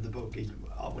narrative of the book,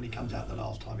 when he comes out the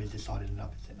last time, he's decided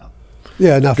enough is enough.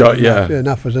 Yeah, enough. Yeah,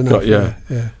 enough was enough. Yeah.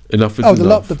 Enough is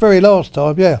enough. The very last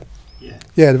time, yeah.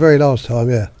 Yeah, the very last time,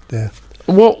 yeah.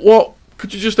 And what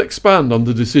could you just expand on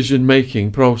the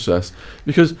decision-making process?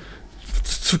 Because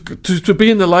to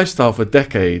be in the lifestyle for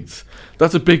decades,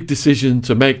 that's a big decision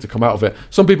to make, to come out of it.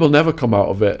 Some people never come out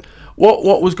of it.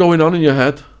 What was going on in your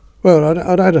head? Well,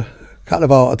 I'd had a couple of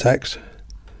heart attacks.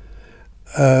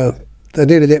 They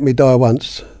nearly let me die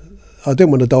once. I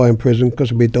didn't want to die in prison because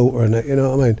of my daughter and that, you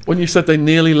know what I mean? When you said they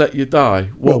nearly let you die,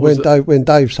 when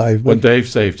Dave saved me. When Dave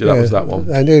saved you, that was that one.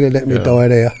 They nearly let me die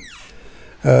there.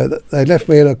 They left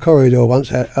me in a corridor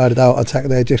once. I had a heart attack.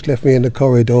 They just left me in the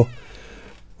corridor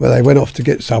where they went off to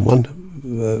get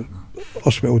someone,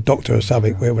 hospital doctor or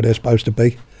something, wherever they're supposed to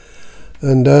be.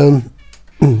 And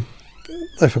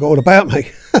they forgot all about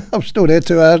me. I'm still there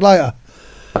 2 hours later.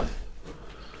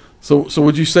 So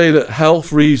would you say that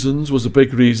health reasons was a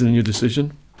big reason in your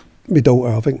decision? My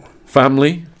daughter, I think.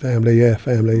 Family? Family, yeah.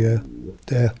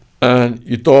 And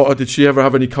your daughter, did she ever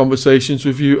have any conversations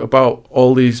with you about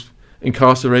all these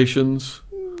incarcerations?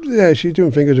 Yeah, she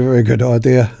didn't think it was a very good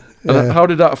idea. And how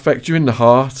did that affect you in the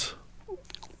heart?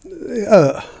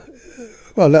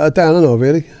 Well, let her down, I know,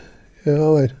 really. You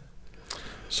know what I mean?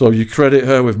 So you credit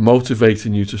her with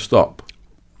motivating you to stop?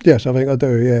 Yes, I think I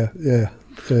do, yeah.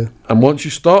 And once you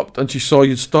stopped and she saw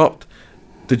you'd stopped,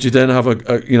 did you then have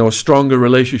a stronger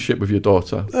relationship with your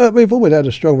daughter? We've always had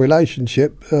a strong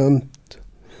relationship.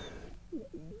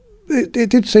 It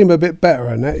did seem a bit better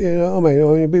than that, you know what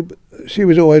I mean? She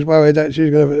was always worried that she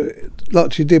was going to,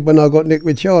 like she did when I got nicked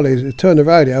with Charlie, turn the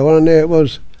radio on and there it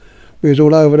was. We was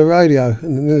all over the radio,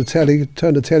 and then the telly,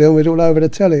 turned the telly on, we was all over the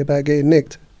telly about getting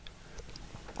nicked.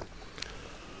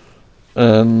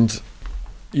 And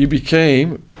you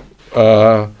became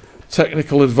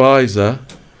technical advisor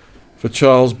for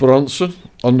Charles Bronson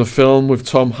on the film with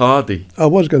Tom Hardy. I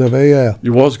was going to be, yeah.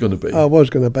 You was going to be? I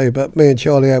was going to be, but me and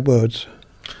Charlie had words.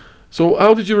 So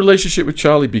how did your relationship with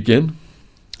Charlie begin?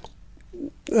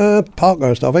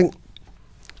 Parkhurst, I think.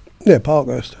 Yeah,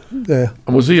 Parkhurst, yeah.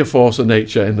 And was he a force of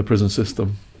nature in the prison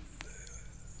system?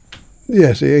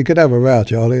 Yes, he could have a row,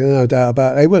 Charlie, no doubt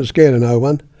about it. He wasn't scared of no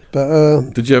one.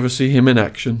 But did you ever see him in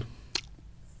action?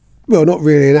 Well, not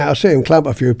really in that. I see him clump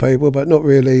a few people, but not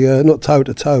really, not toe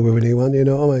to toe with anyone, you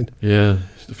know what I mean? Yeah,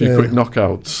 just a few quick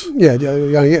knockouts. Yeah,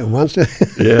 you only hit him once.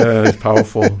 Yeah, he's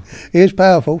powerful. He is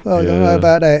powerful, I don't know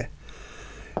about that.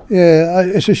 Yeah,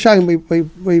 it's a shame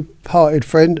we parted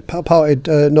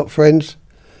not friends,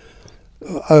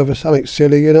 over something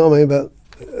silly, you know what I mean?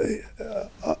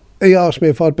 But he asked me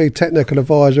if I'd be technical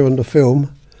advisor on the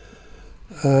film,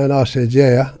 and I said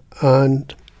yeah,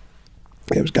 and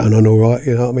it was going on all right,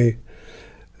 you know what I mean?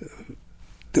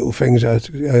 Little things,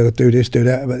 do this, do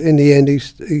that, but in the end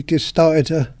he just started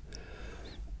to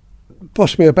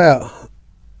boss me about,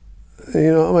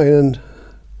 you know what I mean? And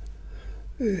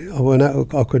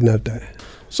I couldn't have that.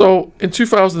 So in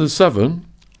 2007,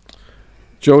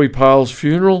 Joey Pyle's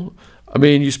funeral, I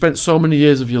mean, you spent so many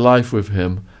years of your life with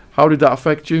him. How did that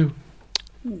affect you?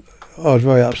 I was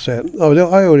very upset. I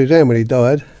already there when he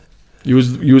died. You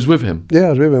was with him? Yeah, I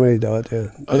was with him when he died, yeah.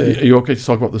 Are you okay to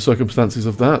talk about the circumstances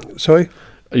of that? Sorry?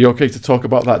 Are you okay to talk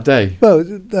about that day? Well,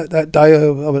 that day I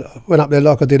went up there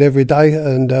like I did every day,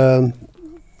 and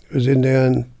was in there,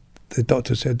 and the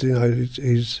doctor said, you know,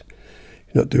 he's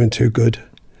not doing too good.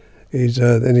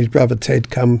 Then his brother Ted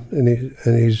come, and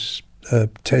his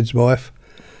Ted's wife.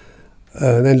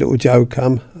 And then little Joe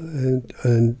come,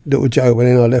 and little Joe went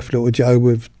in. I left little Joe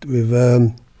with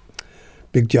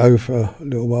Big Joe for a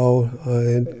little while.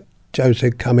 And Joe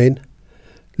said, "Come in."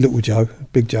 Little Joe,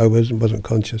 Big Joe wasn't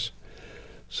conscious.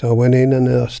 So I went in and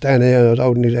I was standing there and I was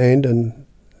holding his hand, and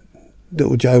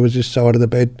little Joe was this side of the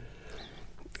bed,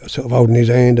 sort of holding his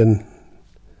hand, and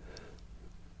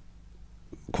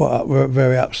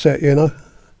very upset, you know.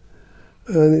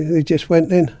 And he just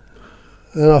went in.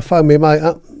 And I phoned my mate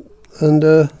up, and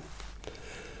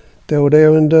they were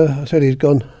there, and I said he's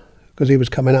gone, because he was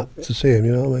coming up to see him,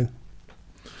 you know what I mean.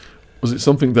 Was it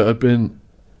something that had been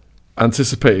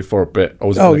anticipated for a bit, or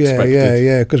was it unexpected?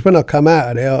 yeah, because when I come out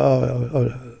of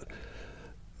there,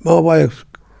 my way of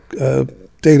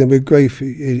dealing with grief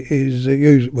used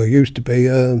to be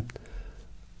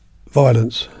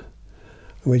violence.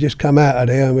 And we just come out of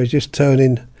there, and we're just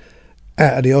turning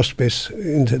out of the hospice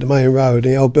into the main road,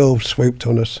 and the old bill swooped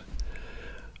on us.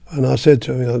 And I said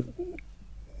to him,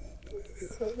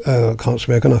 I can't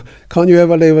swear, can I? Can't you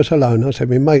ever leave us alone? I said,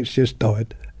 my mate's just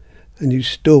died, and you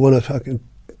still want to fucking...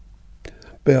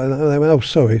 But they went, oh,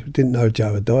 sorry, didn't know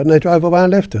Joe had died, and they drove away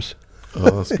and left us. Oh,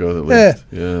 that's good at least.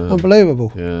 Yeah.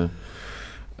 Unbelievable. Yeah.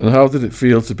 And how did it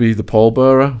feel to be the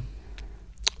pallbearer?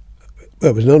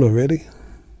 Well, it was an honour, really.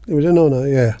 It was an honour,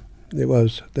 yeah. It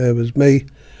was. There was me,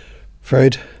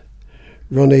 Fred,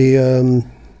 Ronnie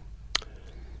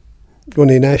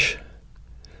Nash,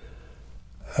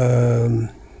 Ronnie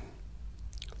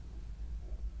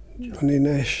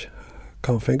Nash,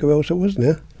 can't think who else it was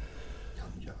now.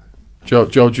 Joe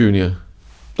Jr.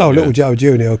 Oh, yeah. Little Joe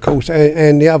Jr, of course,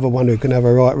 and the other one who can have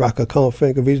a right ruck, I can't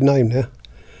think of his name now.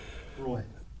 Roy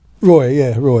Shaw,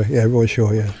 yeah. Roy,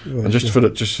 and just for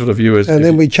the viewers. And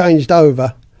then we changed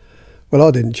over. Well,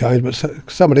 I didn't change, but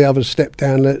some of the others stepped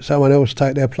down and let someone else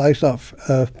take their place. Like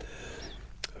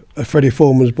Freddie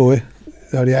Foreman's boy,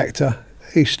 the actor,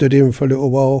 he stood in for a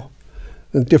little while,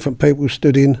 and different people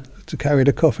stood in to carry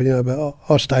the coffin, you know, but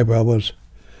I stayed where I was.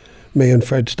 Me and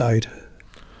Fred stayed.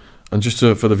 And just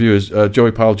for the viewers,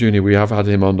 Joey Pyle Jr., we have had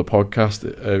him on the podcast.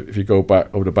 If you go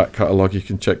back over the back catalogue, you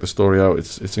can check the story out.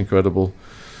 It's incredible.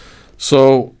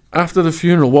 So, after the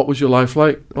funeral, what was your life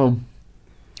like? A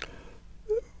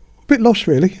bit lost,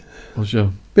 really. Was you?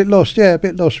 A bit lost,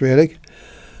 really.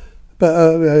 But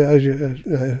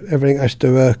everything has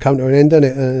to come to an end, doesn't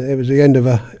it? It was the end of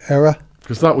an era.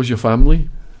 Because that was your family?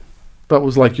 That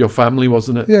was like your family,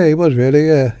 wasn't it? Yeah, it was really,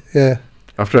 yeah.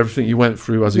 After everything you went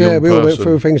through as a young person. Yeah, we all went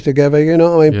through things together, you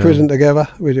know what I mean? Yeah. Prison together.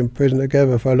 We was in prison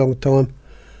together for a long time.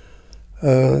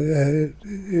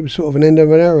 It was sort of an end of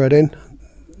an era then.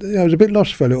 I was a bit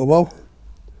lost for a little while.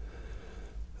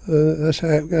 That's how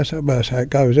it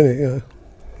goes, isn't it? You know.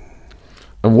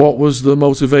 And what was the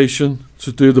motivation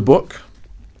to do the book?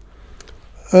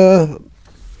 My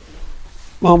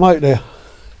mate there.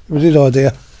 It was his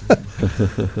idea.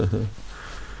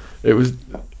 It was.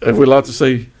 Are we allowed to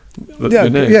say your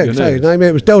name? Yeah, say his name.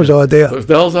 It was Dell's idea. It was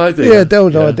Dell's idea. Yeah,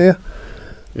 Dell's idea.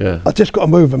 Yeah. I just got to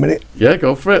move a minute. Yeah,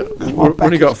 go for it.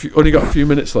 Only got a few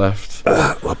minutes left.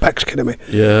 My back's killing me.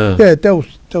 Yeah. Yeah, Dell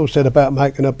said about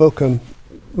making a book, and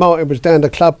Martin was down our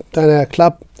club,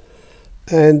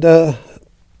 and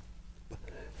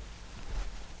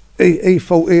he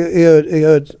thought he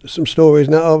heard some stories.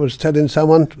 Now I was telling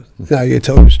someone, you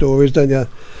tell stories, don't you?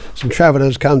 Some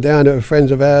travellers come down that were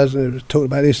friends of ours, and they was talking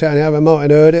about this, that, and the other.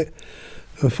 Martin heard it,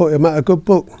 and thought it'd make a good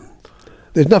book.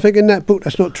 There's nothing in that book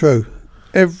that's not true.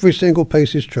 Every single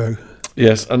piece is true.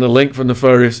 Yes, and the link for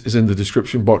Nefarious is in the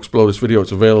description box below this video.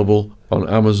 It's available on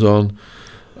Amazon.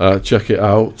 Check it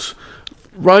out.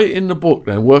 Writing the book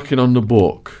then, working on the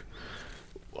book,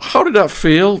 how did that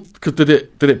feel? Did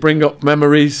it bring up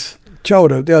memories?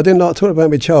 Childhood, yeah, I didn't like talking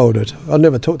about my childhood. I'd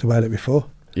never talked about it before.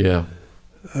 Yeah.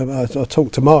 I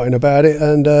talked to Martin about it,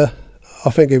 and I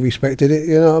think he respected it,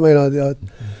 you know what I mean? I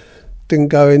didn't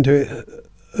go into it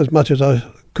as much as I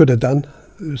could have done.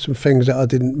 There were some things that I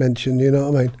didn't mention, you know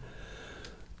what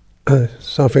I mean?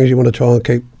 Some things you want to try and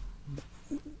keep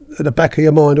at the back of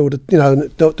your mind,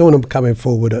 don't want them coming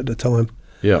forward at the time.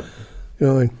 Yeah. You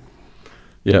know what I mean?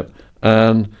 Yeah.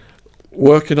 And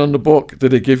working on the book,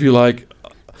 did it give you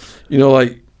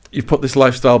you've put this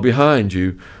lifestyle behind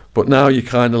you, but now you're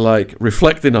kind of like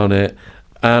reflecting on it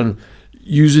and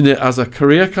using it as a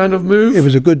career kind of move? It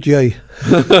was a good G.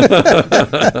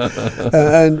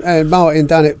 and Martin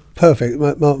done it perfect.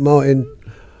 Martin,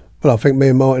 well, I think me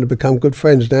and Martin have become good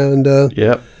friends now, and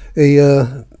he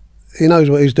knows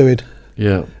what he's doing.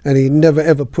 Yeah. And he never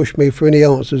ever pushed me for any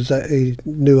answers that he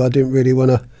knew I didn't really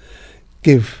want to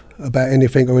give about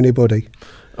anything or anybody.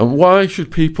 And why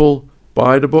should people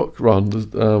buy the book, Ron?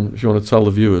 If you want to tell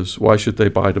the viewers, why should they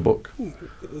buy the book?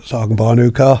 So I can buy a new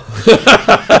car.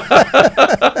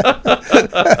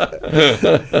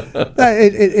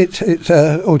 It's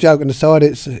all joking aside.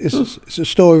 It's a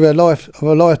story of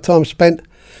a lifetime spent.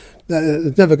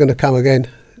 It's never going to come again.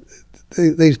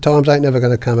 These times ain't never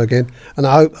going to come again, and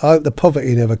I hope the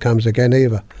poverty never comes again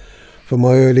either. From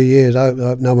my early years, I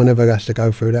hope no one ever has to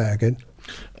go through that again.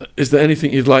 Is there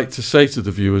anything you'd like to say to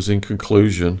the viewers in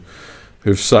conclusion,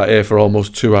 who've sat here for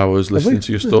almost 2 hours listening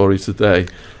to your story today?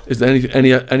 Is there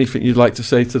anything you'd like to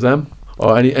say to them,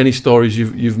 or any stories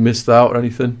you've missed out or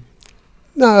anything?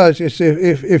 No, it's just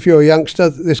if you're a youngster,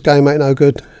 this game ain't no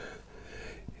good.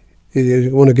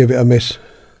 You want to give it a miss.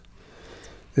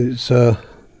 It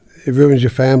ruins your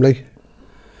family.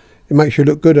 It makes you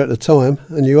look good at the time,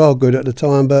 and you are good at the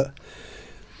time, but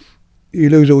you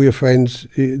lose all your friends.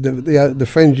 The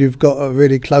friends you've got are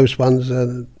really close ones,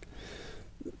 and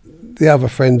the other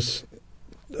friends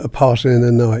are passing in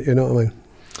the night, you know what I mean?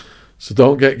 So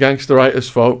don't get gangsteritis,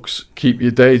 folks. Keep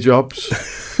your day jobs.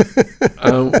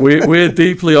 We're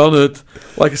deeply honoured.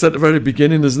 Like I said at the very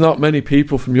beginning, there's not many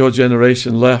people from your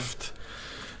generation left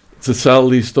to tell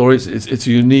these stories. It's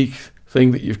a unique thing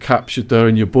that you've captured there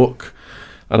in your book.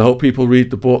 And I hope people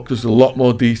read the book. There's a lot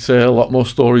more detail, a lot more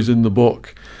stories in the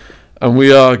book. And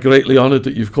we are greatly honoured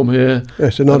that you've come here.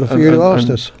 It's an honour for you to ask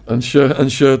us. And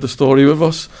shared the story with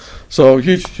us. So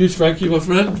huge thank you, my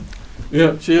friend.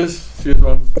 Yeah, cheers. Cheers,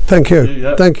 man. Thank you.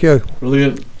 Yeah. Thank you.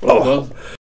 Brilliant. Well done.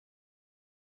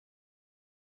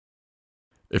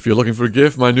 If you're looking for a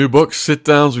gift, my new book, Sit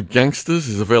Downs with Gangsters,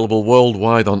 is available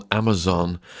worldwide on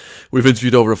Amazon. We've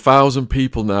interviewed over 1,000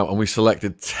 people now, and we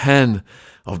selected 10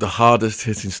 of the hardest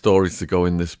hitting stories to go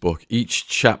in this book. Each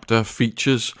chapter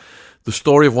features the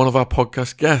story of one of our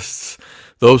podcast guests.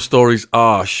 Those stories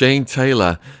are Shane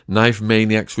Taylor, Knife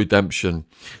Maniac's Redemption;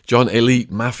 John Elite,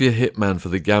 Mafia Hitman for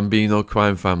the Gambino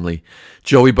crime family;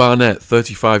 Joey Barnett,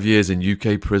 35 years in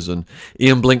UK prison;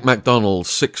 Ian Blink MacDonald,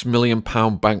 £6 million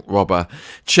bank robber;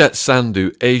 Chet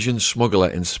Sandu, Asian smuggler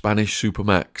in Spanish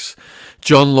Supermax;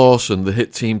 John Lawson, the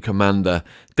hit team commander;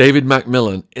 David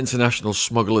Macmillan, international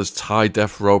smugglers Thai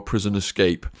death row prison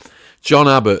escape; John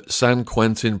Abbott, San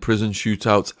Quentin prison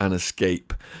shootout and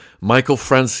escape; Michael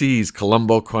Francis,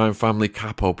 Colombo crime family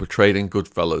capo portrayed in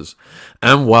Goodfellas;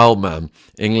 and Wildman,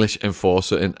 English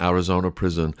enforcer in Arizona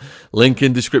prison. Link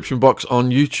in description box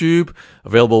on YouTube,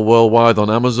 available worldwide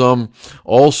on Amazon.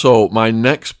 Also, my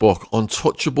next book,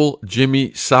 Untouchable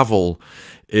Jimmy Savile,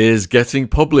 is getting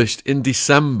published in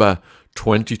December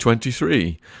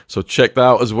 2023. So check that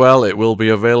out as well. It will be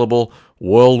available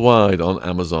worldwide on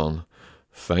Amazon.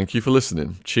 Thank you for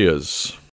listening. Cheers.